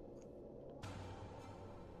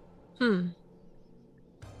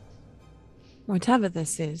 Whatever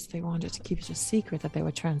this is, they wanted to keep it a secret that they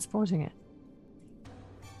were transporting it.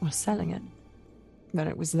 Or selling it. That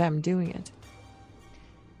it was them doing it.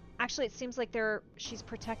 Actually, it seems like she's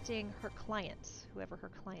protecting her clients, whoever her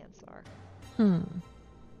clients are.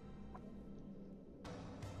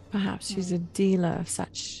 Perhaps she's a dealer of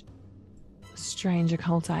such strange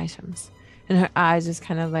occult items. And her eyes just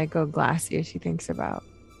kind of like go glassy as she thinks about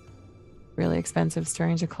really expensive,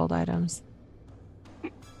 strange occult items.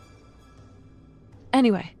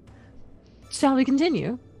 Anyway, shall we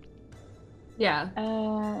continue? Yeah.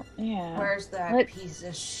 Yeah. Where's that piece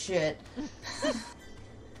of shit?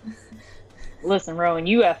 Listen, Rowan,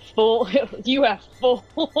 you have full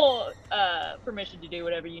permission to do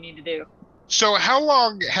whatever you need to do. So how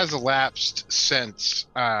long has elapsed since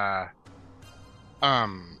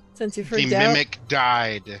Since you the freaked out? mimic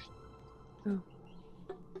died? Oh.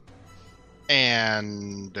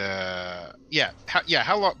 And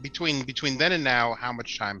how long between then and now? How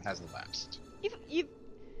much time has elapsed?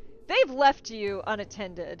 They've left you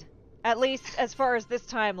unattended, at least as far as this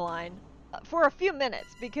timeline, for a few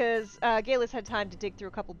minutes, because Gayla's had time to dig through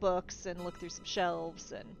a couple books and look through some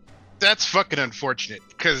shelves, and... That's fucking unfortunate,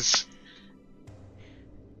 because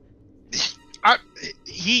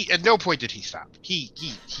he at no point did he stop.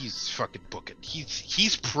 He's fucking booking.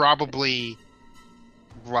 He's probably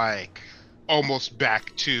like almost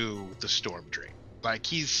back to the storm drain. Like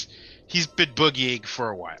he's been boogieing for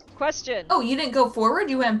a while. Question. Oh, you didn't go forward?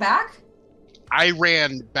 You went back? I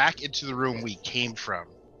ran back into the room we came from.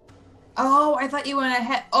 Oh, I thought you went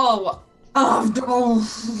ahead. Oh.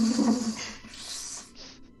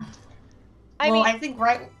 I think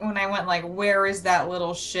right when I went like, where is that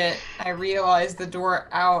little shit? I realized the door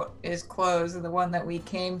out is closed and the one that we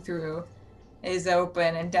came through is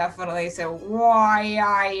open, and definitely said, why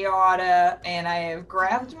I oughta, and I have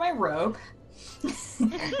grabbed my rope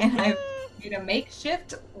and I've made a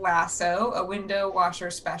makeshift lasso, a window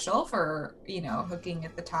washer special for, hooking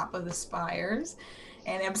at the top of the spires,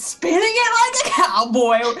 and I'm spinning it like a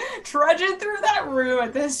cowboy, trudging through that room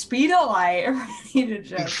at the speed of light, ready to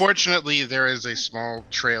just... Unfortunately, there is a small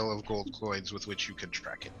trail of gold coins with which you can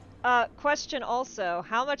track it. Question also,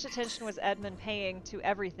 how much attention was Edmund paying to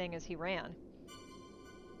everything as he ran?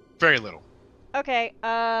 Very little. Okay,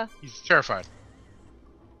 He's terrified.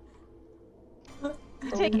 You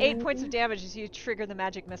take 8 points of damage as you trigger the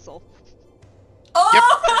magic missile. Oh!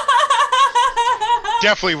 Yep.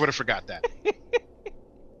 Definitely would have forgot that.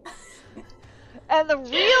 And the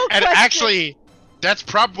real And question... actually, that's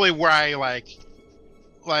probably where I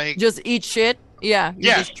like Just eat shit? Yeah. You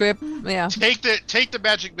Yeah. just trip? Yeah. take the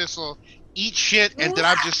magic missile, eat shit, and then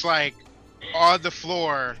I'm just like on the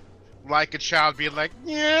floor like a child being like,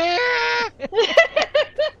 yeah.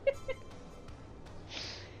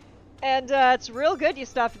 And it's real good you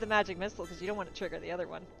stopped at the magic missile because you don't want to trigger the other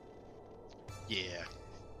one. Yeah.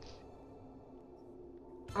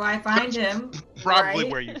 Oh, I find him. Probably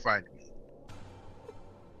right? where you find him.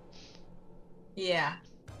 Yeah.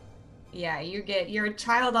 Yeah, you're a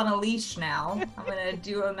child on a leash now. I'm gonna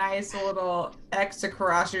do a nice little X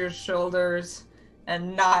across your shoulders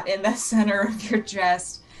and not in the center of your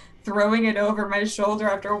chest, throwing it over my shoulder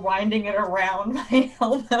after winding it around my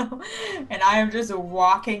elbow. And I am just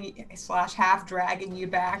walking / half dragging you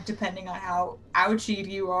back, depending on how ouchied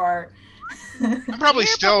you are. I'm probably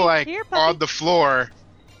Here, still puppy, like here, puppy. on the floor,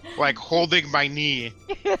 like holding my knee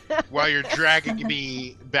while you're dragging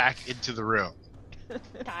me back into the room.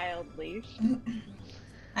 Child leash.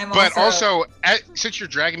 But also, since you're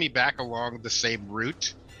dragging me back along the same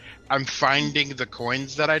route, I'm finding the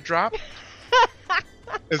coins that I dropped.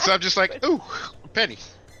 And so I'm just like, ooh, a penny.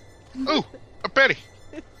 Ooh, a penny.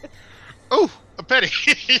 Ooh, a penny.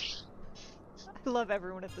 I love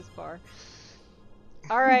everyone at this bar.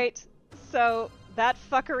 Alright, so that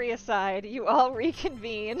fuckery aside, you all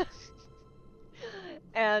reconvene.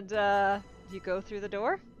 And you go through the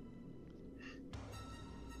door?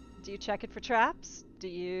 Do you check it for traps? Do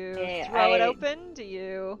you throw it open? Do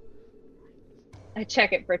you... I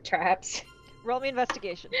check it for traps. Roll me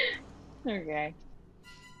investigation. Okay.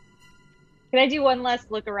 Can I do one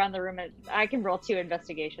last look around the room? I can roll 2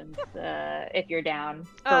 investigations if you're down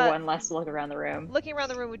for one last look around the room. Looking around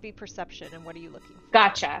the room would be perception, and what are you looking for?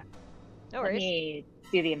 Gotcha. No Let worries. me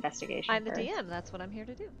do the investigation I'm the first. DM, that's what I'm here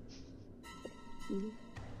to do.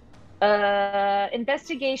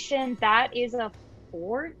 Investigation, that is a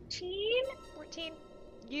 14. 14.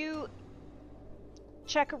 You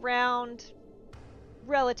check around,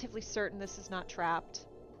 relatively certain this is not trapped.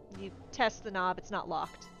 You test the knob, it's not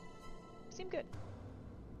locked. Seem good.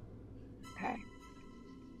 Okay.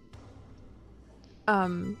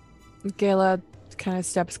 Gayla kind of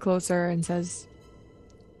steps closer and says,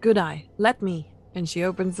 "Good eye, let me." And she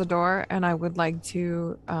opens the door, and I would like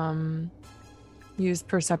to use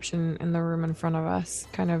perception in the room in front of us.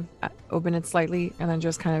 Kind of open it slightly, and then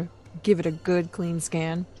just kind of give it a good, clean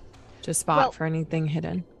scan to spot for anything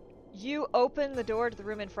hidden. You open the door to the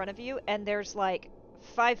room in front of you, and there's like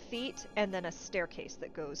 5 feet, and then a staircase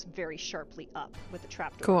that goes very sharply up with a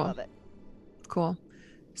trapdoor above it. Cool.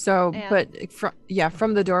 So, but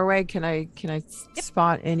from the doorway, can I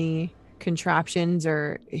spot any contraptions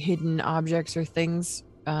or hidden objects or things?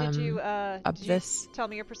 Did you this? Tell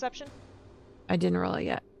me your perception? I didn't roll it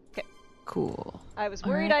yet. Okay. Cool. I was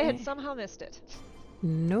worried I had somehow missed it.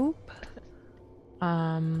 Nope.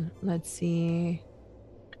 Let's see.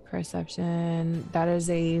 Perception. That is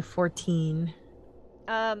a 14.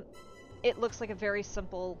 It looks like a very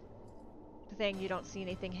simple thing. You don't see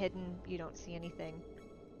anything hidden. You don't see anything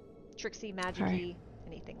tricksy, magic-y,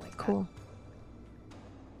 anything like that.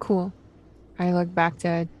 Cool. I look back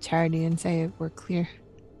to Charity and say we're clear.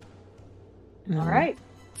 And All right.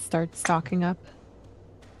 Start stalking up.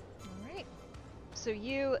 All right. So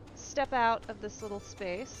you step out of this little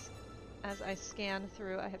space as I scan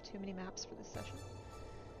through. I have too many maps for this session.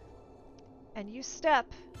 And you step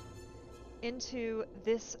into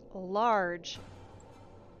this large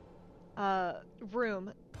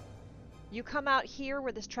room. You come out here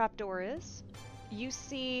where this trapdoor is. You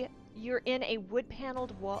see you're in a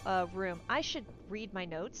wood-paneled room. I should read my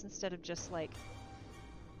notes instead of just like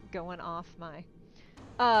going off my...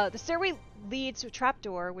 the stairway leads to a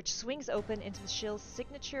trapdoor which swings open into the shill's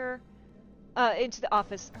signature... into the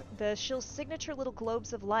office. The shill's signature little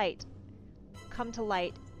globes of light come to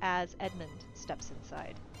light as Edmund steps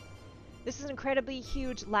inside. This is an incredibly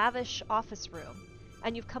huge, lavish office room,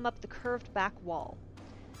 and you've come up the curved back wall.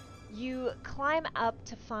 You climb up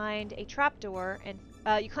to find a trapdoor, and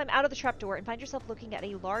you climb out of the trapdoor and find yourself looking at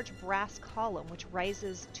a large brass column which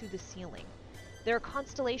rises to the ceiling. There are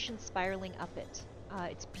constellations spiraling up it.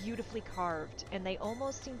 It's beautifully carved, and they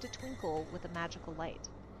almost seem to twinkle with a magical light.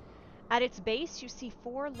 At its base, you see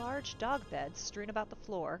 4 large dog beds strewn about the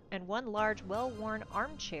floor, and 1 large, well-worn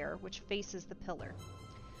armchair which faces the pillar.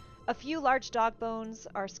 A few large dog bones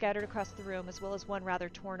are scattered across the room, as well as 1 rather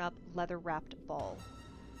torn-up, leather-wrapped ball.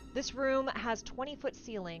 This room has 20-foot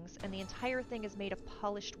ceilings, and the entire thing is made of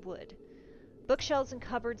polished wood. Bookshelves and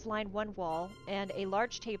cupboards line one wall, and a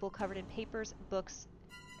large table covered in papers, books,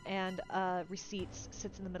 and receipts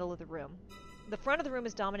sits in the middle of the room. The front of the room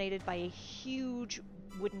is dominated by a huge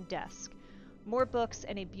wooden desk, more books,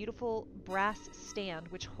 and a beautiful brass stand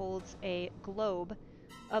which holds a globe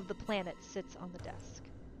of the planet sits on the desk.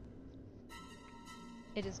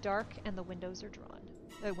 It is dark, and the windows are drawn.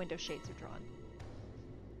 The window shades are drawn.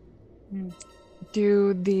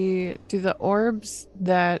 Do the orbs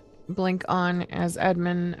that blink on as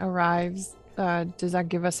Edmund arrives, does that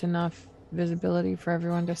give us enough visibility for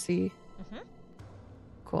everyone to see? Mm-hmm.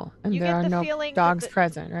 Cool. And You there get are the no feeling dogs that the-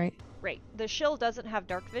 present, right? Right. The shill doesn't have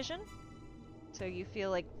dark vision, so you feel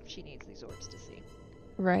like she needs these orbs to see.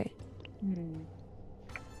 Right.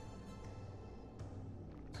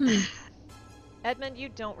 Edmund, you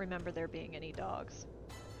don't remember there being any dogs.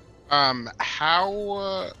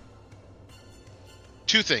 How...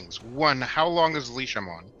 2 things. 1, how long is the leash I'm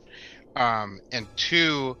on? And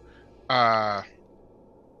 2, I'm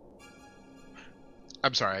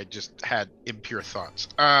sorry, I just had impure thoughts.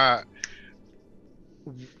 How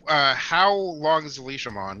long is the leash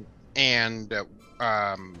I'm on? And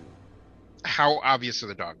how obvious are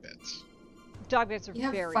the dog beds? Dog beds are You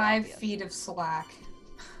have very 5 obvious. feet of slack.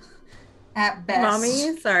 At best.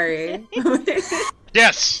 Mommy, sorry.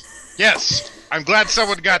 Yes. I'm glad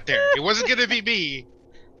someone got there. It wasn't gonna be me,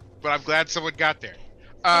 but I'm glad someone got there.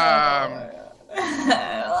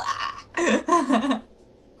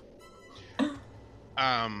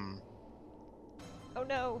 Oh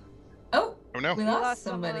no. Oh, Oh no. we lost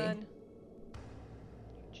somebody. Someone.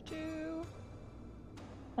 Choo-choo.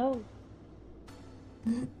 Oh,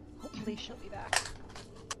 Hopefully she'll be back.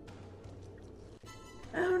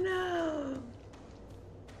 Oh no.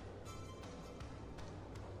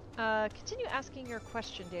 Continue asking your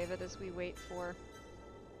question, David, as we wait for...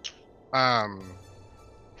 I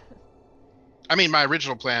mean, my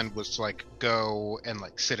original plan was to like go and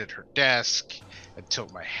like sit at her desk and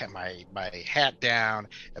tilt my hat down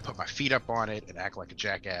and put my feet up on it and act like a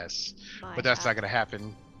jackass. But that's not gonna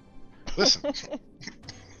happen. Listen.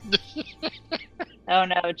 Oh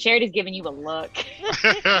no, Charity's giving you a look.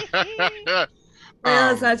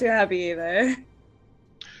 Rayla's not too happy either.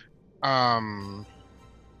 And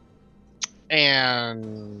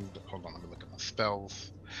hold on, let me look at my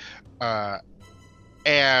spells.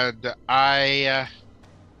 And I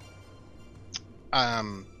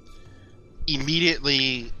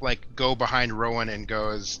immediately like go behind Rowan and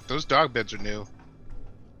goes, "Those dog beds are new.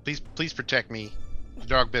 Please protect me. The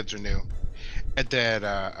dog beds are new." And then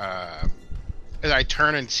and I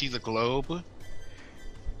turn and see the globe,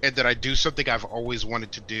 and then I do something I've always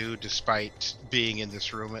wanted to do, despite being in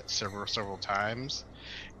this room at several times,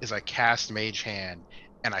 is I cast Mage Hand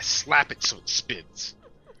and I slap it so it spins.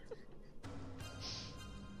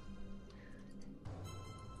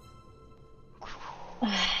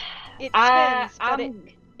 It spins, but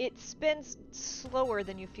it spins slower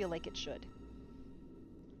than you feel like it should.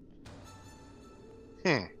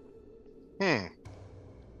 And then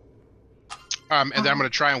I'm gonna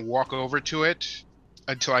try and walk over to it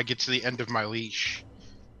until I get to the end of my leash,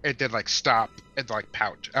 and then like stop and like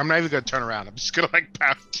pout. I'm not even gonna turn around. I'm just gonna like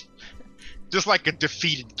pout, just like a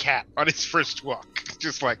defeated cat on its first walk.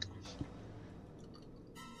 Just like.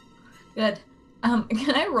 Good.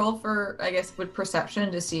 Can I roll for, I guess, with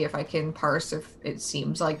perception to see if I can parse if it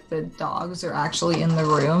seems like the dogs are actually in the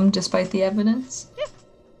room despite the evidence? Yeah.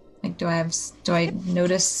 Like, do I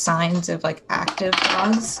notice signs of like active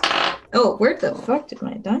dogs? Oh, where the fuck did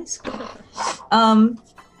my dice go? Oh,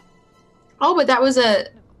 but that was a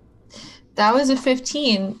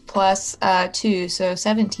 15 plus 2, so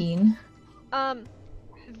 17.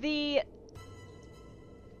 The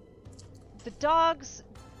dogs.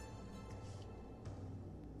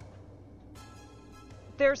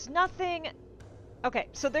 There's nothing. Okay,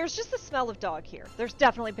 so there's just the smell of dog here. There's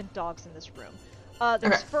definitely been dogs in this room. There's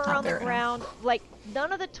Okay, fur not on the there now. ground. Like,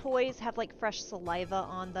 none of the toys have like fresh saliva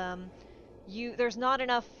on them. There's not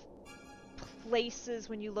enough places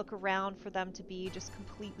when you look around for them to be just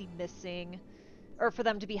completely missing, or for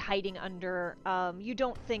them to be hiding under. You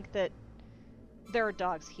don't think that there are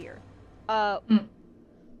dogs here.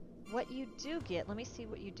 What you do get? Let me see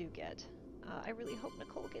what you do get. I really hope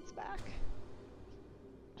Nicole gets back.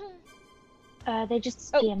 They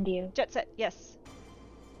just DM'd you. Jet Set, yes.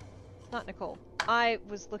 Not Nicole. I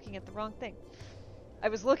was looking at the wrong thing. I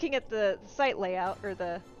was looking at the site layout, or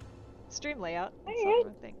the stream layout. I saw the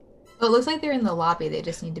wrong thing. Oh, it looks like they're in the lobby. They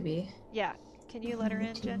just need to be. Yeah. Can you let her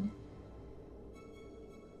in, Jen?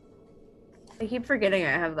 I keep forgetting I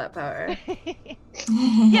have that power.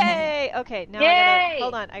 Yay! Okay, now Yay!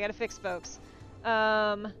 hold on, I gotta fix folks.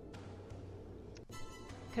 Because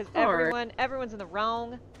Alright. everyone's in the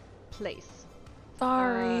wrong place.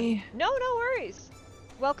 Sorry. No worries.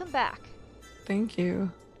 Welcome back. Thank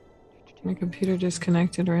you. My computer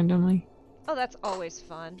disconnected randomly. Oh, that's always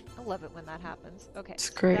fun. I love it when that happens. Okay,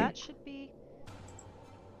 It's so great. that should be...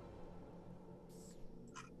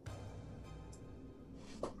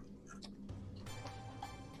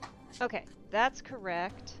 Okay, that's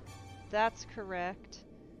correct. That's correct.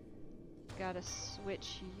 Gotta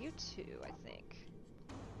switch you two, I think.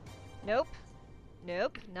 Nope.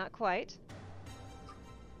 Nope, not quite.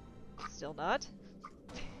 Still not.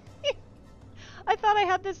 I thought I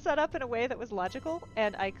had this set up in a way that was logical,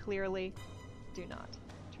 and I clearly do not.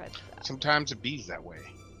 Try that. Sometimes it bees that way.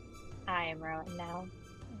 I am Rowan now.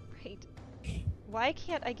 Right. Why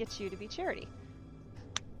can't I get you to be Charity?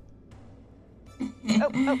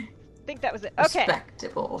 Oh, think that was it. Okay.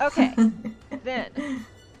 Respectable. Okay. Then.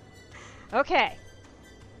 Okay.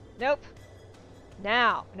 Nope.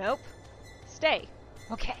 Now. Nope. Stay.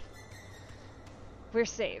 Okay. We're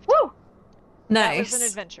saved. Woo! That was Nice. an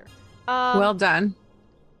adventure. Well done.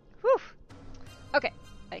 Whew. Okay.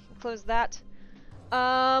 I can close that.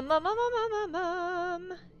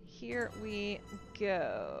 Here we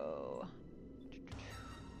go.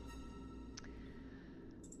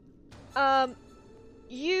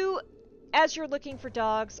 As you're looking for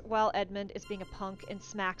dogs while Edmund is being a punk and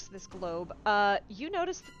smacks this globe, you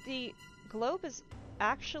notice that the globe is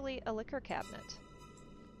actually a liquor cabinet.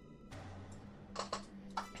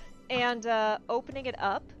 And opening it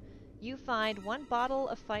up, you find 1 bottle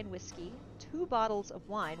of fine whiskey, 2 bottles of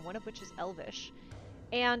wine, one of which is elvish,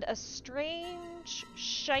 and a strange,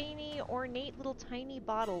 shiny, ornate little tiny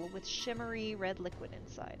bottle with shimmery red liquid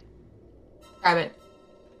inside. Grab it.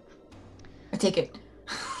 I take it.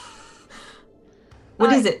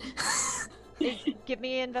 What is it? Give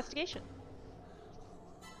me an investigation.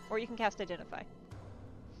 Or you can cast Identify.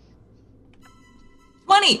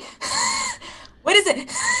 20! What is it?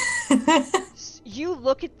 You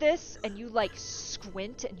look at this and you like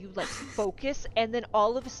squint and you like focus, and then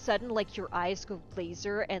all of a sudden like your eyes go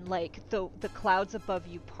laser and like the clouds above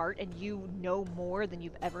you part and you know more than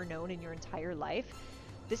you've ever known in your entire life.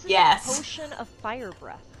 This is a potion of fire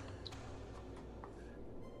breath.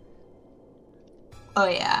 Oh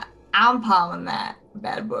yeah, I'm palming that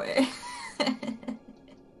bad boy.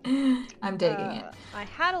 I'm digging it. I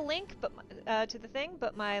had a link to the thing,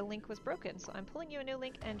 but my link was broken, so I'm pulling you a new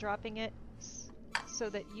link and dropping it so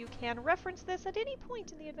that you can reference this at any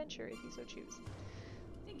point in the adventure if you so choose.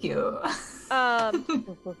 Thank you.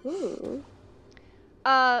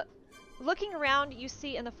 Looking around, you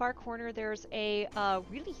see in the far corner there's a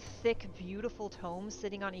really thick, beautiful tome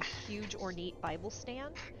sitting on a huge, ornate Bible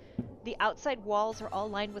stand. The outside walls are all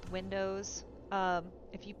lined with windows.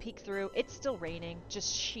 If you peek through, it's still raining,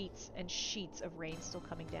 just sheets and sheets of rain still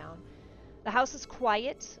coming down. The house is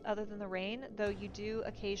quiet, other than the rain, though you do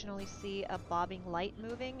occasionally see a bobbing light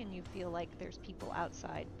moving, and you feel like there's people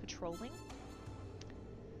outside patrolling.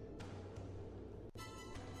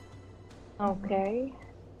 Okay.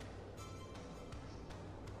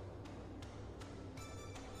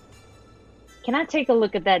 Can I take a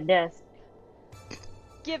look at that desk?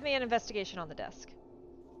 Give me an investigation on the desk.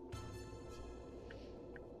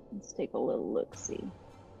 Let's take a little look-see.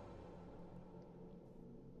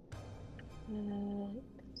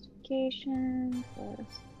 Investigation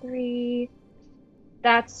 +3.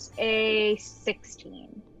 That's a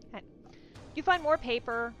 16. Okay. You find more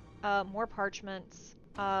paper, more parchments.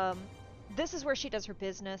 This is where she does her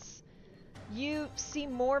business. You see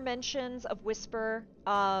more mentions of Whisper.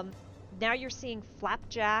 Now you're seeing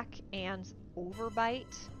Flapjack and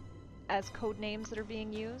Overbite as code names that are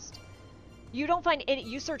being used. You don't find any,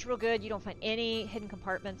 you search real good, you don't find any hidden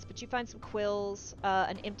compartments, but you find some quills,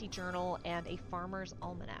 an empty journal, and a farmer's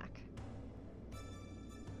almanac.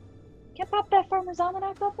 Can I pop that farmer's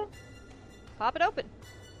almanac open? Pop it open.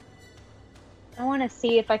 I want to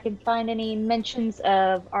see if I can find any mentions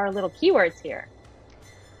of our little keywords here.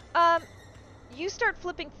 You start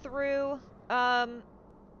flipping through,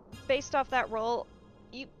 based off that roll,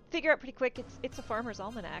 you figure out pretty quick it's a farmer's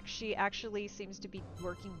almanac. She actually seems to be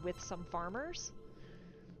working with some farmers.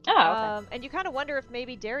 Oh, okay. And you kind of wonder if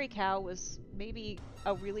maybe Dairy Cow was maybe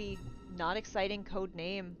a really not exciting code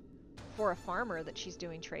name for a farmer that she's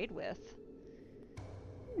doing trade with.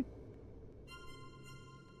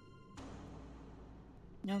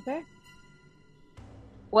 Okay.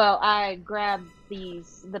 Well, I grab the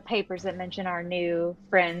papers that mention our new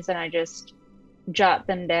friends, and I just jot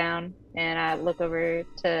them down, and I look over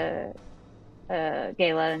to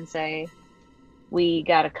Gala and say, we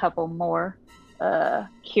got a couple more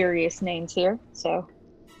curious names here, so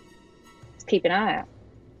let's keep an eye out.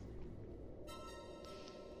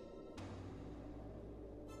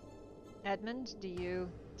 Edmund, do you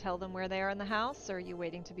tell them where they are in the house, or are you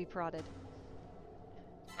waiting to be prodded?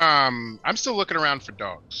 I'm still looking around for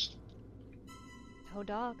dogs. Oh,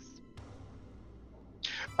 dogs.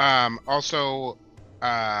 Also,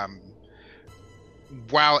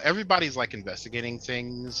 while everybody's like investigating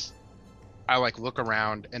things, I like look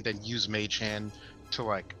around and then use Mage Hand to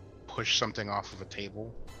like push something off of a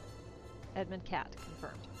table. Edmund Cat,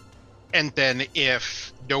 confirmed. And then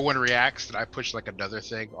if no one reacts, then I push like another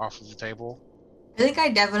thing off of the table. I think I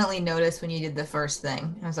definitely noticed when you did the first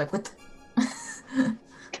thing. I was like, what the...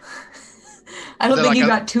 I don't think you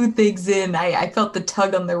got two things in. I felt the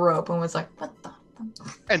tug on the rope and was like, what the...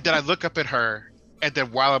 And then I look up at her, and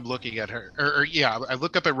then while I'm looking at her, I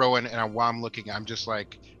look up at Rowan, and while I'm looking, I'm just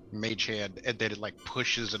like, Mage Hand, and then it like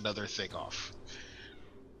pushes another thing off.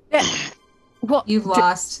 Well, you've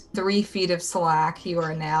lost 3 feet of slack. You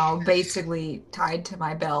are now basically tied to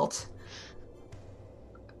my belt,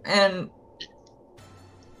 and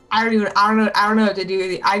I don't know what to do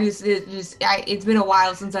with it. It's been a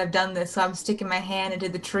while since I've done this, so I'm sticking my hand into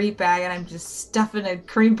the treat bag and I'm just stuffing a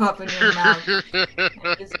cream puff in your mouth.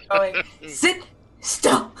 I'm just going, sit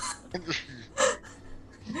still.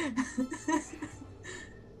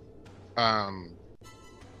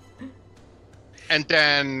 And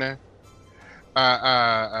then,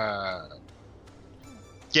 and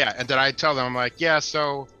then I tell them, I'm like, yeah,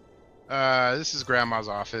 so, this is Grandma's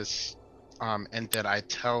office. And then I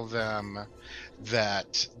tell them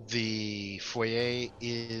that the foyer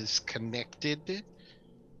is connected,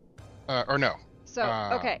 or no. So,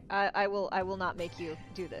 okay, I will not make you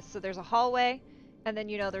do this. So there's a hallway, and then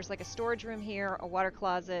there's like a storage room here, a water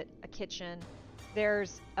closet, a kitchen.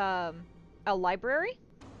 There's a library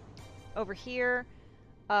over here,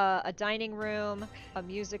 a dining room, a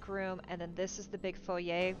music room, and then this is the big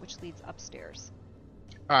foyer, which leads upstairs.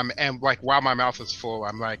 And like while my mouth is full,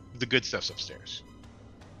 I'm like, the good stuff's upstairs.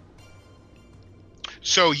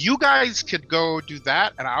 So you guys could go do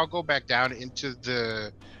that, and I'll go back down into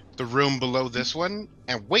the room below this one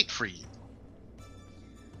and wait for you.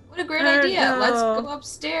 What a great I don't idea. Let's know. go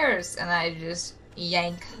upstairs. And I just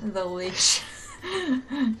yank the leash.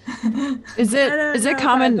 Is I don't it know if I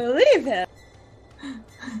common believe him.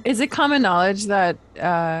 is it common knowledge that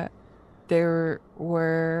there's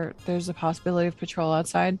a possibility of patrol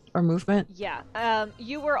outside or movement? Yeah.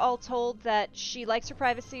 You were all told that she likes her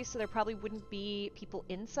privacy, so there probably wouldn't be people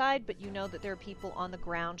inside, but you know that there are people on the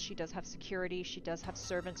ground. She does have security. She does have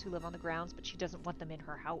servants who live on the grounds, but she doesn't want them in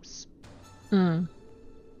her house. Hmm.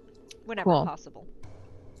 Whenever Cool. possible.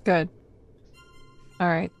 Good. All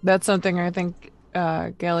right. That's something I think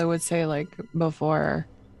Gayla would say like before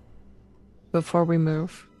we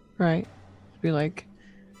move, right? Be like,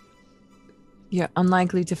 you're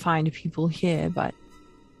unlikely to find people here, but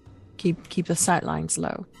keep the sight lines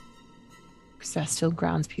low, because there's still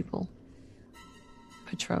grounds people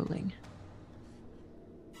patrolling.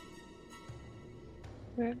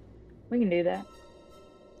 We can do that.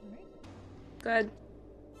 Good.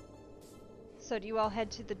 So do you all head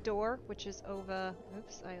to the door, which is over...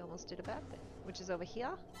 Oops, I almost did a bad thing. Which is over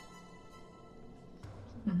here?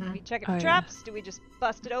 Do we check it for Oh, yeah. traps? Do we just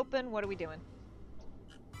bust it open? What are we doing?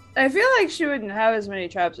 I feel like she wouldn't have as many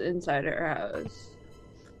traps inside her house.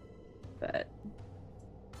 But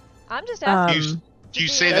I'm just asking. Do you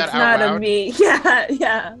say that that's out not loud? a me.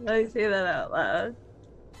 Yeah. Let me say that out loud.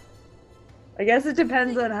 I guess it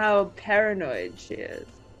depends on how paranoid she is.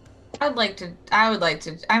 I would like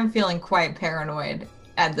to. I'm feeling quite paranoid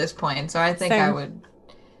at this point, so I think Same.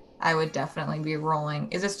 I would definitely be rolling.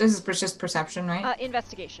 This is just perception, right?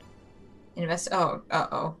 Investigation.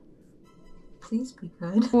 Oh. Please be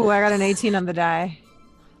good. Ooh, I got an 18 on the die.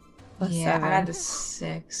 Plus Yeah, 7. I had a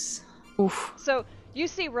 6. Oof. So you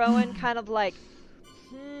see Rowan kind of like,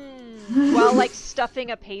 while like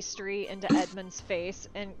stuffing a pastry into Edmund's face,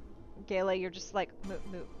 and Gayla, you're just like,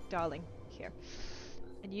 moo, darling, here.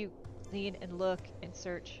 And you lean and look and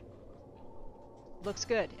search. Looks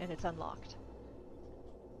good, and it's unlocked.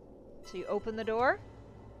 So you open the door.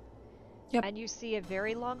 Yep. And you see a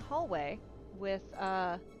very long hallway with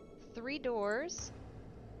 3 doors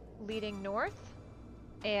leading north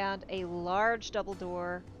and a large double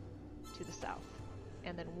door to the south.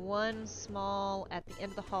 And then one small at the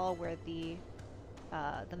end of the hall where the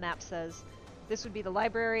map says this would be the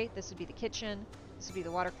library, this would be the kitchen, this would be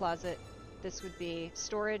the water closet, this would be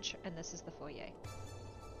storage, and this is the foyer.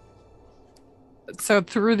 So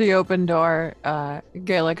through the open door,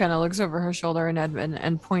 Gayla kind of looks over her shoulder at Edmund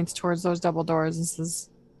and points towards those double doors and says,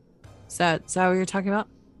 is that what you're talking about?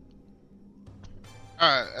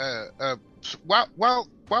 While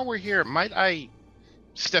we're here, might I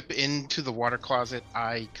step into the water closet?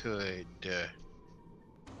 I could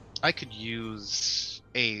use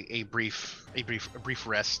a brief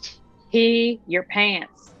rest. Pee your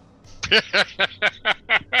pants.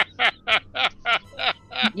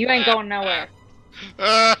 You ain't going nowhere.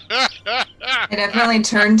 I definitely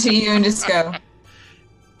turn to you and just go,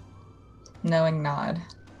 knowing nod.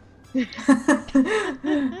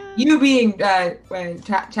 You being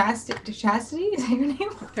Chastity? Is that your name?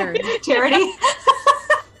 Charity.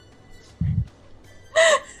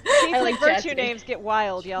 These like virtue Chastity. names get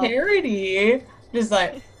wild, y'all. Charity. Just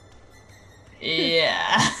like,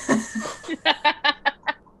 yeah.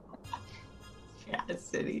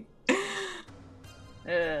 Chastity.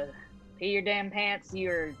 Pee your damn pants.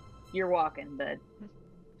 You're walking, bud.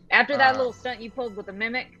 After that little stunt you pulled with the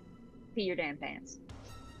mimic, pee your damn pants.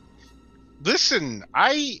 Listen,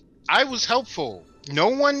 I was helpful. No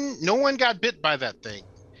one got bit by that thing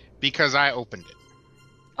because I opened it.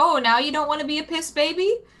 Oh, now you don't want to be a piss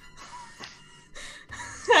baby?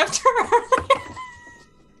 After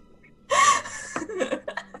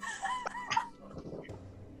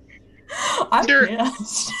I'm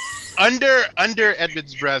pissed. Under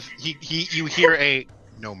Edmund's breath, you hear a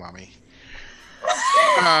no, mommy.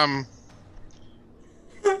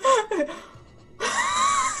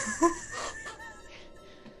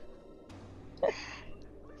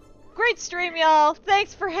 Great stream, y'all.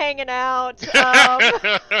 Thanks for hanging out.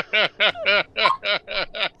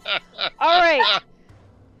 All right.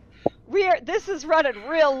 This is running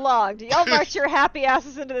real long. Do y'all march your happy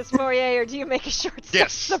asses into this foyer, or do you make a short step?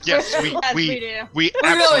 Yes, we do. We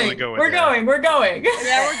absolutely go in We're there. going.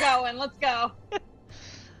 Yeah, we're going. Let's go.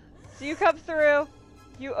 So you come through.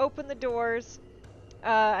 You open the doors.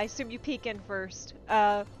 I assume you peek in first.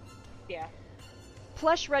 Yeah.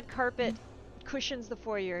 Plush red carpet cushions the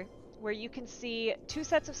foyer, where you can see 2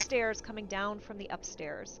 sets of stairs coming down from the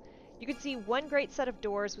upstairs. You can see one great set of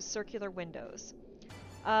doors with circular windows.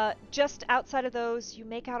 Just outside of those, you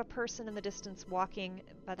make out a person in the distance walking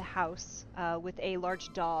by the house with a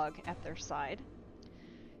large dog at their side.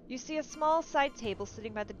 You see a small side table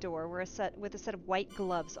sitting by the door with a set of white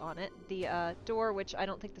gloves on it. The door, which I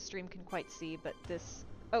don't think the stream can quite see, but this...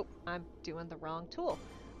 Oh, I'm doing the wrong tool.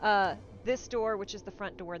 This door, which is the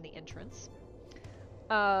front door in the entrance.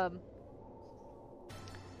 Set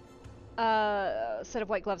of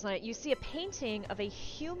white gloves on it. You see a painting of a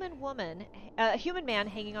human man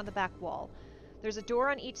hanging on the back wall. There's a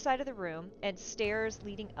door on each side of the room and stairs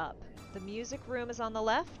leading up. The music room is on the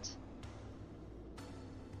left,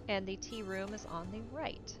 and the tea room is on the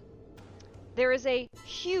right. There is a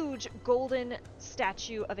huge golden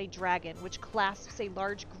statue of a dragon, which clasps a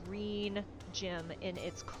large green gem in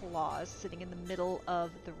its claws, sitting in the middle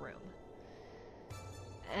of the room.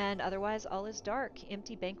 And otherwise, all is dark.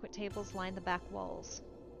 Empty banquet tables line the back walls.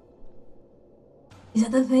 Is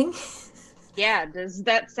that the thing? Yeah, does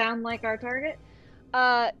that sound like our target?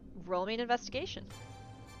 Roll me an investigation.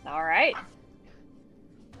 All right.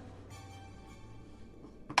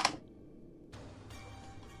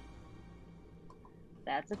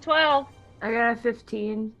 That's a 12. I got a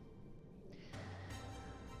 15.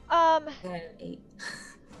 I got an 8.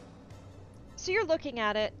 So you're looking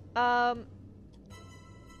at it.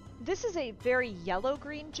 This is a very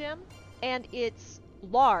yellow-green gem, and it's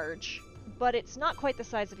large, but it's not quite the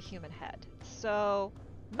size of a human head. So,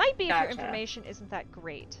 might be if your information isn't that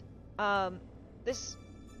great. This,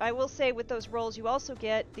 I will say, with those rolls, you also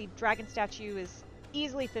get the dragon statue is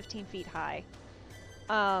easily 15 feet high.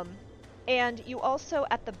 And you also,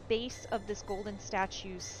 at the base of this golden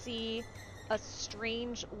statue, see a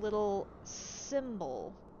strange little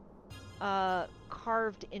symbol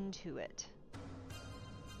carved into it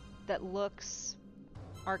that looks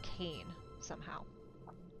arcane somehow.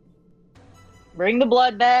 Bring the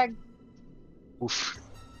blood bag. Oof.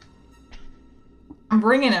 I'm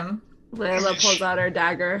bringing him. Layla pulls out her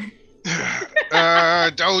dagger.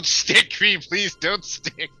 Don't stick me, please don't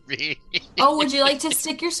stick me. Oh, would you like to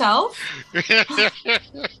stick yourself? I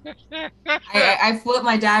flip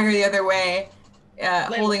my dagger the other way,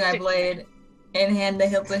 holding my blade, and hand the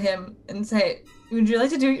hilt to him and say, would you like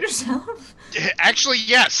to do it yourself? Actually,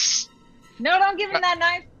 yes. No, don't give him that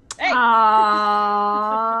knife. Hey.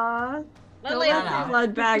 Aww. Let Don't Layla let the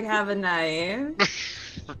blood bag have a knife.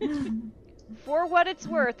 For what it's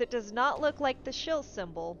worth, it does not look like the shill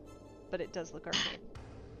symbol, but it does look arcane.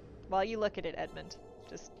 While you look at it, Edmund,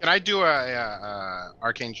 just... Can I do a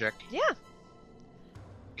arcane check? Yeah.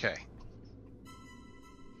 Okay.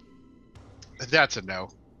 That's a no.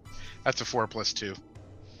 That's a 4 + 2.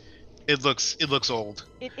 It looks old.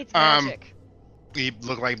 It's magic. He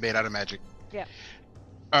look like made out of magic. Yeah.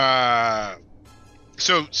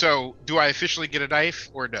 So do I officially get a knife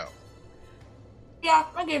or no? Yeah,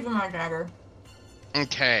 I gave him my dagger.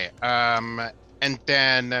 Okay. And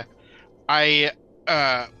then I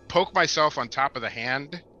poke myself on top of the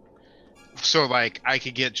hand, so like I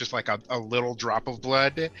could get just like a little drop of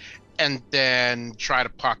blood, and then try to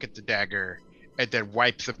pocket the dagger, and then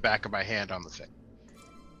wipe the back of my hand on the thing.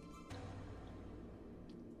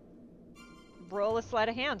 Roll a sleight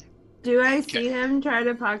of hand. Do I see him try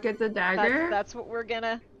to pocket the dagger? That's what we're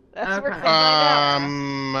gonna. That's Okay. what we're gonna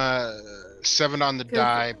find out. 7 on the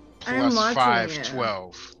die I'm plus watching 5, it.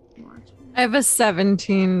 12. I have a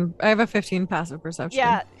 17. I have a 15 passive perception.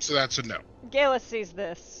 Yeah, So that's a no. Gala sees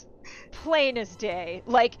this plain as day.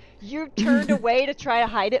 Like, you turned away to try to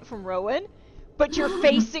hide it from Rowan, but you're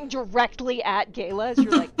facing directly at Gala as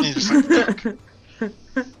you're like, And just like,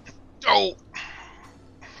 oh.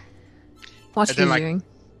 Watch And then, you like, doing.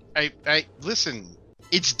 I listen.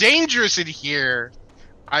 It's dangerous in here.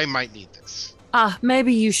 I might need this.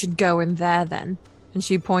 Maybe you should go in there then. And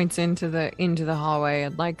she points into the hallway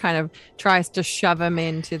and like kind of tries to shove him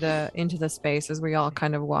into the space as we all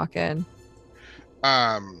kind of walk in.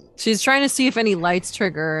 She's trying to see if any lights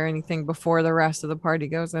trigger or anything before the rest of the party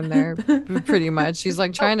goes in there. Pretty much, she's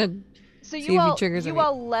like trying to so see if he triggers any. you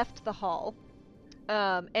all left the hall,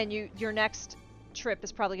 and your next trip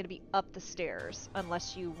is probably going to be up the stairs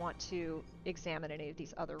unless you want to examine any of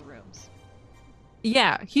these other rooms.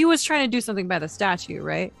 Yeah, he was trying to do something by the statue,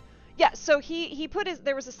 right? Yeah, so he put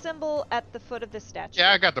there was a symbol at the foot of this statue.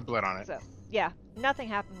 Yeah, I got the blood on it. So, yeah, nothing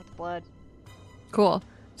happened with the blood. Cool.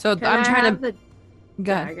 So Can I'm I trying have to the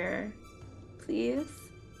go ahead. dagger, please?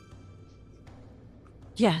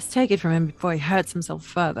 Yes, take it from him before he hurts himself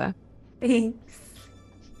further. Thanks.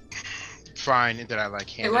 Fine. And then I like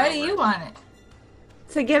hand Hey, it why do over. you want it?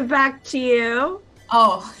 To give back to you.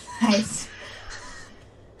 Oh, nice.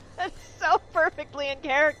 That's so perfectly in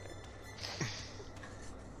character.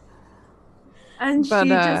 And But, she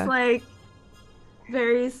just like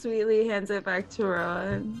very sweetly hands it back to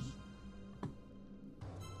Rowan.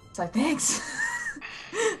 It's like, thanks.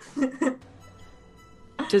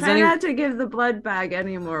 Does Try any not to give the blood bag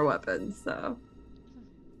any more weapons, though.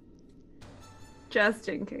 Just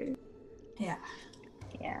in case. Yeah.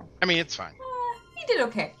 Yeah. I mean, it's fine. He did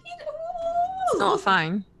okay. It's not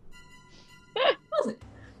fine. Was it?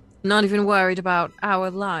 Not even worried about our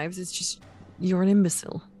lives. It's just you're an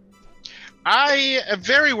imbecile. I am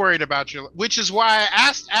very worried about you, which is why I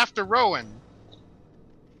asked after Rowan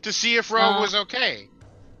to see if Rowan was okay.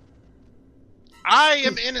 I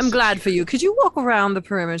am innocent. I'm glad for you. Could you walk around the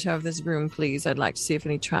perimeter of this room, please? I'd like to see if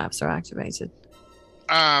any traps are activated.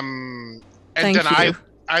 And Thank then you.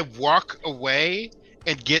 I walk away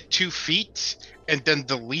and get 2 feet, and then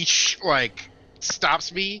the leash like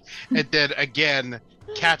stops me, and then again,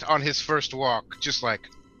 Cat on his first walk, just like.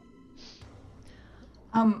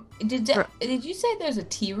 Did you say there's a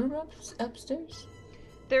tea room upstairs?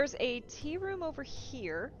 There's a tea room over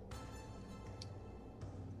here.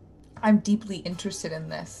 I'm deeply interested in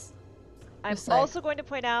this. I'm Just like- also going to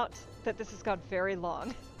point out that this has gone very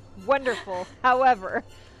long. Wonderful. However,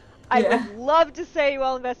 I would love to say you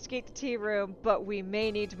all investigate the tea room, but we may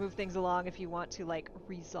need to move things along if you want to, like,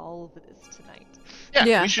 resolve this tonight.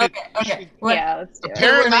 Yeah. We should. Okay. Well, Yeah, let's do it.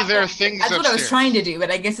 Apparently, there are things That's upstairs. what I was trying to do, but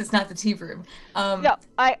I guess it's not the tea room. No,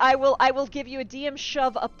 I will give you a DM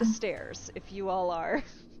shove up the stairs if you all are.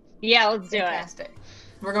 Yeah, let's do it. Fantastic.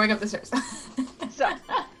 We're going up the stairs. So,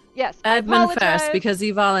 yes, I Edmund apologize. first because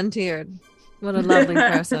he volunteered. What a lovely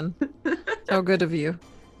person. So good of you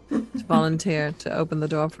to volunteer to open the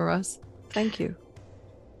door for us. Thank you.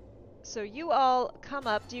 So you all come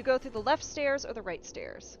up. Do you go through the left stairs or the right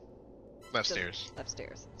stairs? Left stairs. Left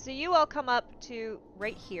stairs. So you all come up to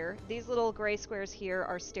right here. These little gray squares here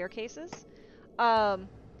are staircases.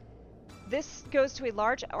 This goes to a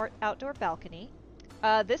large outdoor balcony.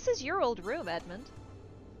 This is your old room, Edmund.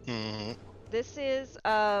 Mm-hmm. This is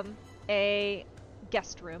a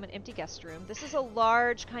guest room, an empty guest room. This is a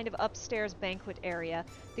large kind of upstairs banquet area.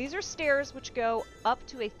 These are stairs which go up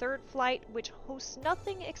to a third flight which hosts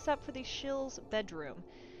nothing except for the shill's bedroom.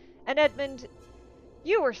 And Edmund,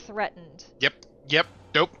 you were threatened. Yep.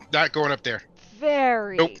 Nope. Not going up there.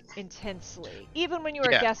 Very Nope. intensely. Even when you were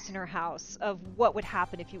a guest in her house, of what would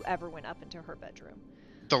happen if you ever went up into her bedroom.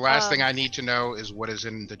 The last thing I need to know is what is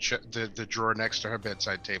in the drawer next to her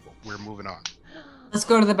bedside table. We're moving on. Let's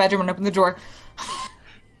go to the bedroom and open the door.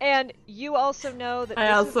 And you also know that I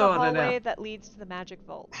this is the also wanna know. hallway that leads to the magic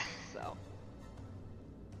vault. So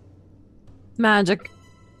Magic.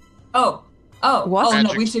 Oh, What? oh no,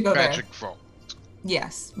 Magic- we should go there. Magic vault.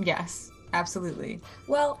 Yes, absolutely.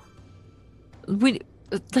 Well,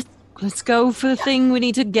 Let's go for the thing we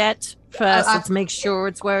need to get first. I- Let's make sure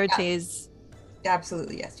it's where it is.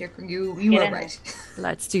 absolutely, yes. You Get are in right.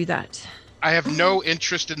 Let's do that. I have no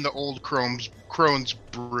interest in the old Crone's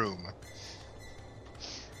broom.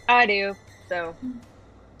 I do. So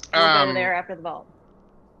we'll go there after the vault.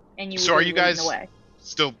 And you. So will are be you leading guys the way.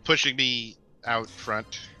 still pushing me out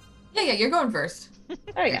front? Yeah, you're going first.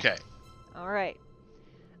 Oh yeah. Okay. all right.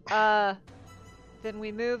 Then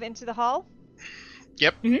we move into the hall.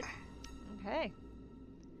 Yep. Okay.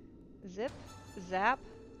 Zip, zap,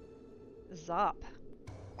 zop.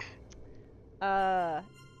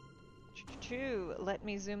 Let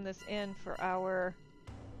me zoom this in for our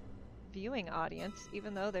viewing audience,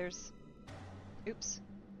 even though there's... Oops.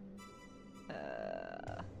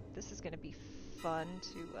 This is going to be fun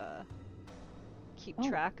to keep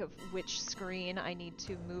track of which screen I need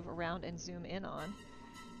to move around and zoom in on.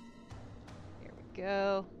 Here we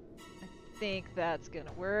go. I think that's going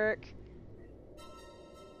to work.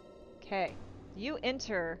 Okay. You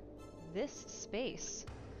enter this space.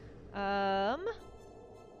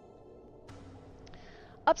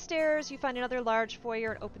 Upstairs, you find another large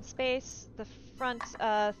foyer and open space. The front,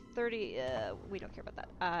 30, we don't care about that.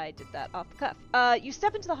 I did that off the cuff. You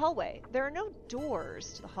step into the hallway. There are no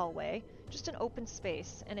doors to the hallway, just an open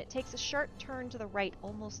space, and it takes a sharp turn to the right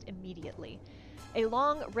almost immediately. A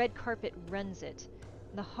long red carpet runs it.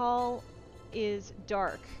 The hall is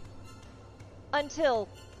dark until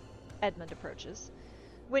Edmund approaches,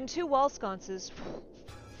 when 2 wall sconces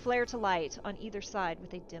flare to light on either side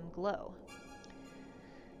with a dim glow.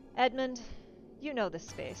 Edmund, you know this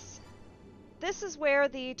space. This is where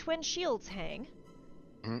the twin shields hang.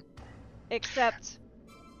 Mhm. Except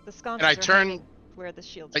the sconces And I are turn- hanging where the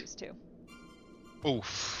shields used to.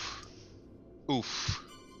 Oof.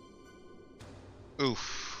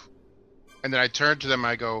 And then I turn to them and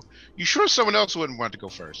I go, you sure someone else wouldn't want to go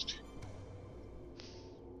first?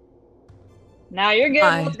 Now you're good.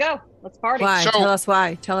 Aye. Let's go. Let's party. Why? So- Tell us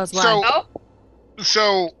why. Tell us why. So, Oh,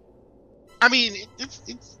 so, I mean,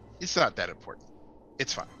 it's not that important.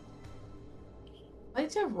 It's fine. I'd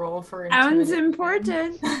like to roll for Sounds intimidation.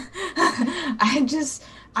 important.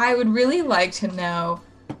 I would really like to know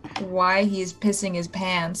why he's pissing his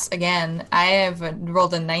pants again. I have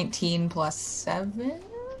rolled a 19 plus 7.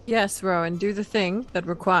 Yes, Rowan, do the thing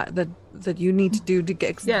that you need to do to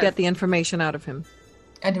get the information out of him.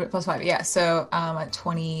 Intimate plus 5. Yeah, so at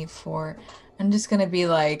 24. I'm just gonna be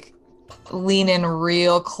like, lean in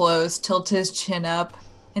real close, tilt his chin up,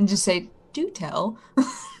 and just say, "Do tell."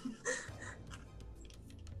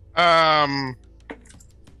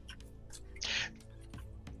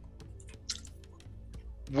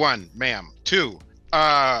 One, ma'am. Two,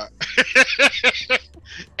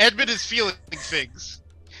 Edmund is feeling things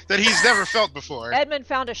that he's never felt before. Edmund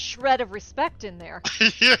found a shred of respect in there.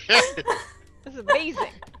 This is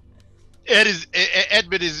amazing.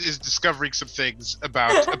 Edmund is discovering some things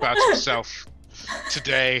about himself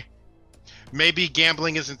today. Maybe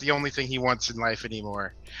gambling isn't the only thing he wants in life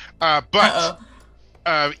anymore. But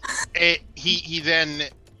he then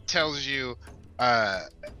tells you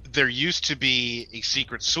there used to be a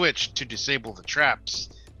secret switch to disable the traps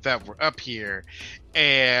that were up here,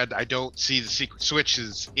 and I don't see the secret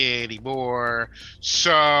switches anymore.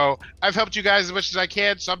 So I've helped you guys as much as I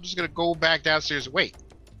can, so I'm just going to go back downstairs and wait.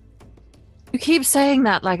 You keep saying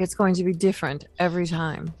that like it's going to be different every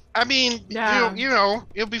time. I mean, Yeah. you know,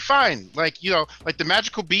 it'll be fine. Like the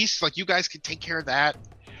magical beast, like you guys can take care of that,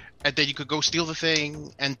 and then you could go steal the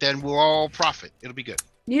thing, and then we'll all profit. It'll be good.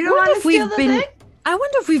 You don't want to steal the thing? I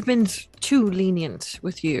wonder if we've been too lenient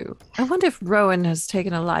with you. I wonder if Rowan has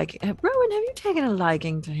taken a liking. Rowan, have you taken a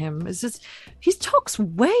liking to him? He talks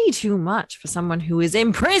way too much for someone who is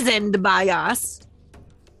imprisoned by us.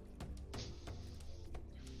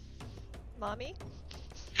 Mommy?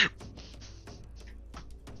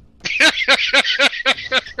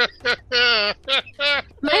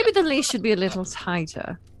 Maybe the leash should be a little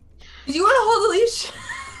tighter. Do you want to hold the leash?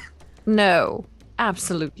 No,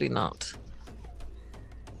 absolutely not.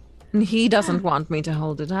 And he doesn't want me to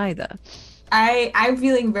hold it either. I'm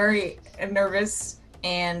feeling very nervous,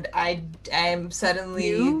 and I'm suddenly.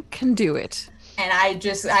 You can do it. And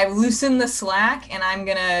I loosen the slack, and I'm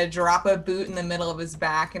gonna drop a boot in the middle of his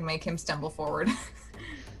back and make him stumble forward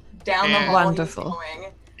down the hall. Wonderful.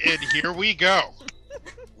 And here we go.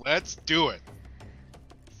 Let's do it.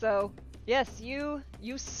 So, yes, you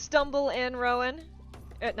stumble in, Rowan.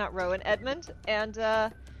 Not Rowan, Edmund, and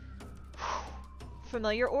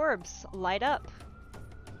familiar orbs light up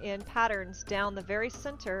in patterns down the very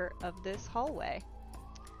center of this hallway.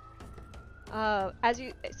 As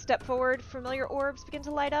you step forward, familiar orbs begin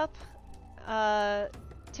to light up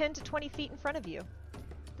 10 to 20 feet in front of you.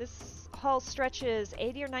 This hall stretches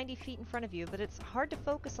 80 or 90 feet in front of you, but it's hard to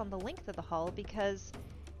focus on the length of the hall because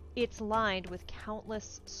it's lined with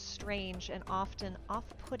countless strange and often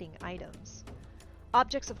off-putting items.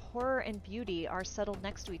 Objects of horror and beauty are settled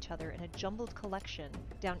next to each other in a jumbled collection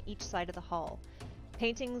down each side of the hall.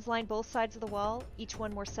 Paintings line both sides of the wall, each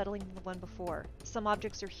one more settling than the one before. Some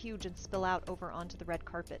objects are huge and spill out over onto the red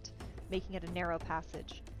carpet, making it a narrow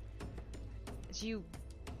passage. As you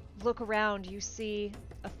look around, you see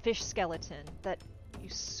a fish skeleton that you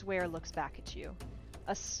swear looks back at you.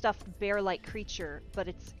 A stuffed bear-like creature, but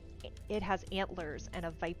it has antlers and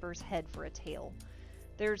a viper's head for a tail.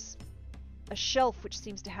 There's a shelf which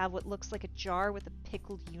seems to have what looks like a jar with a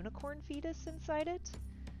pickled unicorn fetus inside it.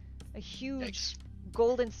 A huge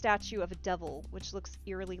golden statue of a devil, which looks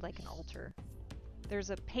eerily like an altar. There's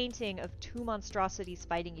a painting of two monstrosities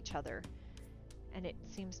fighting each other, and it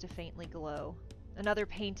seems to faintly glow. Another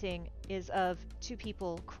painting is of two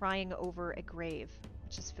people crying over a grave,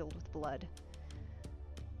 which is filled with blood.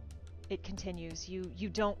 It continues. You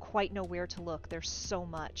don't quite know where to look. There's so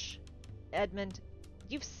much. Edmund,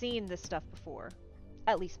 you've seen this stuff before.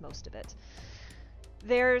 At least most of it.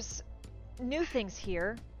 There's new things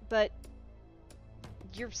here, but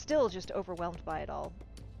you're still just overwhelmed by it all.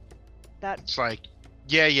 It's like,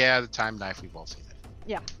 yeah, the time knife, we've all seen it.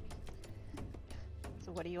 Yeah.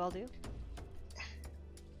 So what do you all do?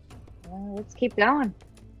 Let's keep going.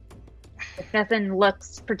 If nothing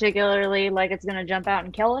looks particularly like it's gonna jump out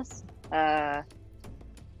and kill us,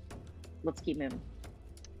 let's keep moving.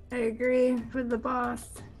 I agree with the boss.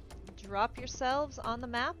 Drop yourselves on the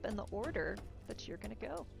map in the order that you're gonna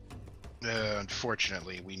go.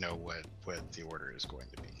 Unfortunately, we know what the order is going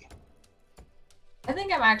to be. I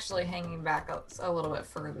think I'm actually hanging back a little bit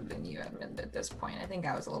further than you, Edmund, at this point. I think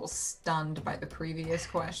I was a little stunned by the previous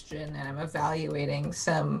question, and I'm evaluating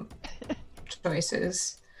some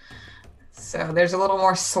choices. So there's a little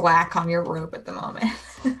more slack on your rope at the moment.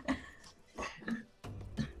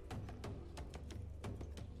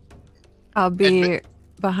 I'll be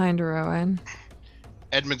behind Rowan.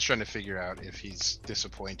 Edmund's trying to figure out if he's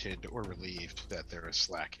disappointed or relieved that there is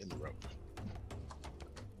slack in the rope.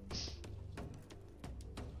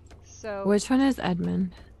 So Which one is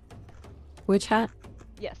Edmund? Which hat?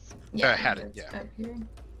 yes. Had it, that's yeah. up here.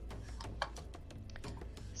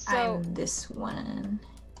 So I'm this one.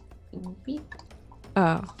 Beep.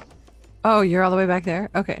 Oh, you're all the way back there?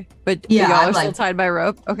 Okay. But Yeah, y'all I'm are still like- tied by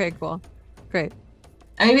rope? Okay, cool. Great.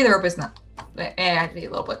 And maybe the rope is not. I have to be a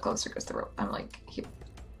little bit closer because the rope. I'm like,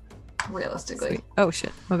 realistically. Sweet. Oh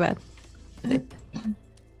shit, my bad.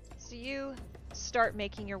 So you start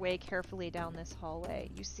making your way carefully down this hallway.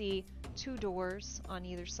 You see 2 doors on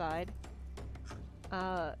either side.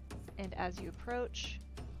 And as you approach,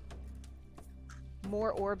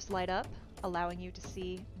 more orbs light up, allowing you to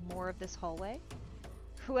see more of this hallway.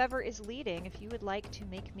 Whoever is leading, if you would like to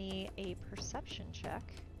make me a perception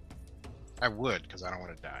check. I would, because I don't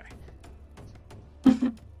want to die.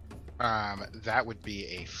 That would be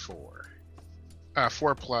a 4.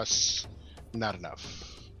 4 plus, not enough.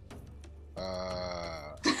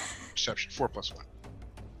 Perception, 4 plus 1.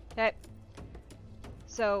 Okay.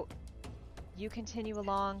 So you continue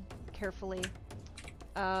along carefully.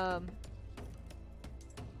 Let's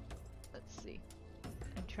see.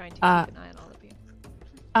 I'm trying to keep an eye on all of you.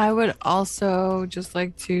 I would also just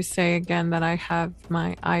like to say again that I have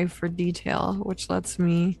my eye for detail, which lets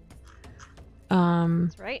me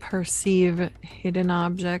That's right. perceive hidden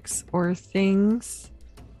objects or things,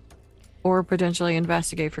 or potentially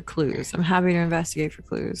investigate for clues. I'm happy to investigate for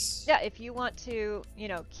clues. Yeah, if you want to,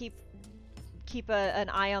 keep an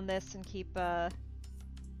eye on this and keep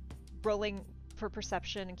rolling for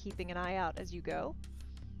perception and keeping an eye out as you go.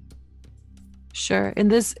 Sure. In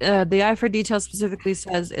this, the eye for detail specifically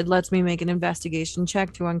says it lets me make an investigation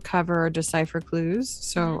check to uncover or decipher clues.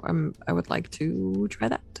 So I would like to try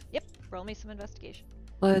that. Yep. Roll me some investigation.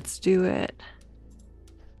 Let's do it.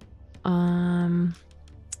 11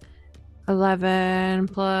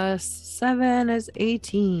 plus 7 is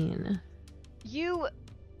 18. You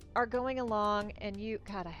are going along, and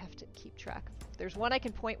God, I have to keep track. There's one I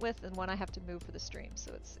can point with, and one I have to move for the stream,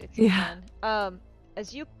 so it's Yeah. fun.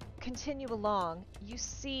 As you continue along, you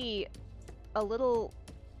see a little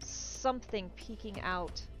something peeking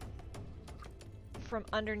out from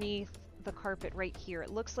underneath the carpet right here. It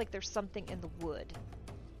looks like there's something in the wood.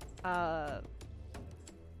 But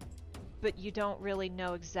you don't really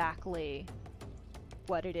know exactly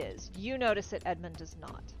what it is. You notice it, Edmund does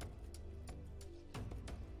not.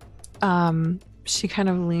 She kind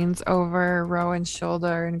of leans over Rowan's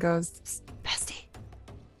shoulder and goes, "Bestie,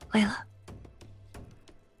 Layla,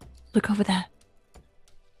 look over that.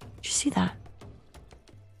 Did you see that?"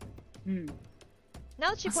 Now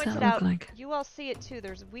that she What's points that it look out, like? you all see it too.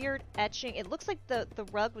 There's weird etching. It looks like the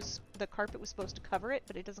carpet was supposed to cover it,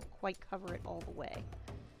 but it doesn't quite cover it all the way.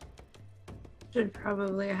 Should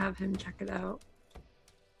probably have him check it out.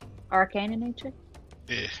 Arcane in nature?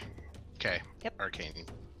 Okay. Yep. Arcane.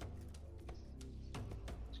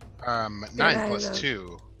 Yeah, 9 plus I know.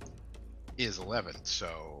 2 is 11,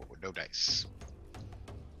 so no dice.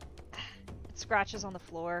 It scratches on the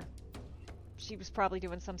floor. She was probably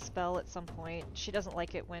doing some spell at some point. She doesn't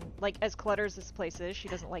like it when, as cluttered as this place is, she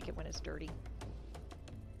doesn't like it when it's dirty.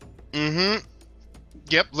 Mm-hmm.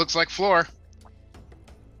 Yep, looks like floor.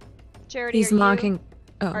 Charity, He's mocking.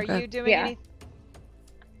 Are you doing Yeah. anything?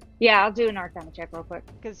 Yeah, I'll do an Arcana check real quick.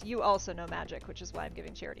 Because you also know magic, which is why I'm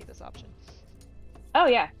giving Charity this option. Oh,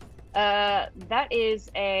 yeah. That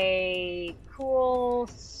is a cool...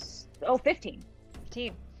 15.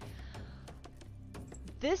 Team.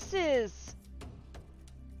 This is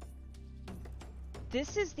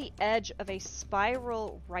the edge of a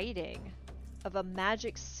spiral writing of a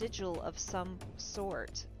magic sigil of some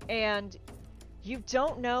sort. And you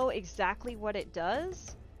don't know exactly what it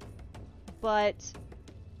does, but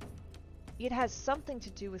it has something to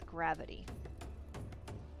do with gravity.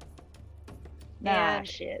 And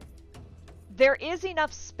Shit. there is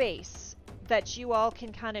enough space that you all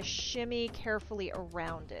can kind of shimmy carefully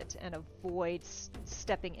around it and avoid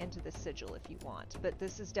stepping into the sigil if you want. But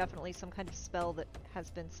this is definitely some kind of spell that has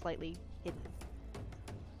been slightly hidden.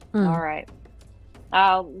 All right.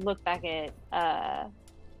 I'll look back at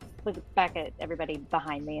everybody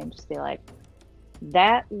behind me and just be like,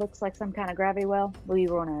 that looks like some kind of gravity well. We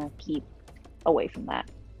want to keep away from that.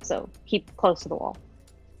 So keep close to the wall.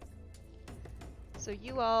 So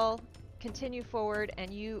you all continue forward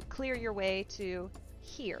and you clear your way to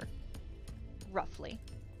here, roughly.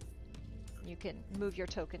 You can move your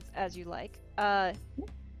tokens as you like.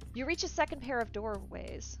 You reach a second pair of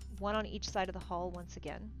doorways, one on each side of the hall once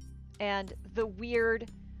again, and the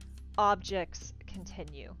weird objects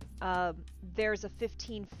continue. There's a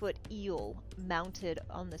 15-foot eel mounted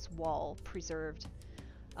on this wall, preserved.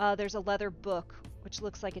 There's a leather book, which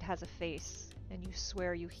looks like it has a face, and you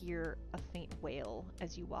swear you hear a faint wail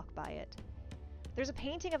as you walk by it. There's a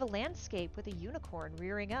painting of a landscape with a unicorn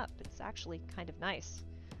rearing up. It's actually kind of nice.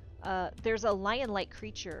 There's a lion-like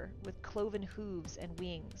creature with cloven hooves and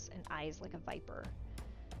wings and eyes like a viper.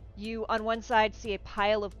 You, on one side, see a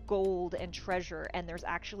pile of gold and treasure, and there's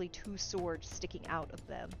actually 2 swords sticking out of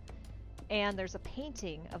them. And there's a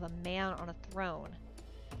painting of a man on a throne,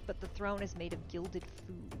 but the throne is made of gilded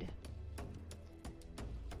food.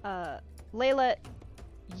 Layla,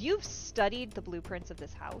 you've studied the blueprints of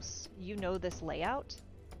this house. You know this layout.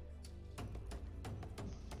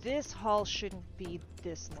 This hall shouldn't be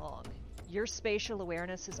this long. Your spatial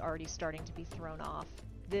awareness is already starting to be thrown off.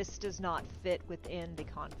 This does not fit within the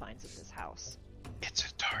confines of this house. It's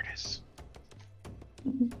a TARDIS.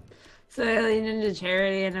 So I lean into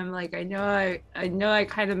Charity and I'm like, I know I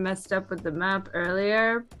kind of messed up with the map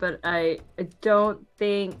earlier, but I don't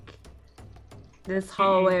think this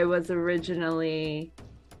hallway was originally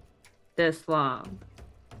this long.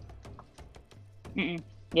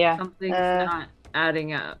 Yeah. Something's not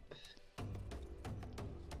adding up.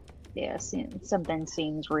 Yeah, something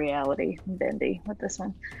seems reality bendy with this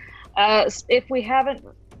one. If we haven't,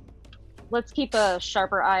 let's keep a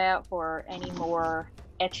sharper eye out for any more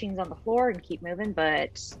etchings on the floor and keep moving,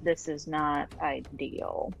 but this is not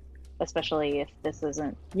ideal, especially if this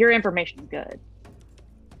isn't, your information is good.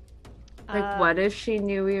 Like, what if she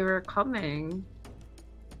knew we were coming?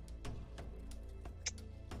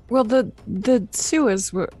 Well, the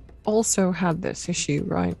sewers also had this issue,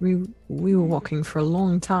 right? We were walking for a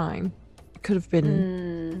long time. It could have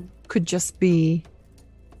been, could just be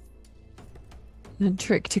a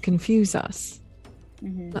trick to confuse us.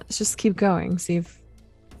 Let's just keep going, see if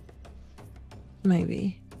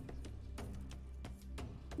maybe.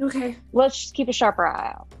 Okay. Let's just keep a sharper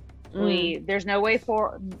eye out. There's no way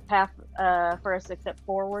path for us except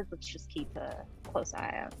forward. Let's just keep a close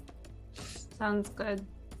eye out. Sounds good.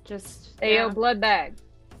 Just Ayo, blood bag.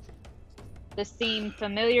 This seem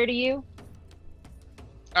familiar to you?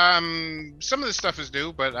 Some of this stuff is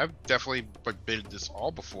new, but I've definitely been this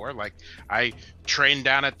hall before. Like, I trained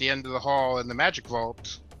down at the end of the hall in the magic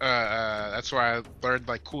vault. That's where I learned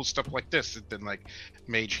like cool stuff like this. And then like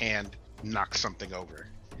mage hand knock something over.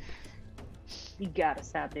 You gotta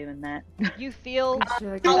stop doing that. You feel a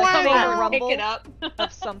faint Pick rumble it up.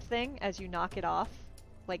 of something as you knock it off.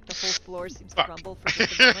 Like the whole floor seems to rumble for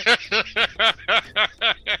just a moment.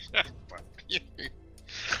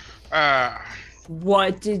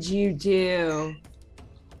 What did you do?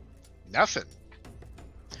 Nothing.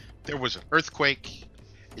 There was an earthquake.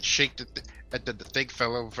 It shaked it, and then the thing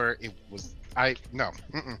fell over. It was no.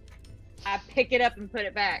 I pick it up and put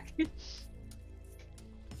it back.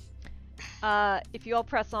 If you all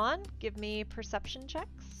press on, give me perception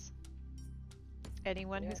checks.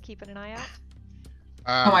 Anyone who's keeping an eye out?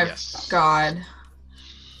 Oh my god.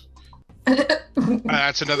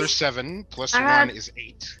 That's another 7 plus 1 is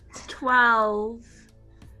 8. 12.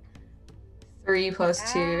 3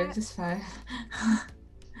 plus 2 is 5.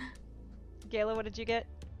 Gayla, what did you get?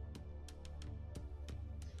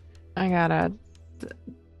 I got a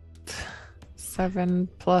 7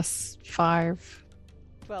 plus 5.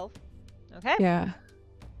 12. Okay. Yeah,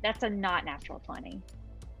 That's a not natural 20.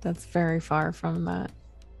 that's very far from that.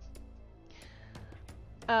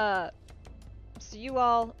 So you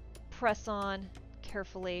all press on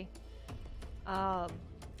carefully. And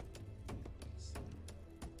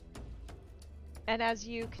as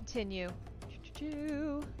you continue,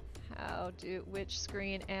 which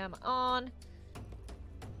screen am I on?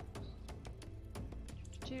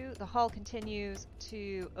 The hall continues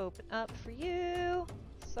to open up for you.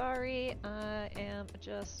 Sorry, I am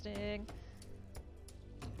adjusting.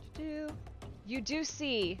 You do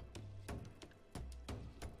see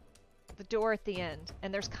the door at the end,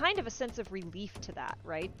 and there's kind of a sense of relief to that,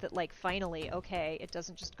 right? That like finally, okay, it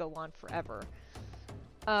doesn't just go on forever.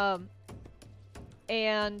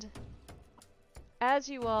 And as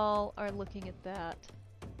you all are looking at that,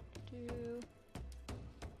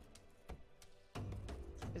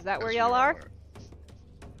 is that where y'all are?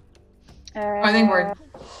 I think we're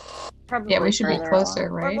probably. Yeah, we should be further closer,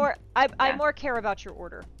 on. right? Or more, I more care about your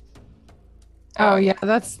order. Oh yeah,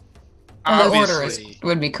 that's the order Obviously.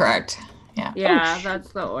 would be correct. Yeah. Yeah,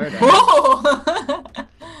 that's the order. Whoa!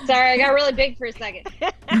 Sorry, I got really big for a second.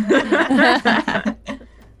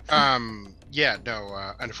 Yeah,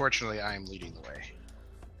 no, unfortunately, I am leading the way.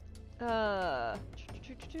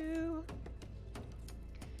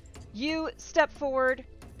 You step forward,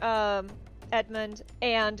 Edmund,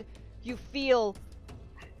 and you feel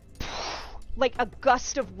like a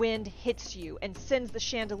gust of wind hits you and sends the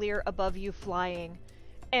chandelier above you flying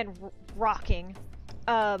and rocking.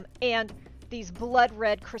 And these blood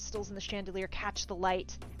red crystals in the chandelier catch the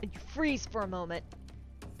light, and you freeze for a moment.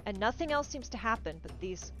 And nothing else seems to happen, but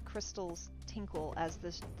these crystals tinkle as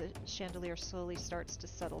the chandelier slowly starts to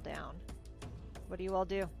settle down. What do you all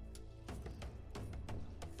do?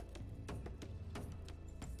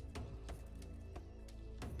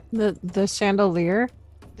 The chandelier?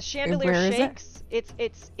 The chandelier Where is it?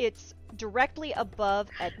 shakes. It's directly above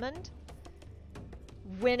Edmund.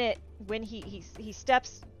 When he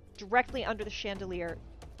steps directly under the chandelier,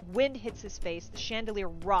 wind hits his face, the chandelier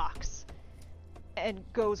rocks and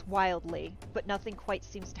goes wildly, but nothing quite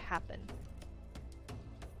seems to happen.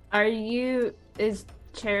 Is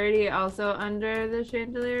Charity also under the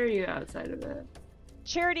chandelier, or are you outside of it?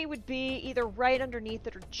 Charity would be either right underneath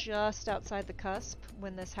it or just outside the cusp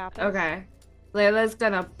when this happens. Okay. Layla's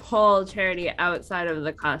gonna pull Charity outside of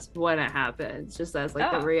the cusp when it happens, just as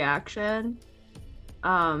like a reaction.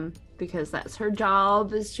 Because that's her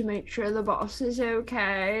job, is to make sure the boss is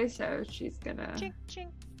okay. So she's gonna. Chink, chink,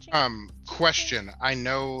 chink. Question. I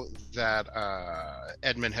know that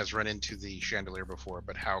Edmund has run into the chandelier before,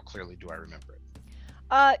 but how clearly do I remember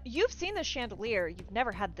it? You've seen the chandelier. You've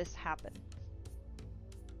never had this happen.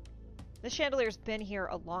 The chandelier's been here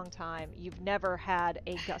a long time. You've never had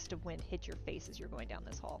a gust of wind hit your face as you're going down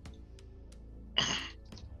this hall.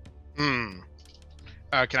 Can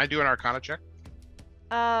I do an Arcana check?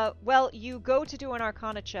 Well, you go to do an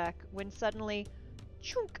Arcana check when suddenly,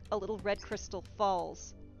 chunk, a little red crystal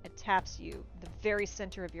falls and taps you, the very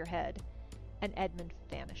center of your head, and Edmund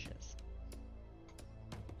vanishes.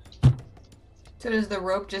 So does the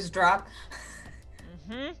rope just drop?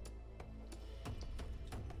 Mm-hmm.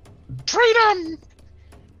 Freedom!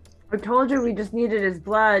 I told you we just needed his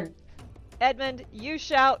blood. Edmund, you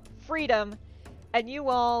shout freedom, and you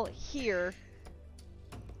all hear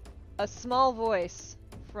a small voice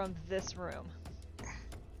from this room.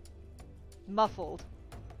 Muffled,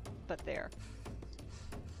 but there.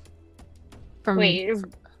 Wait,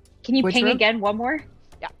 can you which ping room? again one more?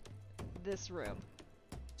 This room.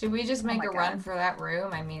 Should we just make my a God. run for that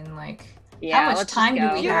room? I mean, like, Yeah, how much let's time just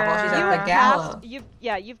do go. we have while she's Yeah. at the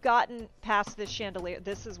gala? You've gotten past this chandelier.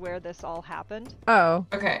 This is where this all happened. Oh.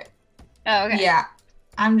 Okay. Oh, okay. Yeah.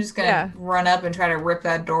 I'm just gonna Yeah. run up and try to rip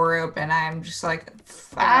that door open. I'm just like,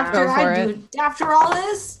 Go after all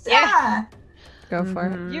this? Yeah. Go for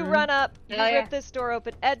it. Mhm. You run up, you Oh, rip yeah. this door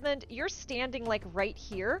open. Edmund, you're standing like right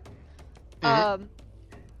here. Mhm.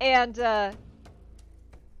 And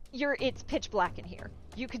it's pitch black in here.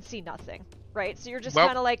 You can see nothing, right? So you're just Well-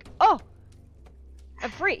 kind of like, oh,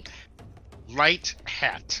 I'm free. Light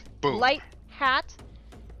hat. Boom. Light hat,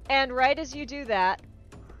 and right as you do that,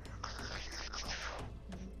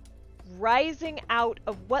 rising out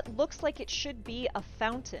of what looks like it should be a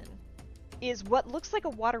fountain is what looks like a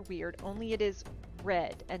water weird, only it is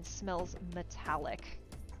red and smells metallic.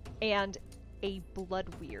 And a blood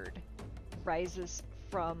weird rises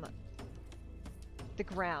from the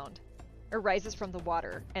ground, or rises from the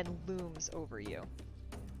water and looms over you.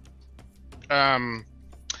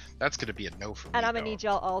 That's gonna be a no for me. And I'm gonna though. need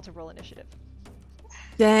y'all all to roll initiative.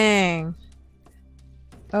 Dang.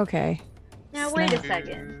 Okay. Now wait a Snap.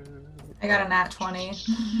 second. I got a nat 20.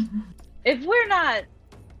 If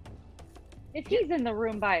he's in the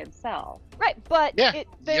room by himself. Right, but Yeah,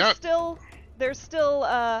 there's still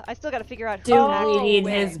I still gotta figure out who Do has we to need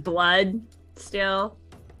win. his blood still?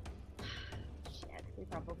 Shit, we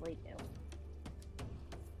probably do.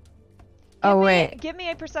 Oh, wait. Give me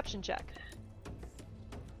a perception check.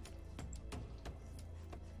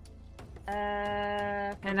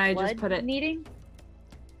 Can I just blood put it? needing?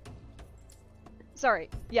 Sorry,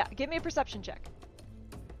 yeah, give me a perception check.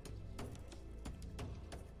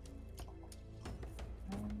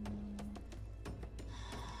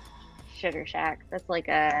 Sugar Shack. That's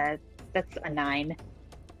a 9.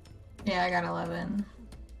 Yeah, I got 11.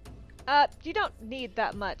 You don't need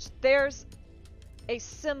that much. There's a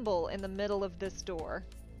symbol in the middle of this door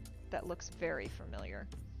that looks very familiar.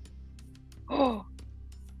 Oh,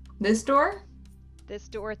 This door? This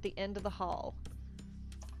door at the end of the hall.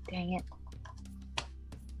 dang it.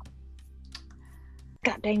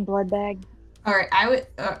 God dang blood bag. All right,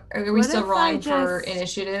 are we What still if rolling I for just-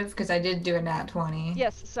 initiative? Because I did do a nat 20.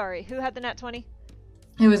 Yes, sorry. Who had the nat 20?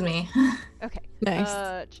 It was me. Okay.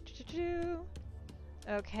 Nice.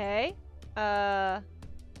 Okay.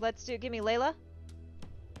 Give me Layla.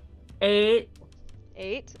 8.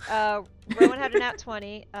 8. Rowan had a nat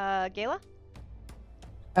 20. Gayla?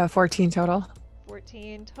 14 total.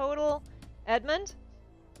 14 total. Edmund?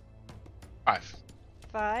 5.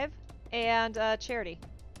 5. And Charity?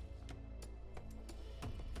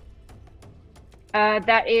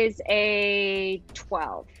 That is a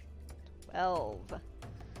 12. 12.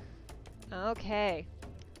 Okay.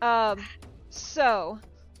 So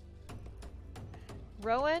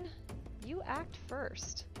Rowan, you act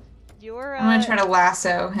first. You're I'm gonna try to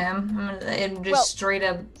lasso him. I'm just straight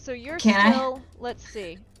up. So you're Can still let's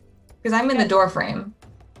see. Because I'm in the door frame.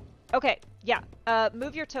 Okay, yeah.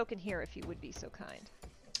 Move your token here if you would be so kind.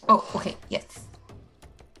 Oh, okay, yes.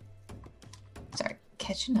 Sorry,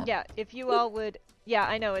 catching up. Yeah, if you all would. Yeah,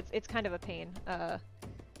 I know it's kind of a pain.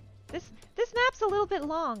 This map's a little bit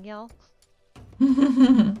long, y'all.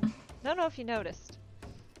 Don't know if you noticed.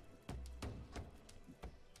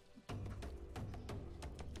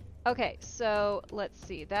 Okay, so let's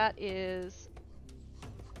see. That is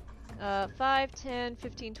 5, 10,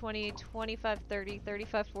 15, 20, 25, 30,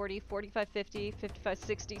 35, 40, 45, 50, 55,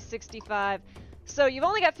 60, 65. So you've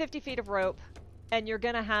only got 50 feet of rope, and you're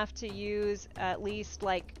gonna have to use at least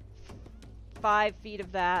like 5 feet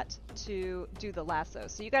of that to do the lasso.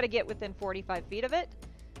 So you got to get within 45 feet of it,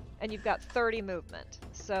 and you've got 30 movement.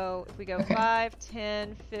 So if we go 5,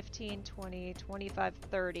 10, 15, 20, 25,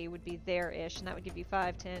 30 would be there-ish, and that would give you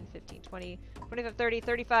 5, 10, 15, 20, 25, 30,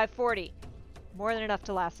 35, 40. More than enough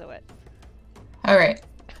to lasso it. All right.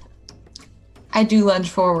 I do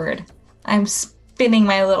lunge forward. I'm spinning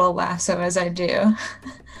my little lasso as I do.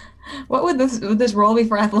 What would this roll be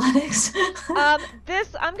for athletics?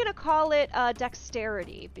 This I'm gonna call it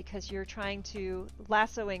dexterity, because you're trying to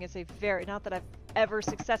lassoing is a very, not that I've ever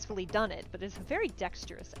successfully done it, but it's a very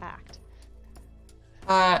dexterous act.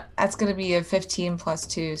 That's gonna be a 15 plus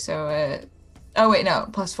 2, so oh wait, no,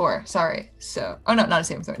 plus 4. Sorry. So no, not a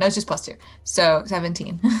saving throw. No, it's just plus 2. So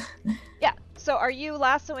 17. Yeah. So are you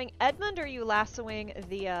lassoing Edmund, or are you lassoing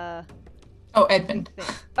the Oh, Edmund.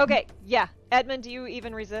 thing? Okay, yeah. Edmund, do you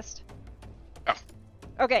even resist? Oh.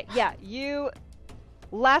 Okay, yeah. You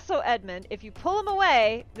lasso Edmund. If you pull him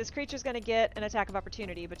away, this creature's going to get an attack of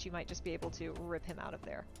opportunity, but you might just be able to rip him out of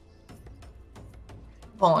there.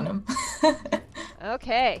 Pulling him.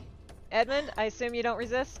 Okay. Edmund, I assume you don't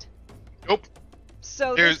resist? Nope.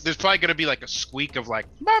 So There's probably gonna be like a squeak of like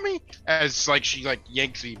 "mommy" as like she like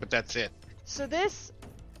yanks me, but that's it. So this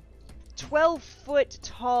 12-foot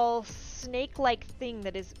tall snake-like thing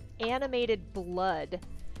that is animated blood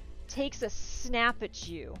takes a snap at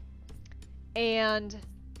you, and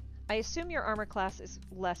I assume your armor class is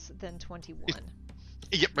less than 21.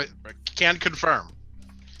 Yeah, but can confirm.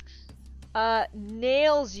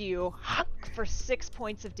 Nails you for 6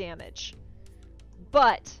 points of damage,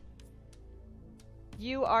 but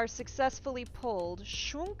you are successfully pulled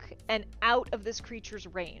shunk and out of this creature's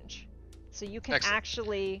range. So you can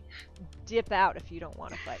actually dip out if you don't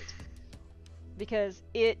want to fight. Because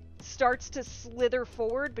it starts to slither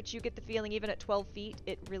forward, but you get the feeling even at 12 feet,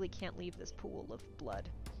 it really can't leave this pool of blood.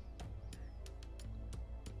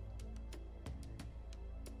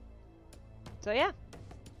 So yeah.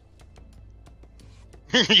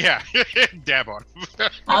 Yeah, dab on.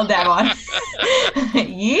 I'll dab on.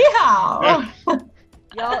 Yeehaw!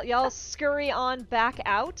 Y'all scurry on back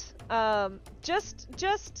out.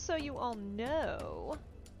 Just so you all know,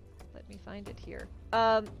 let me find it here.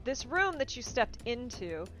 This room that you stepped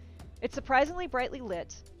into, it's surprisingly brightly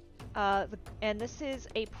lit, and this is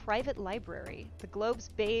a private library. The globes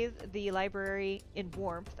bathe the library in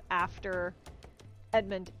warmth after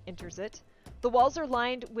Edmund enters it. The walls are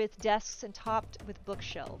lined with desks and topped with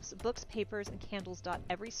bookshelves. Books, papers, and candles dot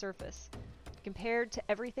every surface. Compared to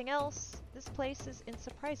everything else, this place is in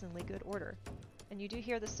surprisingly good order. And you do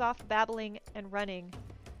hear the soft babbling and running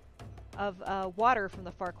of water from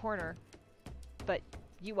the far corner. But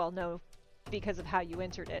you all know, because of how you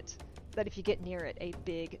entered it, that if you get near it, a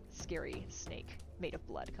big, scary snake made of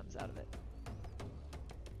blood comes out of it.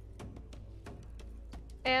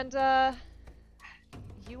 And,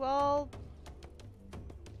 you all...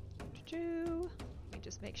 Let me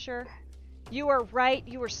just make sure. You are right.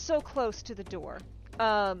 You are so close to the door.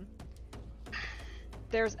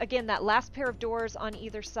 There's, again, that last pair of doors on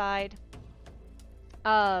either side.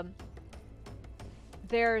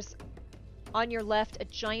 There's, on your left, a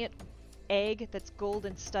giant egg that's gold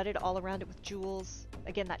and studded all around it with jewels.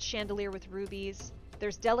 Again, that chandelier with rubies.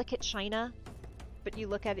 There's delicate china, but you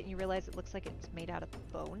look at it and you realize it looks like it's made out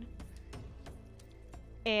of bone.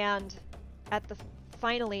 And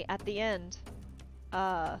finally, at the end,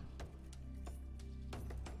 are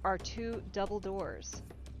 2 double doors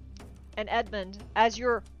And Edmund, as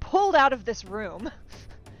you're pulled out of this room,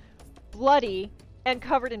 bloody and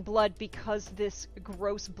covered in blood because this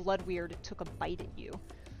gross blood weird took a bite at you,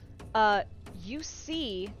 you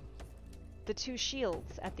see the two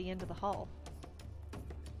shields at the end of the hall.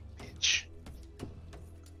 Bitch.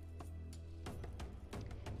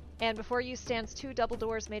 And before you stands two double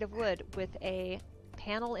doors made of wood with a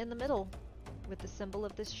panel in the middle with the symbol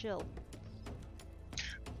of this shield.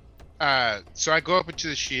 So I go up into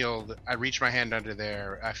the shield, I reach my hand under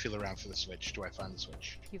there, I feel around for the switch. Do I find the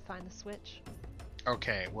switch? You find the switch.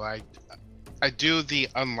 Okay, well I do the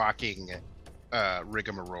unlocking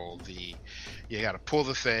rigmarole. You gotta pull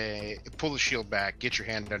the shield back, get your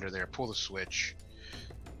hand under there, pull the switch,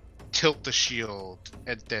 tilt the shield,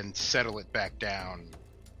 and then settle it back down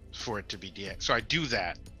for it to be deactivated. So I do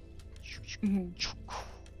that.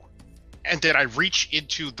 And then I reach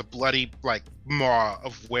into the bloody maw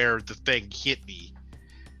of where the thing hit me,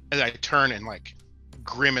 and I turn and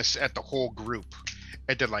grimace at the whole group,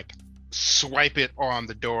 and then swipe it on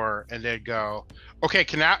the door, and then go, okay,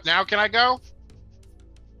 now can I go?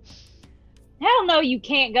 Hell no, you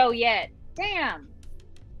can't go yet. Damn.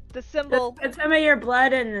 The symbol. Put some of your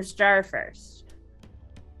blood in this jar first.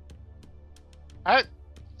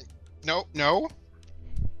 No.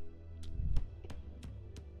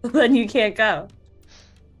 Then you can't go.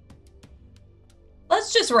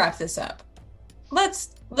 Let's just wrap this up.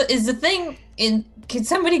 Is the thing in? Can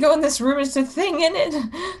somebody go in this room? Is the thing in it?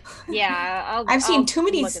 Yeah, I've seen I'll too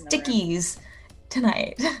many look in the room. stickies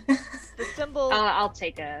tonight. The symbol I'll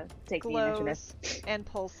take the initiative. glows and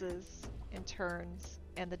pulses and turns,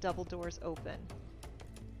 and the double doors open.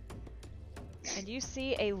 And you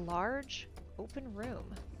see a large open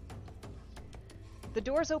room. The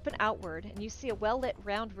doors open outward, and you see a well-lit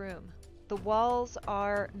round room. The walls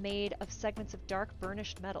are made of segments of dark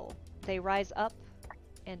burnished metal. They rise up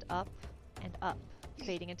and up and up,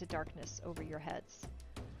 fading into darkness over your heads.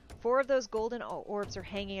 4 of those golden orbs are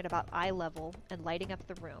hanging at about eye level and lighting up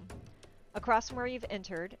the room. Across from where you've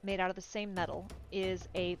entered, made out of the same metal, is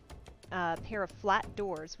a pair of flat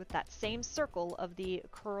doors with that same circle of the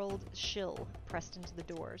curled shill pressed into the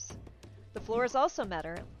doors. The floor is also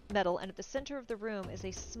metal, and at the center of the room is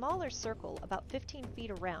a smaller circle about 15 feet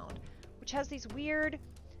around, which has these weird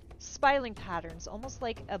spiraling patterns, almost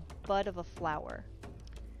like a bud of a flower.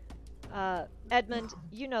 Edmund,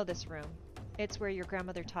 you know this room. It's where your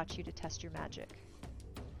grandmother taught you to test your magic.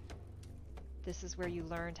 This is where you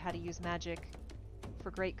learned how to use magic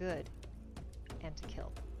for great good and to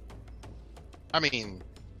kill. I mean,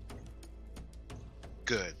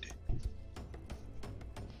 good.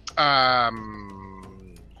 Hold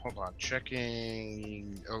on,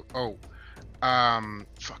 checking. Fuck, I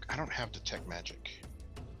don't have detect magic.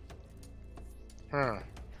 Well,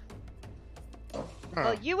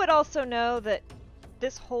 you would also know that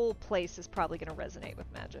this whole place is probably going to resonate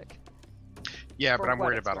with magic. Yeah, For but I'm what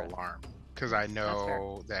worried it's about worth. alarm, because I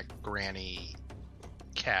know that Granny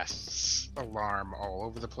casts alarm all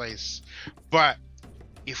over the place. But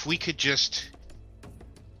if we could just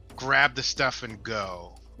grab the stuff and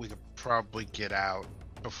go, we could probably get out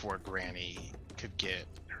before Granny could get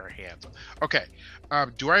her hands on. Okay,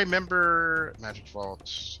 do I remember Magic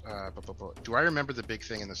Vaults? Do I remember the big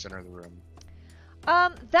thing in the center of the room?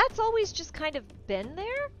 That's always just kind of been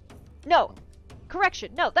there? No.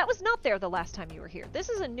 Correction. No, that was not there the last time you were here. This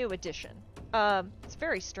is a new addition. It's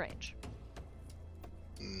very strange.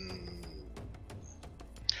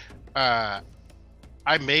 I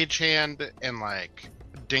mage hand and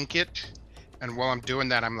dink it, and while I'm doing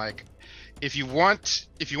that, I'm like, if you want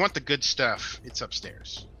the good stuff, it's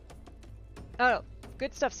upstairs. Oh,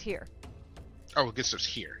 good stuff's here. Oh, good stuff's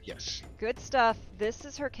here. Yes. Good stuff. This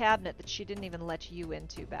is her cabinet that she didn't even let you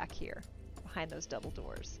into back here, behind those double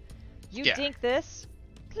doors. You Yeah. dink this,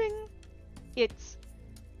 cling. It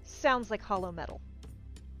sounds like hollow metal.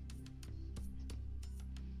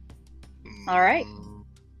 All right. Mm,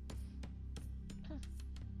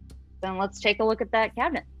 Then let's take a look at that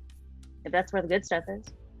cabinet. If that's where the good stuff is.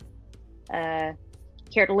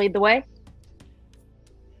 Care to lead the way?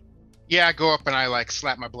 Yeah, I go up and I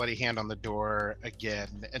slap my bloody hand on the door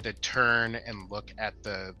again, and then turn and look at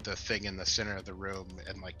the thing in the center of the room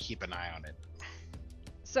and keep an eye on it.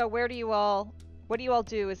 So what do you all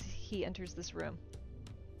do as he enters this room?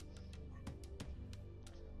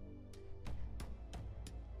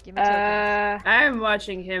 Give me tokens. I'm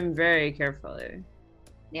watching him very carefully.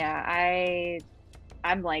 Yeah,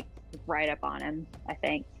 I'm right up on him, I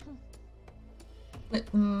think. But,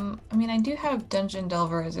 I mean, I do have Dungeon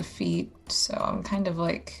Delver as a feat, so I'm kind of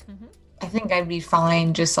I think I'd be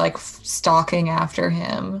fine just stalking after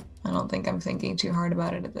him. I don't think I'm thinking too hard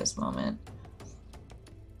about it at this moment.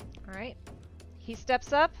 All right. He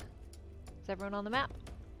steps up. Is everyone on the map?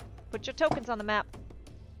 Put your tokens on the map.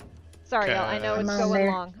 Sorry, y'all. I know I'm it's on going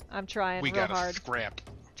there. long. I'm trying We real got a hard. scrap.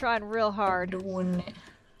 Trying real hard. Doing it.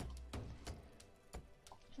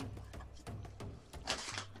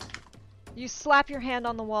 You slap your hand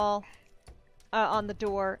on the wall, on the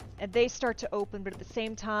door, and they start to open, but at the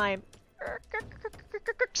same time,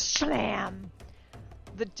 slam!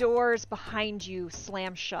 The doors behind you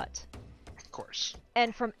slam shut. Of course.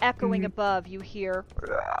 And from echoing above, you hear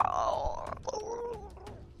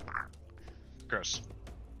Gross.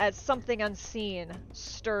 as something unseen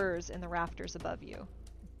stirs in the rafters above you,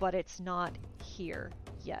 but it's not here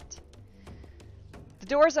yet. The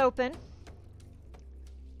doors open,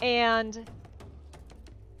 and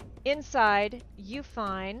inside you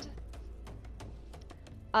find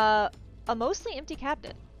a mostly empty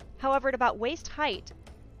cabinet. However, at about waist height,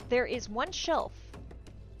 there is one shelf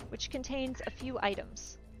which contains a few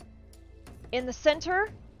items. In the center,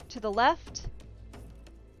 to the left,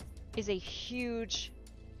 is a huge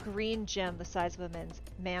green gem the size of a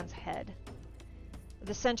man's head.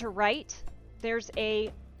 The center right, there's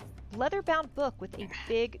a leather-bound book with a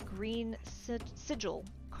big green sigil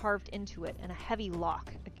carved into it and a heavy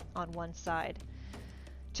lock on one side.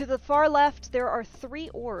 To the far left, there are 3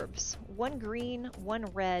 orbs, one green, one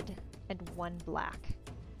red, and one black.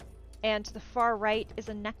 And to the far right is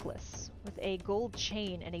a necklace with a gold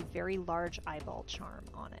chain and a very large eyeball charm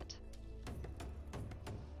on it.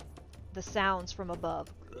 The sounds from above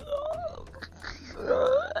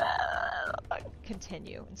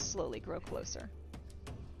continue and slowly grow closer.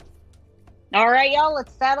 All right, y'all,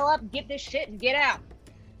 let's saddle up, get this shit, and get out.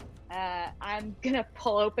 I'm gonna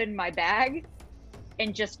pull open my bag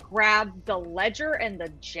and just grab the ledger and the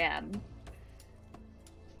gem.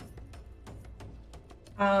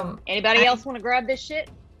 Anybody else want to grab this shit?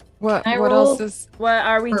 What Can I what roll else is What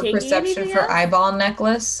are we for taking? perception anything for else? eyeball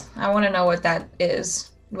necklace? I want to know what that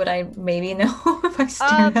is. Would I maybe know if I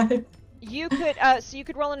stared at it? You could, so you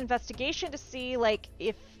could roll an investigation to see, like,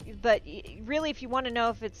 really, if you want to know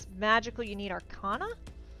if it's magical, you need Arcana,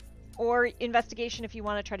 or investigation if you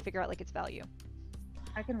want to try to figure out, like, its value.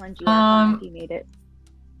 I can lend you one if you need it.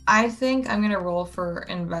 I think I'm gonna roll for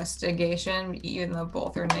investigation, even though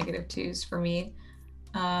both are -2s for me.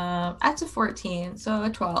 That's a 14, so a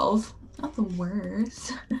 12. Not the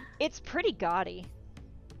worst. It's pretty gaudy.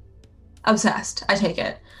 Obsessed. I take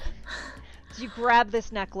it. So you grab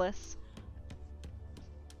this necklace.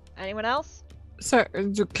 Anyone else? so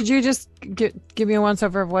could you just give me a once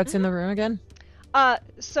over of what's in the room again?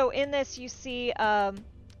 So in this you see,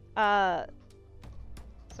 sorry,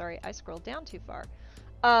 I scrolled down too far.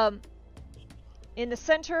 In the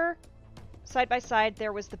center, side by side,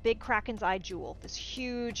 there was the big Kraken's Eye jewel, this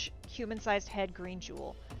huge human-sized head green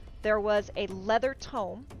jewel. There was a leather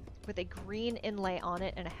tome with a green inlay on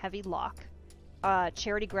it and a heavy lock.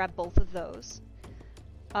 Charity grabbed both of those.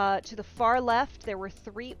 To the far left, there were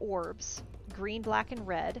 3 orbs, green, black, and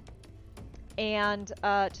red. And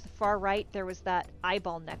to the far right, there was that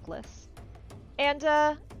eyeball necklace. And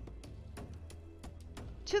to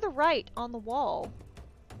the right, on the wall,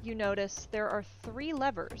 you notice there are 3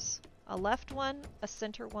 levers. A left one, a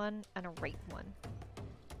center one, and a right one.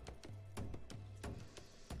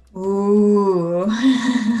 Ooh.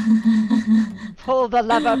 Pull the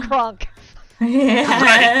lever, Kronk!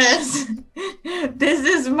 Yes. This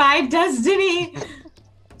is my destiny.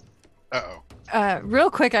 Uh-oh.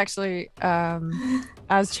 Real quick, actually,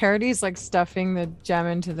 as Charity's like stuffing the gem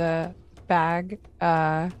into the bag,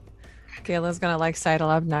 Gayla's gonna like sidle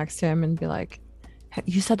up next to him and be like,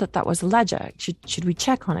 "You said that was a ledger. Should we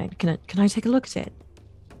check on it? Can I take a look at it?"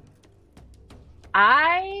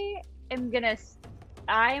 I am gonna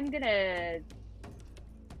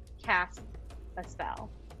cast a spell.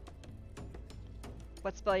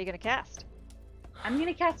 What spell are you gonna cast? I'm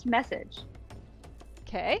gonna cast message,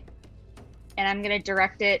 Okay. and I'm gonna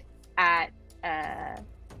direct it at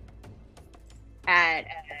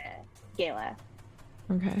Gayla.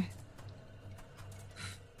 Okay.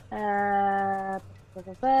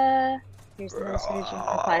 Here's the message.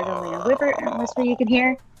 Applies only a whisper, whisper you can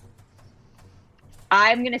hear.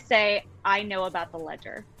 I'm gonna say I know about the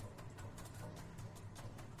ledger.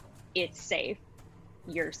 It's safe.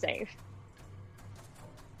 You're safe.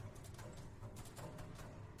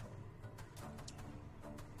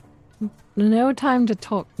 No time to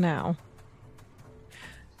talk now.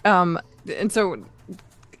 And so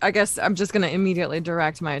I guess I'm just going to immediately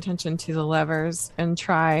direct my attention to the levers and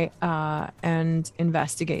try and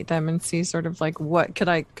investigate them and see sort of like what could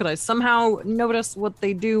I somehow notice what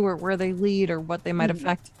they do or where they lead or what they might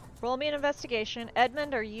affect. Roll me an investigation.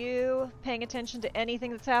 Edmund, are you paying attention to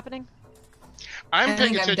anything that's happening? I'm I paying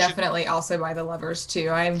think I'm attention. definitely also by the levers too.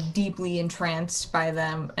 I'm deeply entranced by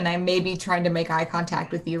them, and I may be trying to make eye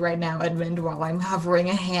contact with you right now, Edmund, while I'm hovering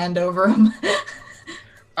a hand over him.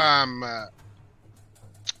 I'm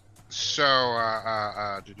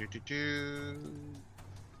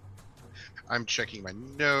checking my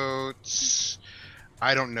notes.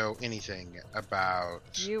 I don't know anything about.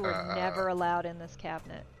 You were never allowed in this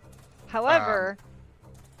cabinet. However,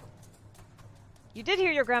 you did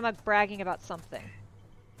hear your grandma bragging about something.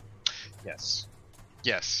 Yes.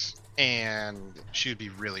 Yes. And she would be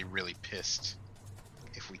really, really pissed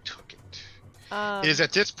if we took it. It is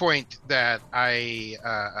at this point that I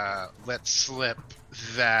let slip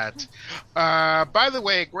that, by the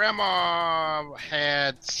way, Grandma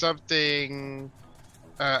had something.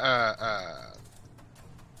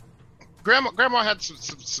 Grandma had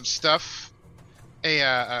some stuff,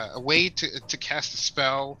 a way to cast a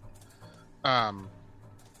spell,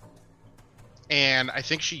 and I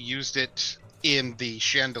think she used it in the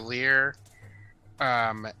chandelier.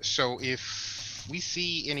 So if we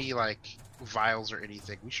see any like vials or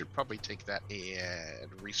anything, we should probably take that and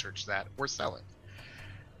research that or sell it.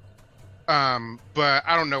 But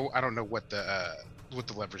I don't know what the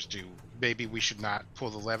levers do. Maybe we should not pull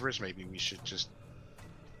the levers. Maybe we should just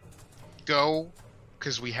go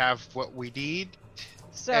because we have what we need.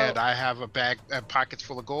 So, and I have a bag, pockets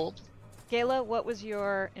full of gold. Gayla, what was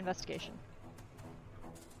your investigation?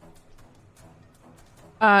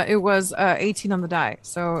 It was 18 on the die,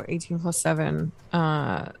 so 18 plus 7,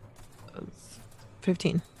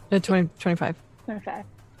 15, 20, 25. 25.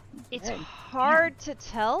 It's Good. hard to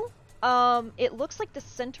tell. It looks like the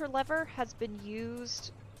center lever has been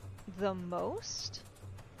used the most.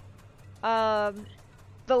 The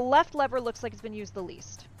left lever looks like it's been used the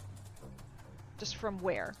least. Just from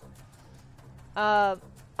where?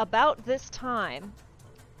 About this time,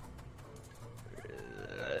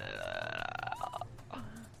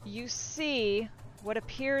 you see what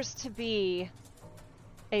appears to be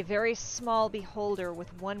a very small beholder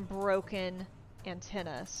with one broken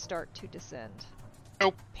antenna start to descend.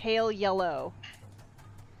 Nope. Pale yellow,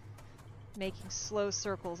 making slow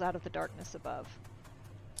circles out of the darkness above.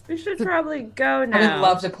 We should probably go now. I would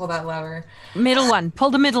love to pull that lever. Middle one. Pull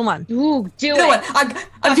the middle one. Ooh, do Middle it. one.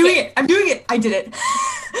 I'm doing it. I'm doing it. I did it.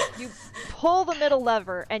 You pull the middle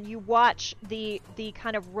lever and you watch the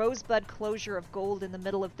kind of rosebud closure of gold in the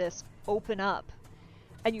middle of this open up,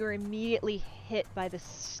 and you're immediately hit by the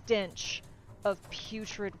stench of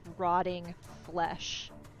putrid, rotting flesh.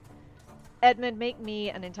 Edmund, make me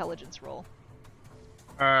an intelligence roll.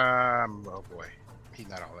 Oh boy, he's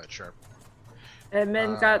not all that sharp.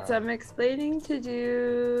 Edmund got some explaining to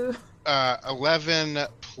do. 11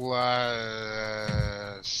 plus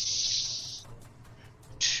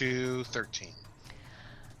 2, 13.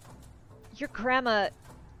 Your grandma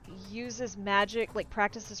uses magic, like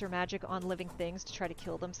practices her magic on living things to try to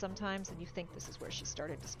kill them sometimes, and you think this is where she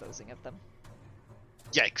started disposing of them.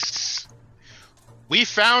 Yikes. We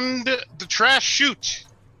found the trash chute.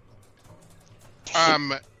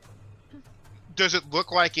 Does it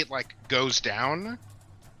look like it goes down?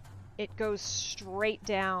 It goes straight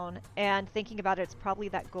down, and thinking about it, it's probably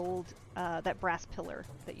that gold, that brass pillar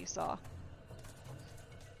that you saw.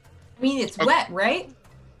 I mean, it's wet, right?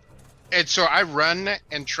 And so I run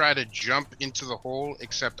and try to jump into the hole,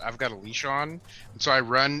 except I've got a leash on. And so I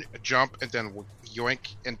run, jump, and then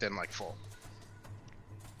yoink, and then fall.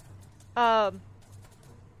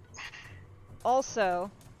 Also,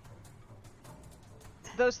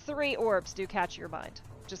 those 3 orbs do catch your mind.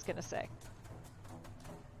 Just gonna say.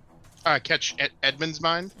 Catch Edmund's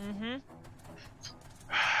mind? Mm-hmm.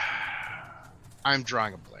 I'm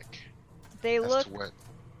drawing a blank. They as look... to what...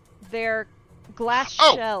 They're glass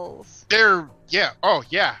Oh! shells. They're... Yeah. Oh,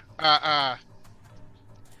 yeah.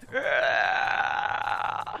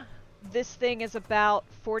 This thing is about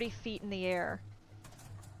 40 feet in the air.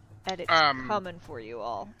 And it's coming for you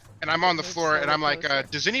all. And I'm on the Moves floor, and slowly I'm like, closer.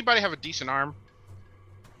 does anybody have a decent arm?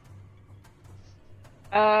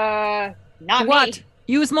 Not What? me.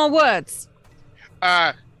 Use more words.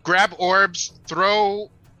 Grab orbs,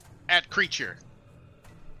 throw at creature.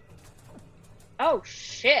 Oh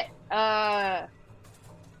shit. Right.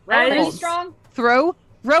 Pretty strong. Throw.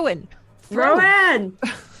 Rowan. Throw in!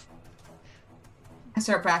 I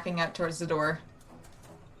start backing up towards the door.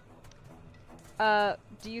 Do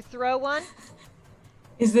you throw one?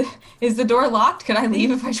 Is the door locked? Could I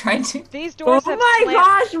leave if I tried to? These doors Oh have my slammed.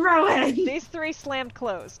 gosh, Rowan! These 3 slammed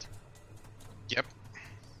closed. Yep.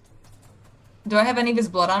 Do I have any of his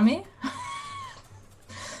blood on me?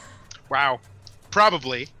 Wow.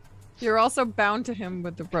 Probably. You're also bound to him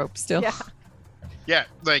with the rope still. Yeah. Yeah,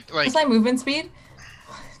 like What's my movement speed?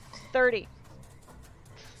 30.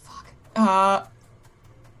 All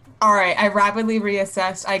right, I rapidly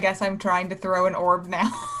reassessed. I guess I'm trying to throw an orb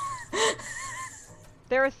now.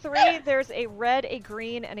 There are 3. There's a red, a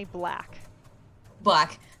green, and a black.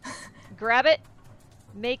 Black. Grab it.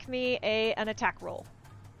 Make me an attack roll.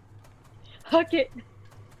 Hook it.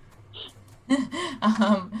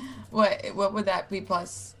 What would that be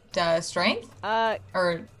plus strength?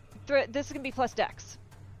 Or This is gonna be plus dex.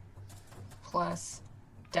 plus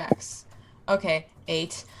dex. Okay,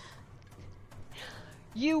 8.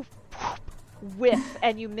 You whiff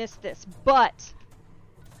and you miss this, but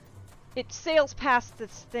it sails past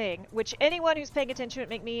this thing, which anyone who's paying attention would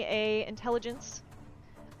make me a intelligence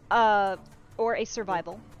or a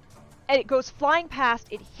survival. And it goes flying past,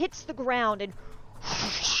 it hits the ground and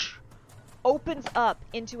opens up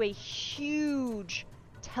into a huge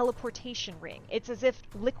teleportation ring. It's as if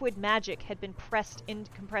liquid magic had been compressed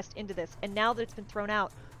into this, and now that it's been thrown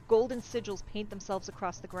out, golden sigils paint themselves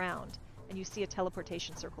across the ground, and you see a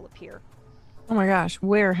teleportation circle appear. Oh my gosh,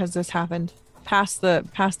 where has this happened? Past the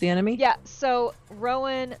enemy? Yeah, so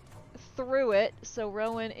Rowan threw it, so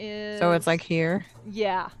Rowan is... So it's like here?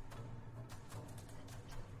 Yeah.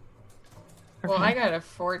 Well, Okay. I got a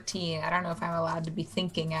 14. I don't know if I'm allowed to be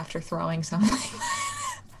thinking after throwing something.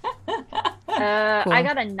 Cool. I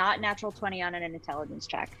got a not natural 20 on an intelligence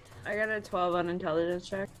check. I got a 12 on intelligence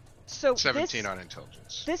check. So 17 on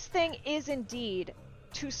intelligence. This thing is indeed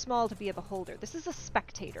too small to be a beholder. This is a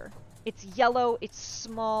spectator. It's yellow, it's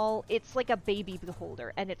small, it's like a baby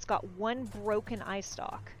beholder, and it's got one broken eye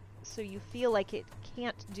stalk, so you feel like it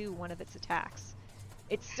can't do one of its attacks.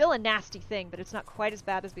 It's still a nasty thing, but it's not quite as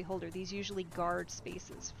bad as beholder. These usually guard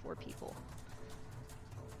spaces for people.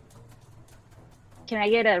 Can I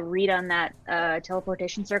get a read on that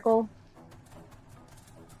teleportation circle?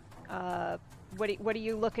 What are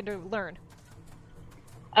you looking to learn?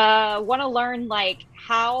 Want to learn like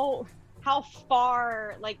how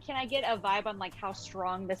far, like, can I get a vibe on like how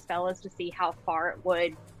strong the spell is to see how far it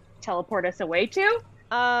would teleport us away to?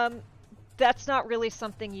 That's not really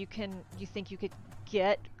something you think you could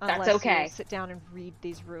get unless okay. you sit down and read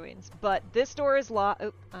these ruins. But this door is locked.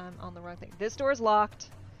 Oh, I'm on the wrong thing. This door is locked.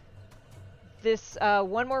 This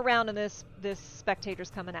one more round and this spectator's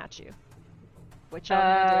coming at you. Which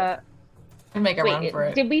I'll do. I'd make a run for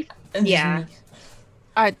it. Did we? Yeah.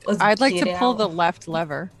 I'd like get to pull out. the left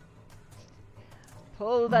lever.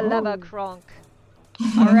 Pull the lever, Kronk.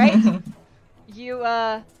 All right.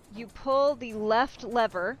 You pull the left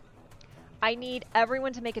lever. I need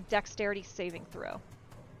everyone to make a dexterity saving throw.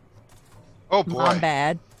 Oh boy. My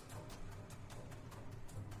bad.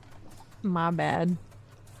 My bad.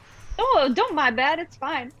 Oh, don't my bad. It's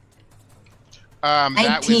fine. That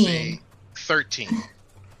was 19. a 13.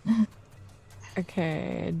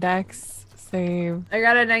 Okay, dex save I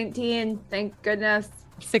got a 19. Thank goodness.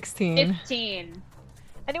 16. 15.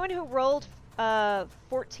 Anyone who rolled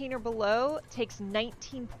 14 or below takes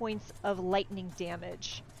 19 points of lightning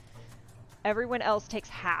damage. Everyone else takes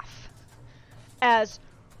half. As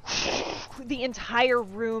the entire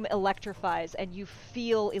room electrifies and you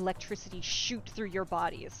feel electricity shoot through your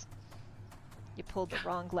bodies. You pulled the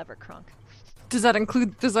wrong lever, Kronk. Does that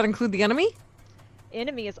include the enemy?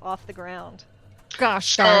 Enemy is off the ground.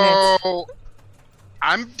 Gosh darn it. So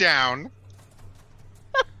I'm down.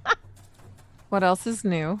 What else is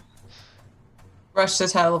new? Rush to the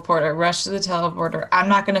teleporter. Rush to the teleporter. I'm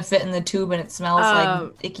not gonna fit in the tube, and it smells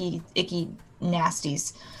like icky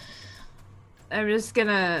nasties. I'm just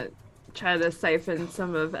gonna try to siphon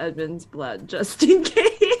some of Edmund's blood just in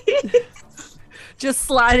case. Just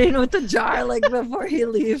slide in with the jar like before he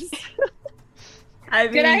leaves.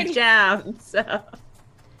 I've Good been idea. down, so.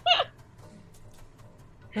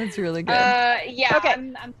 That's really good. Yeah. Okay.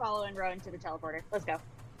 I'm following Rowan to the teleporter. Let's go.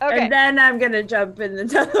 Okay. And then I'm gonna jump in the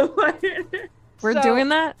teleporter. We're so- doing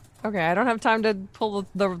that? Okay, I don't have time to pull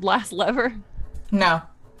the last lever. No.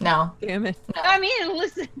 Damn it. I mean,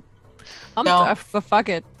 listen. No. Fuck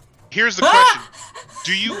it. Here's the question.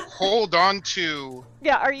 Do you hold on to...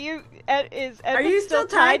 Yeah, are you is Are Edmund you still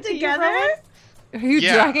tied to you, together? Rowan? Are you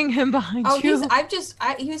Yeah. dragging him behind Oh, you?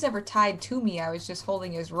 he was never tied to me. I was just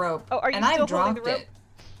holding his rope. Oh, are you and still I holding dropped the rope? it.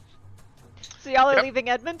 So y'all are Yep. leaving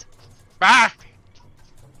Edmund? Ah!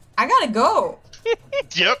 I gotta go.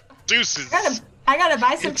 Yep. Deuces. I gotta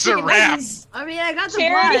buy some It's a chicken wrap. nuggets. I mean, I got the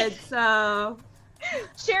Charity. blood, so.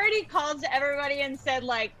 Charity called to everybody and said,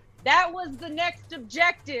 like, that was the next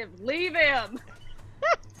objective. Leave him.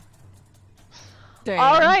 Damn.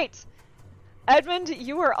 All right. Edmund,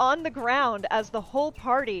 you are on the ground as the whole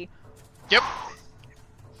party Yep.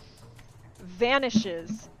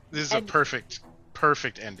 vanishes. This is a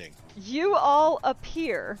perfect ending. You all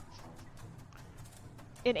appear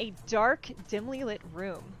in a dark, dimly lit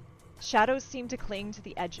room. Shadows seem to cling to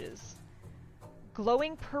the edges.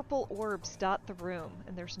 Glowing purple orbs dot the room,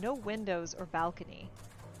 and there's no windows or balcony.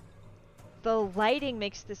 The lighting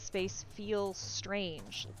makes this space feel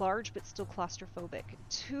strange, large but still claustrophobic.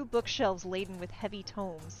 2 bookshelves laden with heavy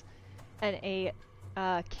tomes, and a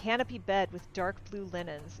canopy bed with dark blue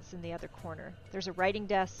linens is in the other corner. There's a writing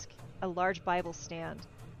desk, a large Bible stand,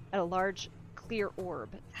 and a large clear orb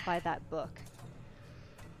by that book.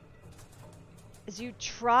 As you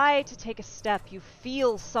try to take a step, you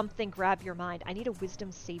feel something grab your mind. I need a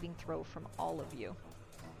wisdom saving throw from all of you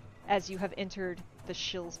as you have entered the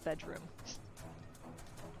shill's bedroom.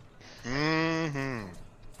 Mm-hmm.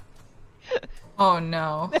 Oh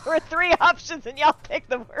no. There were 3 options and y'all picked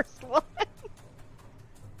the worst one.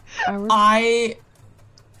 I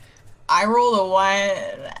rolled a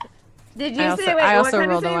 1. Did you I also- say wait? I What also kind of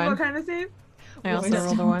rolled a save? one. What kind of save? I also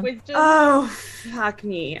rolled a 1. Wisdom. Oh, fuck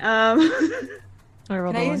me. I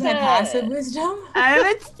rolled Can I a use 1. my passive wisdom?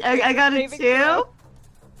 I got a Saving 2. throw.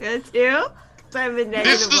 Got a 2. So I'm a negative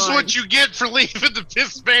This is 1. what you get for leaving the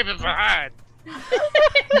piss baby behind.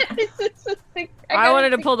 I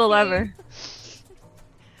wanted to pull the lever.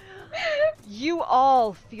 You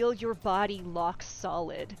all feel your body lock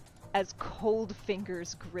solid as cold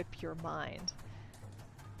fingers grip your mind.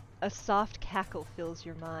 A soft cackle fills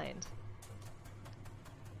your mind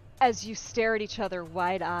as you stare at each other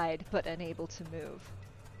wide-eyed but unable to move.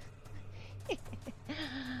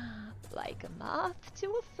 Like a moth to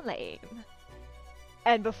a flame.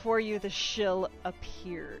 And before you, the shill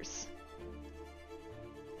appears.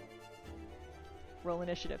 Roll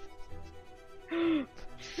initiative.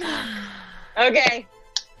 Okay.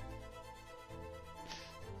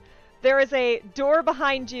 There is a door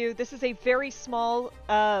behind you. This is a very small,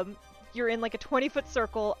 you're in like a 20-foot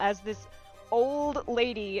circle as this old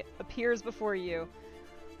lady appears before you.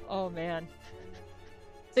 Oh man.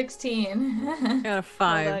 16. I got a Hold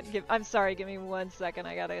 5. on, I'm sorry, give me 1 second.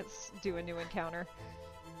 I gotta do a new encounter.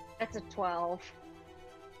 That's a 12.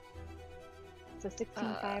 So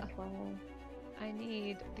 16, 5, 12. I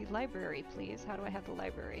need the library, please. How do I have the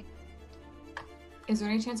library? Is there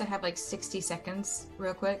any chance I have like 60 seconds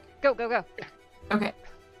real quick? Go, go, go. Okay.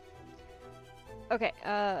 Okay,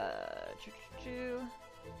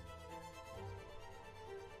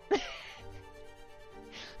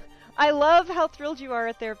 I love how thrilled you are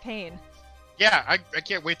at their pain. Yeah, I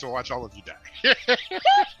can't wait to watch all of you die.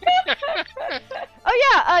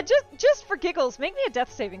 Oh yeah, just for giggles, make me a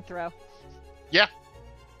death saving throw. Yeah.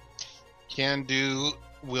 Can do,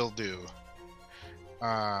 will do.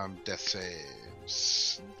 Death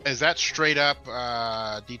saves. Is that straight up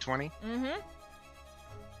D20? Mm-hmm.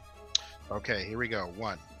 Okay, here we go.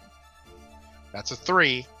 1. That's a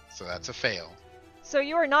 3, so that's a fail. So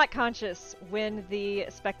you are not conscious when the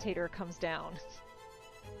spectator comes down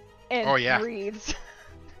and Oh, yeah. breathes.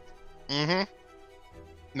 Mm-hmm. And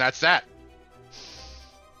that's that.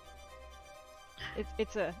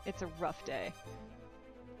 It's a rough day.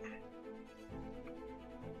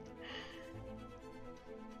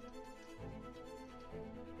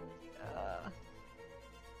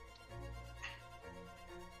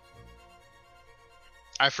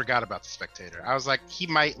 I forgot about the spectator. I was like, he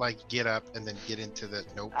might like get up and then get into the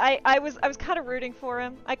nope. I was kind of rooting for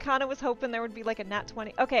him. I kind of was hoping there would be like a nat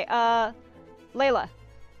 20. Okay, Layla.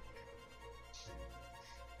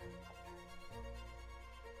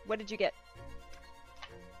 What did you get?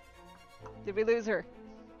 Did we lose her?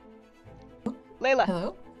 Layla,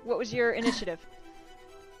 Hello? what was your initiative?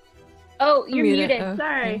 Oh, you're Muted. muted. Oh.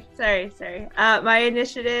 Sorry. My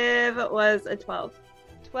initiative was a 12.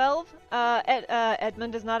 12?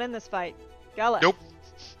 Edmund is not in this fight. Gala. Nope.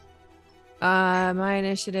 My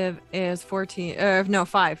initiative is 14. No,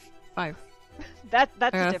 5. 5. That's I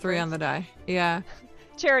a got a difference. 3 on the die. Yeah.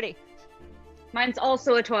 Charity. Mine's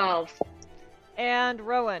also a 12. And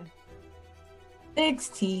Rowan.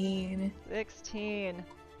 16. 16.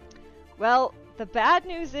 Well, the bad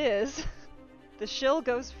news is the shill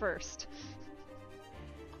goes first.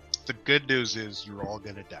 The good news is you're all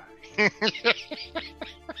gonna die.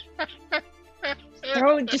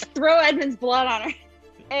 Just throw Edmund's blood on her.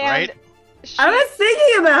 And Right? she- I was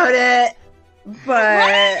thinking about it,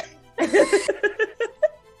 but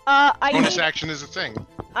Bonus action is a thing.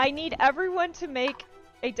 I need everyone to make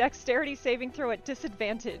a dexterity saving throw at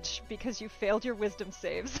disadvantage because you failed your wisdom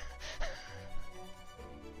saves.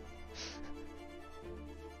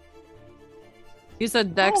 You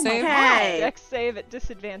said deck save? okay. Dex save at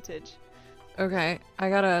disadvantage. Okay. I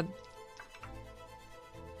got a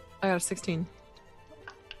I got a 16.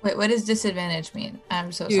 Wait, what does disadvantage mean?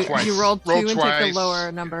 I'm so You, sorry. Twice. you rolled 2 Roll and take twice. the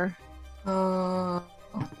lower number. Oh,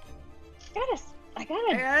 I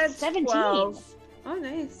got a 17. 12. Oh,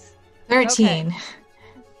 nice. 13.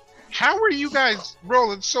 How are you guys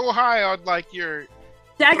rolling so high on like your?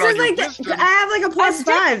 Dex Put on is your like, wisdom. I have like a plus Dex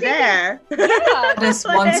 5 saving. there. Yeah, This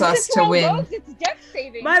wants us to win. It's dex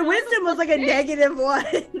saving. My wisdom was like a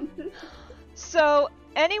 -1. So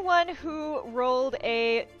anyone who rolled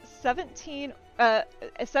a 17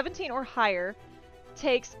 or higher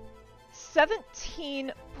takes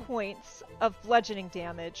 17 points of bludgeoning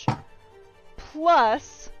damage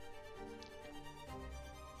plus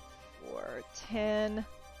 4, 10,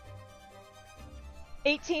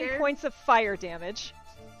 18 Fair. points of fire damage.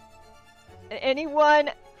 Anyone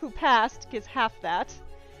who passed gets half that,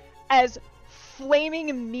 as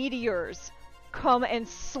flaming meteors come and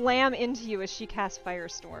slam into you as she casts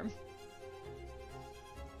Firestorm.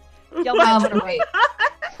 Y'all might wanna run. Wait.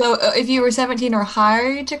 So if you were 17 or higher,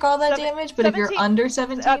 you took all that damage, but if you're 17 under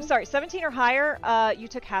 17, I'm sorry, 17 or higher, you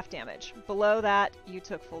took half damage. Below that, you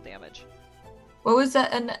took full damage. what was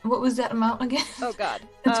that? And what was that amount again? Oh god.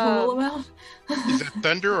 The total amount? Is that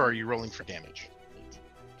thunder or are you rolling for damage?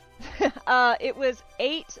 It was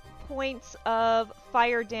 8 points of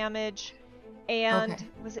fire damage, and Okay.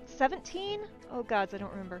 was it 17? Oh gods, I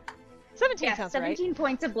don't remember. 17 Yeah, sounds 17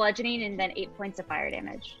 points of bludgeoning and then 8 points of fire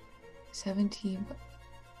damage. 17.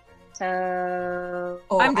 So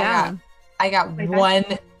Oh, I'm down. I got Wait, one.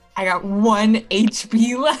 I got 1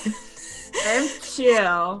 HP left. I'm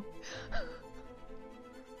chill.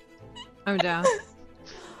 I'm down.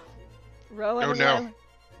 Rowan Oh, and no. Lily.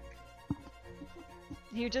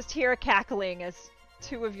 You just hear a cackling as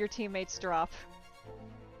 2 of your teammates drop.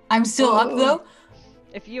 I'm still up Oh. though.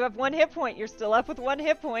 If you have 1 hit point, you're still up with 1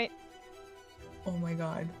 hit point. Oh my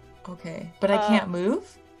god. Okay, but I can't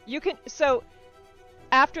move. You can so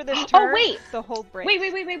after this turn, Oh, wait. the hold breaks.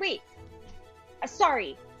 wait.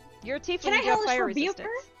 Sorry. You're a tiefling. Can I you have hellish fire rebuke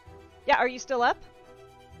resistance. her? Yeah, are you still up?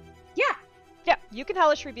 Yeah. Yeah, you can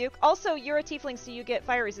hellish rebuke. Also, you're a tiefling, so you get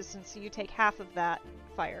fire resistance, so you take half of that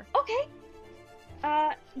fire. Okay.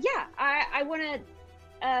 Yeah. I want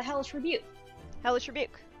to hellish rebuke. Hellish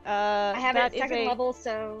rebuke. I have it that at is second a level,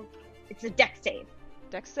 so it's a dex save.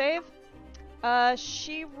 dex save.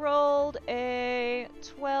 She rolled a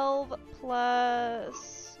 12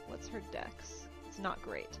 plus. What's her dex? It's not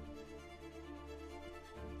great.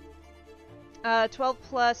 12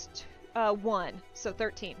 plus 1, so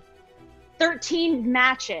 13. 13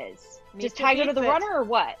 matches. Meets Does it, Ty go to beats the it. runner or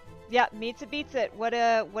what? Yeah, meets it, beats it.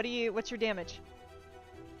 What's your damage?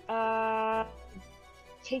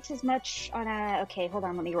 Takes as much on a. Okay, hold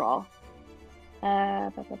on. Let me roll.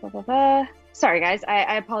 Sorry, guys.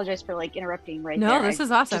 I apologize for like interrupting right No, there. this I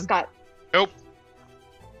is awesome. Just got. Nope.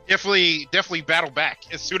 Definitely battle back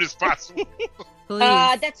as soon as possible. Please.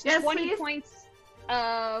 That's Yes, 20 please. points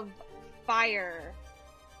of fire.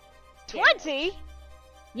 20?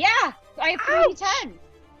 Yeah, I have Ouch! 3d10.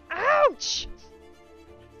 Ouch!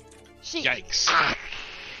 She Yikes.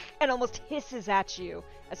 and almost hisses at you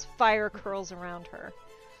as fire curls around her.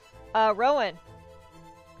 Rowan,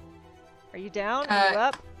 are you down? Are you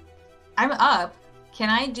up? I'm up. Can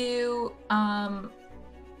I do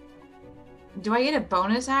do I get a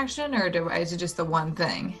bonus action or is it just the one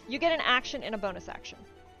thing? You get an action and a bonus action.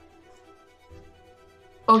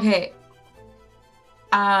 Okay.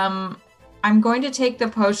 I'm going to take the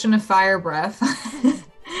potion of fire breath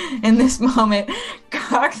in this moment.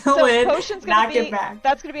 Cock the So lid, potion's gonna knock be it back.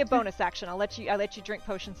 that's gonna be a bonus action. I'll let you drink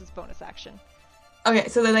potions as bonus action. Okay,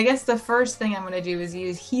 so then I guess the first thing I'm gonna do is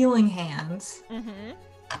use healing hands Mm-hmm.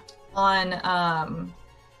 on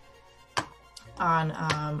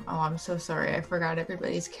oh, I'm so sorry, I forgot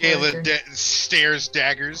everybody's character. Kayla stares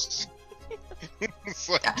daggers. It's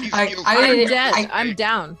like he's I- healed. I- I'm dead. I- I'm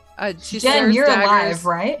down. She Jen, stares you're daggers. alive,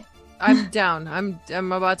 right? I'm down.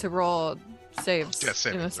 I'm about to roll saves Death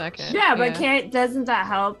saving in a throws. second. Yeah, but doesn't that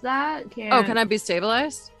help that? Oh, can I be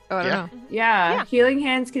stabilized? Oh, I don't Yeah. know. Yeah, Yeah. healing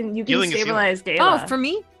hands can Healing is stabilize Gala. Oh, for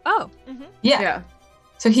me? Oh, Yeah. Yeah.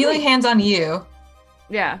 So healing hands on you.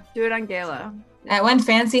 Yeah, do it on Gala. That one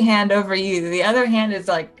fancy hand over you. The other hand is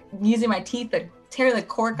like using my teeth to tear the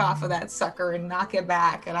cork off of that sucker and knock it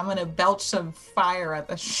back. And I'm gonna belch some fire at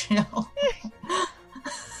the shell.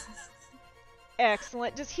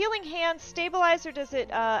 Excellent. Does healing hand stabilize or does it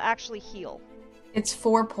actually heal? It's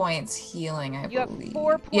 4 points healing, I You have believe.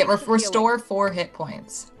 4 Yeah, points of restore 4 hit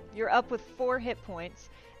points. You're up with 4 hit points.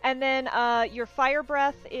 And then your fire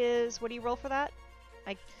breath is, what do you roll for that?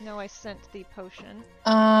 I know I sent the potion.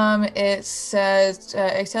 It says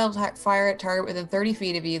exhale attack fire at target within 30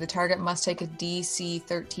 feet of you. The target must take a DC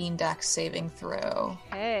 13 Dex saving throw.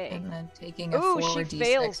 Okay. And then taking a Ooh, she 4d6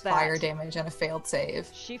 fails fire that. damage and a failed save.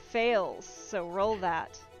 She fails, so roll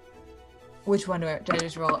that. Which one do I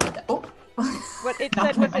just roll? Oh. What it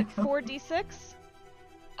Not said, was my it 4d6?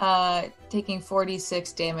 Taking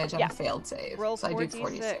 4d6 damage and Yeah. a failed save. Roll so 4d6. I do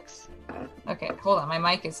 46. Okay, hold on. My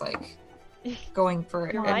mic is like going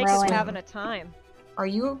for Your a mic is swing. having a time. Are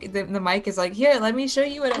you? The mic is like, here, let me show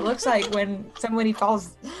you what it looks like when somebody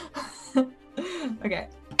falls. Okay.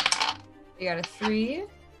 You got a 3.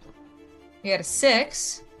 You got a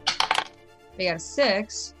 6. You got a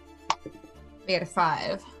 6. You got a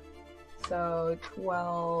 5. So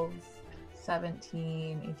 12,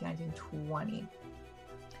 17, 18, 19, 20.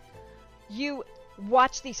 You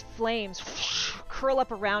watch these flames curl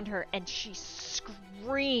up around her, and she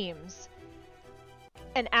screams.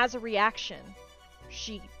 And as a reaction,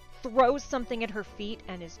 she throws something at her feet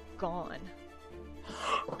and is gone.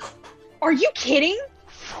 Are you kidding?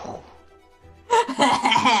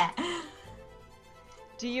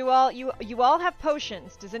 Do you all have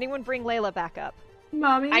potions? Does anyone bring Layla back up?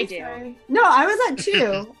 Mommy, I do. sorry. No, I was at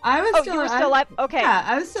 2. I was Oh, still you were still alive? Okay. Yeah,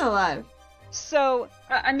 I was still alive. So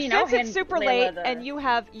I mean, I'll since hand it's super Layla late the- and you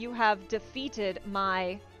have defeated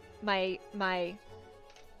my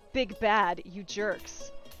big bad, you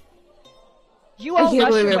jerks. You I all can't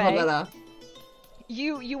rush believe I pulled away. that off.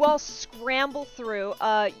 You all scramble through.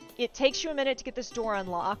 It takes you a minute to get this door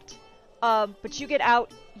unlocked. But you get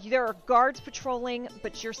out. There are guards patrolling,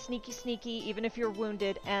 but you're sneaky, even if you're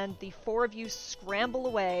wounded, and the 4 of you scramble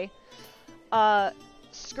away,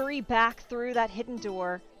 scurry back through that hidden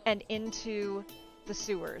door and into the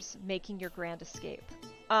sewers, making your grand escape.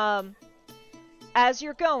 As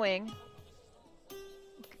you're going,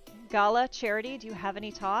 Gala, Charity, do you have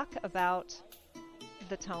any talk about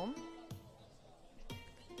the tome?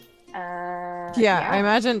 Yeah, I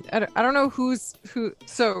imagine. I don't know who.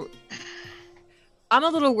 So, I'm a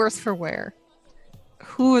little worse for wear.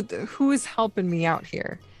 Who is helping me out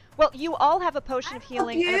here? Well, you all have a potion of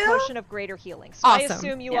healing and a you. potion of greater healing. So I Awesome.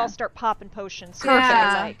 assume you Yeah. all start popping potions. Perfect.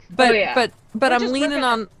 Like, But yeah. but We're I'm just leaning working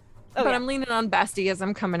on. Oh, but yeah. I'm leaning on Basti as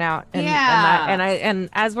I'm coming out, and Yeah. and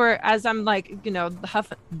as I'm like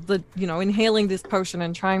inhaling this potion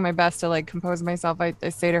and trying my best to like compose myself, I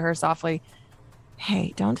say to her softly,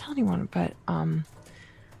 "Hey, don't tell anyone, but I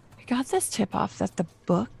got this tip off that the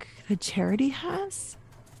book that Charity has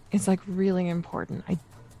is like really important. I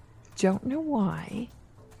don't know why,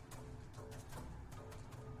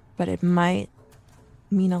 but it might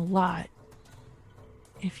mean a lot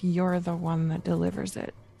if you're the one that delivers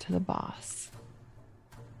it to the boss."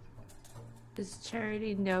 Does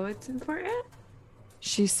Charity know it's important?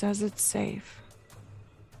 She says it's safe.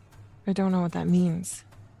 I don't know what that means.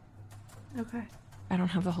 Okay. I don't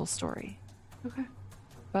have the whole story, Okay.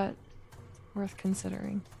 but worth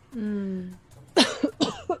considering. Mm.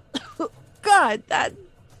 God, that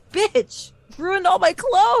bitch ruined all my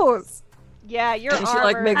clothes. yeah, your And she, armor.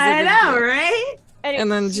 like, makes it I big know, deal. right? and it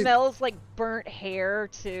and then she- smells like burnt hair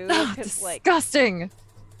too. Ugh, 'Cause, like, disgusting.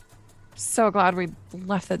 So glad we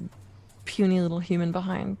left that puny little human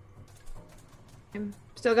behind.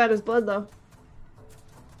 Still got his blood though.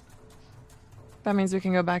 That means we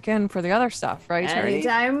can go back in for the other stuff, right, Charity?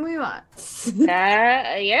 Anytime we want.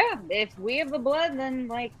 Yeah, if we have the blood, then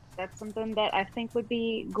like that's something that I think would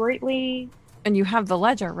be greatly. And you have the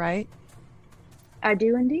ledger, right? I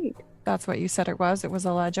do indeed. That's what you said it was. It was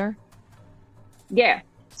a ledger. Yeah.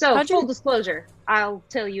 So How'd you- full disclosure, I'll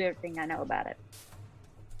tell you everything I know about it.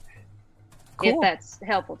 If Cool. that's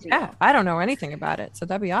helpful to you. Yeah, I don't know anything about it, so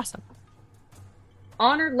that'd be awesome.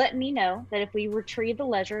 Honor let me know that if we retrieve the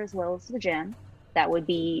ledger as well as the gem, that would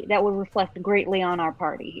reflect greatly on our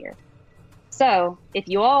party here. So if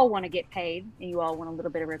you all want to get paid and you all want a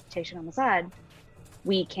little bit of reputation on the side,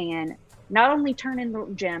 we can not only turn in the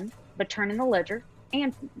gem, but turn in the ledger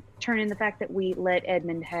and turn in the fact that we let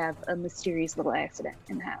Edmund have a mysterious little accident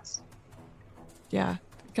in the house. Yeah,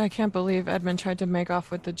 I can't believe Edmund tried to make off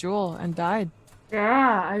with the jewel and died.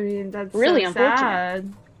 Yeah, I mean that's Really so unfortunate.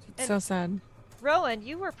 sad. It's so sad. Rowan,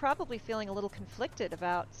 you were probably feeling a little conflicted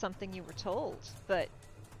about something you were told, but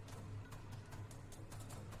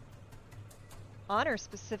Honor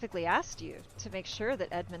specifically asked you to make sure that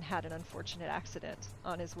Edmund had an unfortunate accident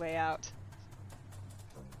on his way out.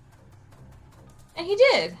 And he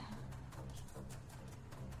did.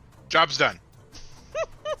 Job's done.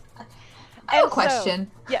 I have a And so-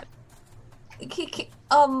 question. yes.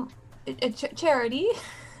 Charity.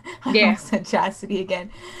 I Yeah. almost said Chastity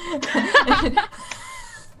again.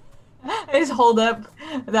 I just hold up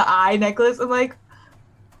the eye necklace. I'm like,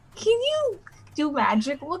 can you do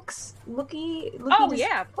magic looky? Oh just-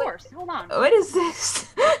 yeah, of course. Hold on. What is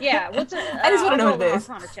this? Yeah, what's I just want to know what it is.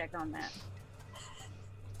 I'll check on that.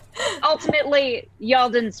 Ultimately, y'all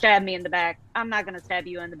didn't stab me in the back. I'm not going to stab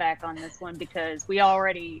you in the back on this one because we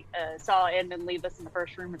already saw Edmund leave us in the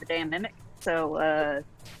first room with the damn mimic. So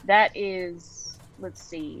that is, let's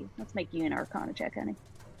see. Let's make you an Arcana check, honey.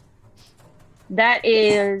 That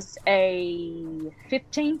is a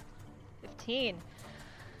 15. 15.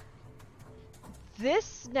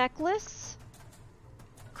 This necklace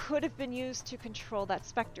could have been used to control that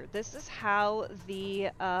specter. This is how the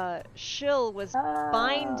shill was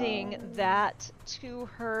binding that to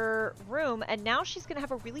her room, and now she's going to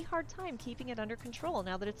have a really hard time keeping it under control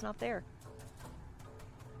now that it's not there.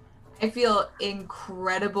 I feel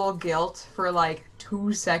incredible guilt for like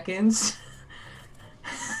 2 seconds.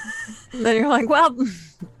 Then you're like, well,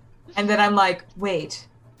 And then I'm like, wait.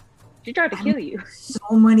 She tried to kill you. So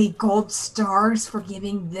many gold stars for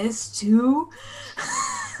giving this too?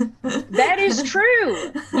 That is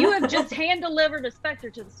true. You have just hand-delivered a specter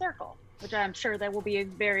to the circle, which I'm sure they will be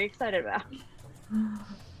very excited about. I'm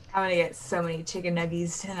gonna get so many chicken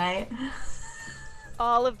nuggies tonight.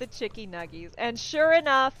 All of the chicky nuggies. And sure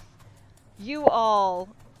enough, you all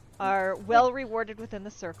are well rewarded within the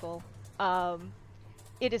circle.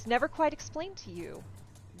 It is never quite explained to you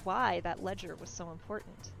why that ledger was so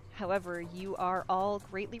important. However, you are all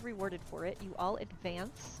greatly rewarded for it. You all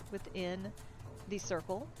advance within the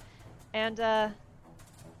circle. And,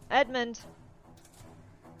 Edmund,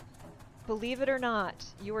 believe it or not,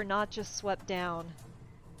 you are not just swept down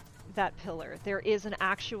that pillar. There is an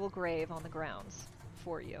actual grave on the grounds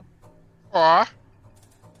for you. Aw.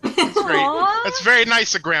 That's very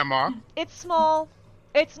nice of Grandma. It's small.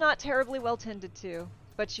 It's not terribly well tended to,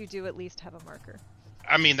 but you do at least have a marker.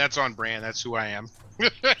 I mean, that's on brand. That's who I am.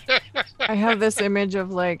 I have this image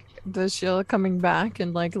of like the shield coming back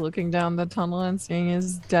and like looking down the tunnel and seeing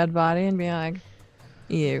his dead body and being like,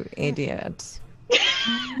 "You idiot!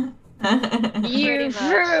 You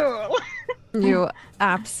fool!" You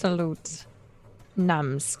absolute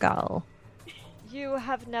numbskull!" You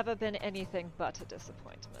have never been anything but a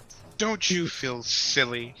disappointment. Don't you feel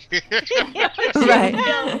silly?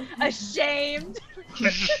 Right. Ashamed.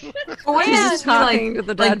 Why is Just talking to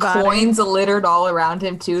the dead body. coins littered all around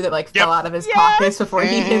him too that like Yep. fell out of his pockets before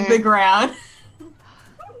he hit the ground?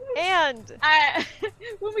 And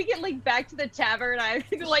When we get like back to the tavern, I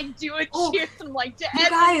like do a Oh, cheers and like to you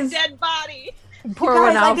Edmund's guys. dead body. Pour You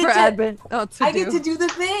one guys, I out get for to- Edmund. Oh, I get to do the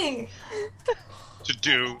thing. To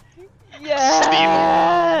do.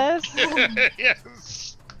 yes.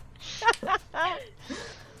 Yes.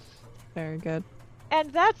 Very good.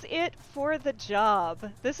 And that's it for the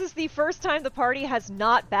job. This is the first time the party has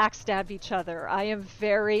not backstabbed each other. I am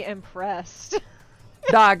very impressed.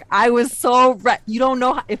 Dog, I was so you don't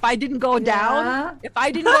know if I didn't go down. If I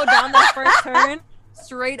didn't go down that first turn,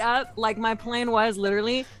 straight up, like my plan was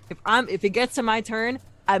literally, if it gets to my turn,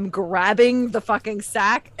 I'm grabbing the fucking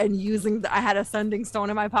sack and using I had a sending stone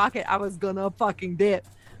in my pocket. I was gonna fucking dip.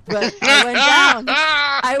 But I went down.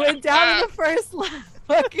 I went down in the first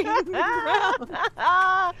fucking round.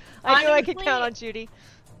 I knew I could Honestly- count on Judy.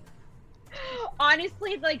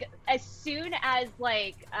 Honestly, like as soon as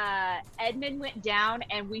like Edmund went down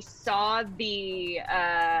and we saw the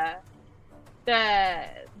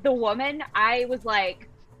woman, I was like,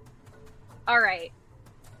 all right.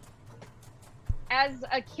 As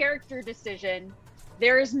a character decision,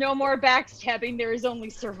 there is no more backstabbing. There is only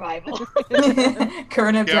survival.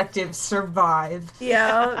 Current objective: survive.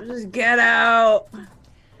 Yeah, just get out.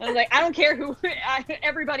 I was like, I don't care who.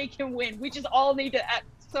 Everybody can win. We just all need to at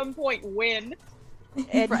some point win.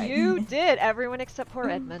 And Right. you did, everyone except poor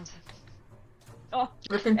Edmund. Oh,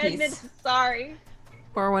 Rip in Edmund, peace. sorry.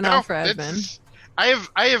 Pour one No, out for it's- Edmund.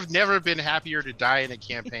 I have never been happier to die in a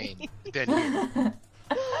campaign than you.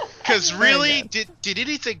 Because really, did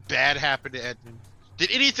anything bad happen to Edmund?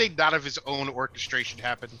 Did anything not of his own orchestration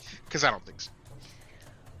happen? Because I don't think so.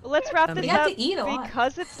 Well, let's wrap We this have up to eat a lot.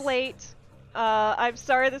 because it's late. I'm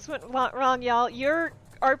sorry this went wrong, y'all. Your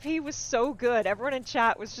RP was so good. Everyone in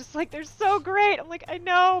chat was just like, they're so great. I'm like, I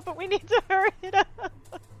know, but we need to hurry it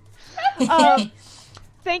up.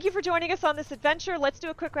 Thank you for joining us on this adventure. Let's do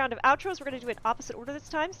a quick round of outros. We're going to do it opposite order this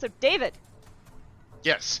time. So, David.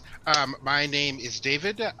 Yes, my name is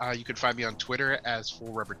David. You can find me on Twitter as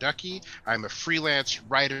Full Rubber Ducky. I'm a freelance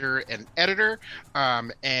writer and editor,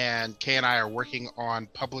 and Kay and I are working on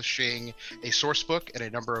publishing a source book and a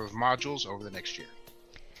number of modules over the next year.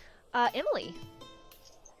 Emily.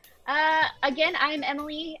 Again, I'm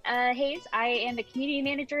Emily Hayes. I am the community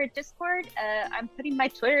manager at Discord. I'm putting my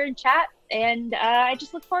Twitter in chat, and I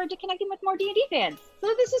just look forward to connecting with more D&D fans. So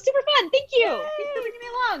this is super fun. Thank you. Thanks for bringing me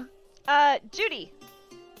along. Judy.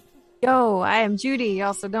 Yo, I am Judy,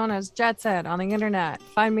 also known as Jet Set on the internet.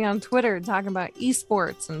 Find me on Twitter talking about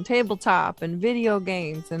esports and tabletop and video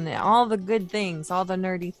games and all the good things, all the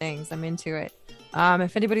nerdy things. I'm into it.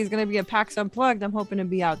 If anybody's going to be at PAX Unplugged, I'm hoping to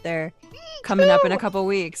be out there coming up in a couple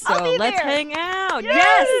weeks. So let's hang out.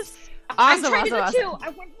 Yes! I'm Awesome, trying to awesome, do awesome. too. I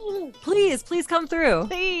want Please come through.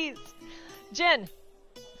 Please. Jen.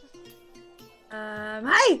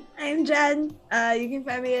 Hi, I'm Jen. You can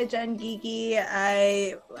find me at Jen Geeky.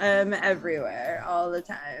 I am everywhere all the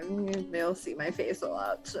time. You'll see my face a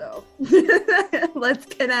lot, so let's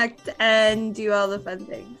connect and do all the fun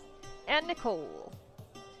things. And Nicole.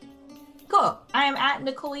 Cool. I am at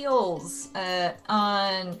Nicole Yoles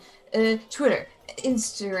on Twitter,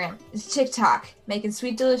 Instagram, TikTok. Making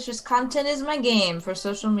sweet, delicious content is my game for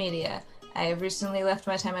social media. I have recently left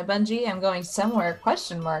my time at Bungie. I'm going somewhere,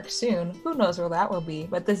 soon. Who knows where that will be.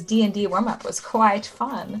 But this D&D warm-up was quite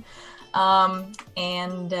fun. Wow,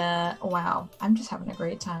 I'm just having a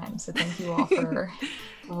great time. So thank you all for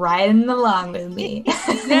riding along with me.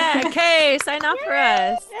 Yeah, Kay, sign up for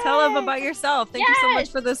us. Yay. Tell them about yourself. Thank you so much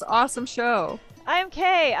for this awesome show. I'm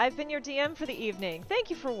Kay. I've been your DM for the evening. Thank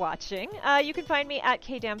you for watching. You can find me at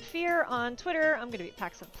KDamnFear on Twitter. I'm going to be at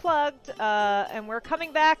PAX Unplugged. And we're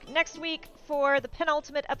coming back next week for the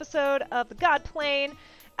penultimate episode of the God Plane.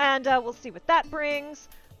 And we'll see what that brings.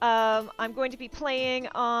 I'm going to be playing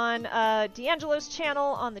on D'Angelo's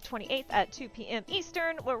channel on the 28th at 2 p.m.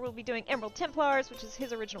 Eastern, where we'll be doing Emerald Templars, which is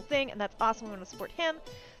his original thing, and that's awesome. We want to support him.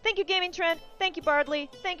 Thank you, Gaming Trend. Thank you, Bardley.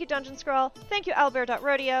 Thank you, Dungeon Scrawl. Thank you,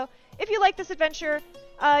 Owlbear.rodeo. If you like this adventure,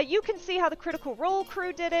 you can see how the Critical Role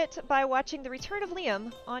crew did it by watching The Return of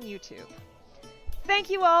Liam on YouTube. Thank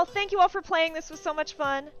you all. Thank you all for playing. This was so much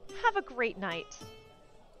fun. Have a great night.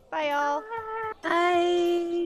 Bye, y'all. Bye.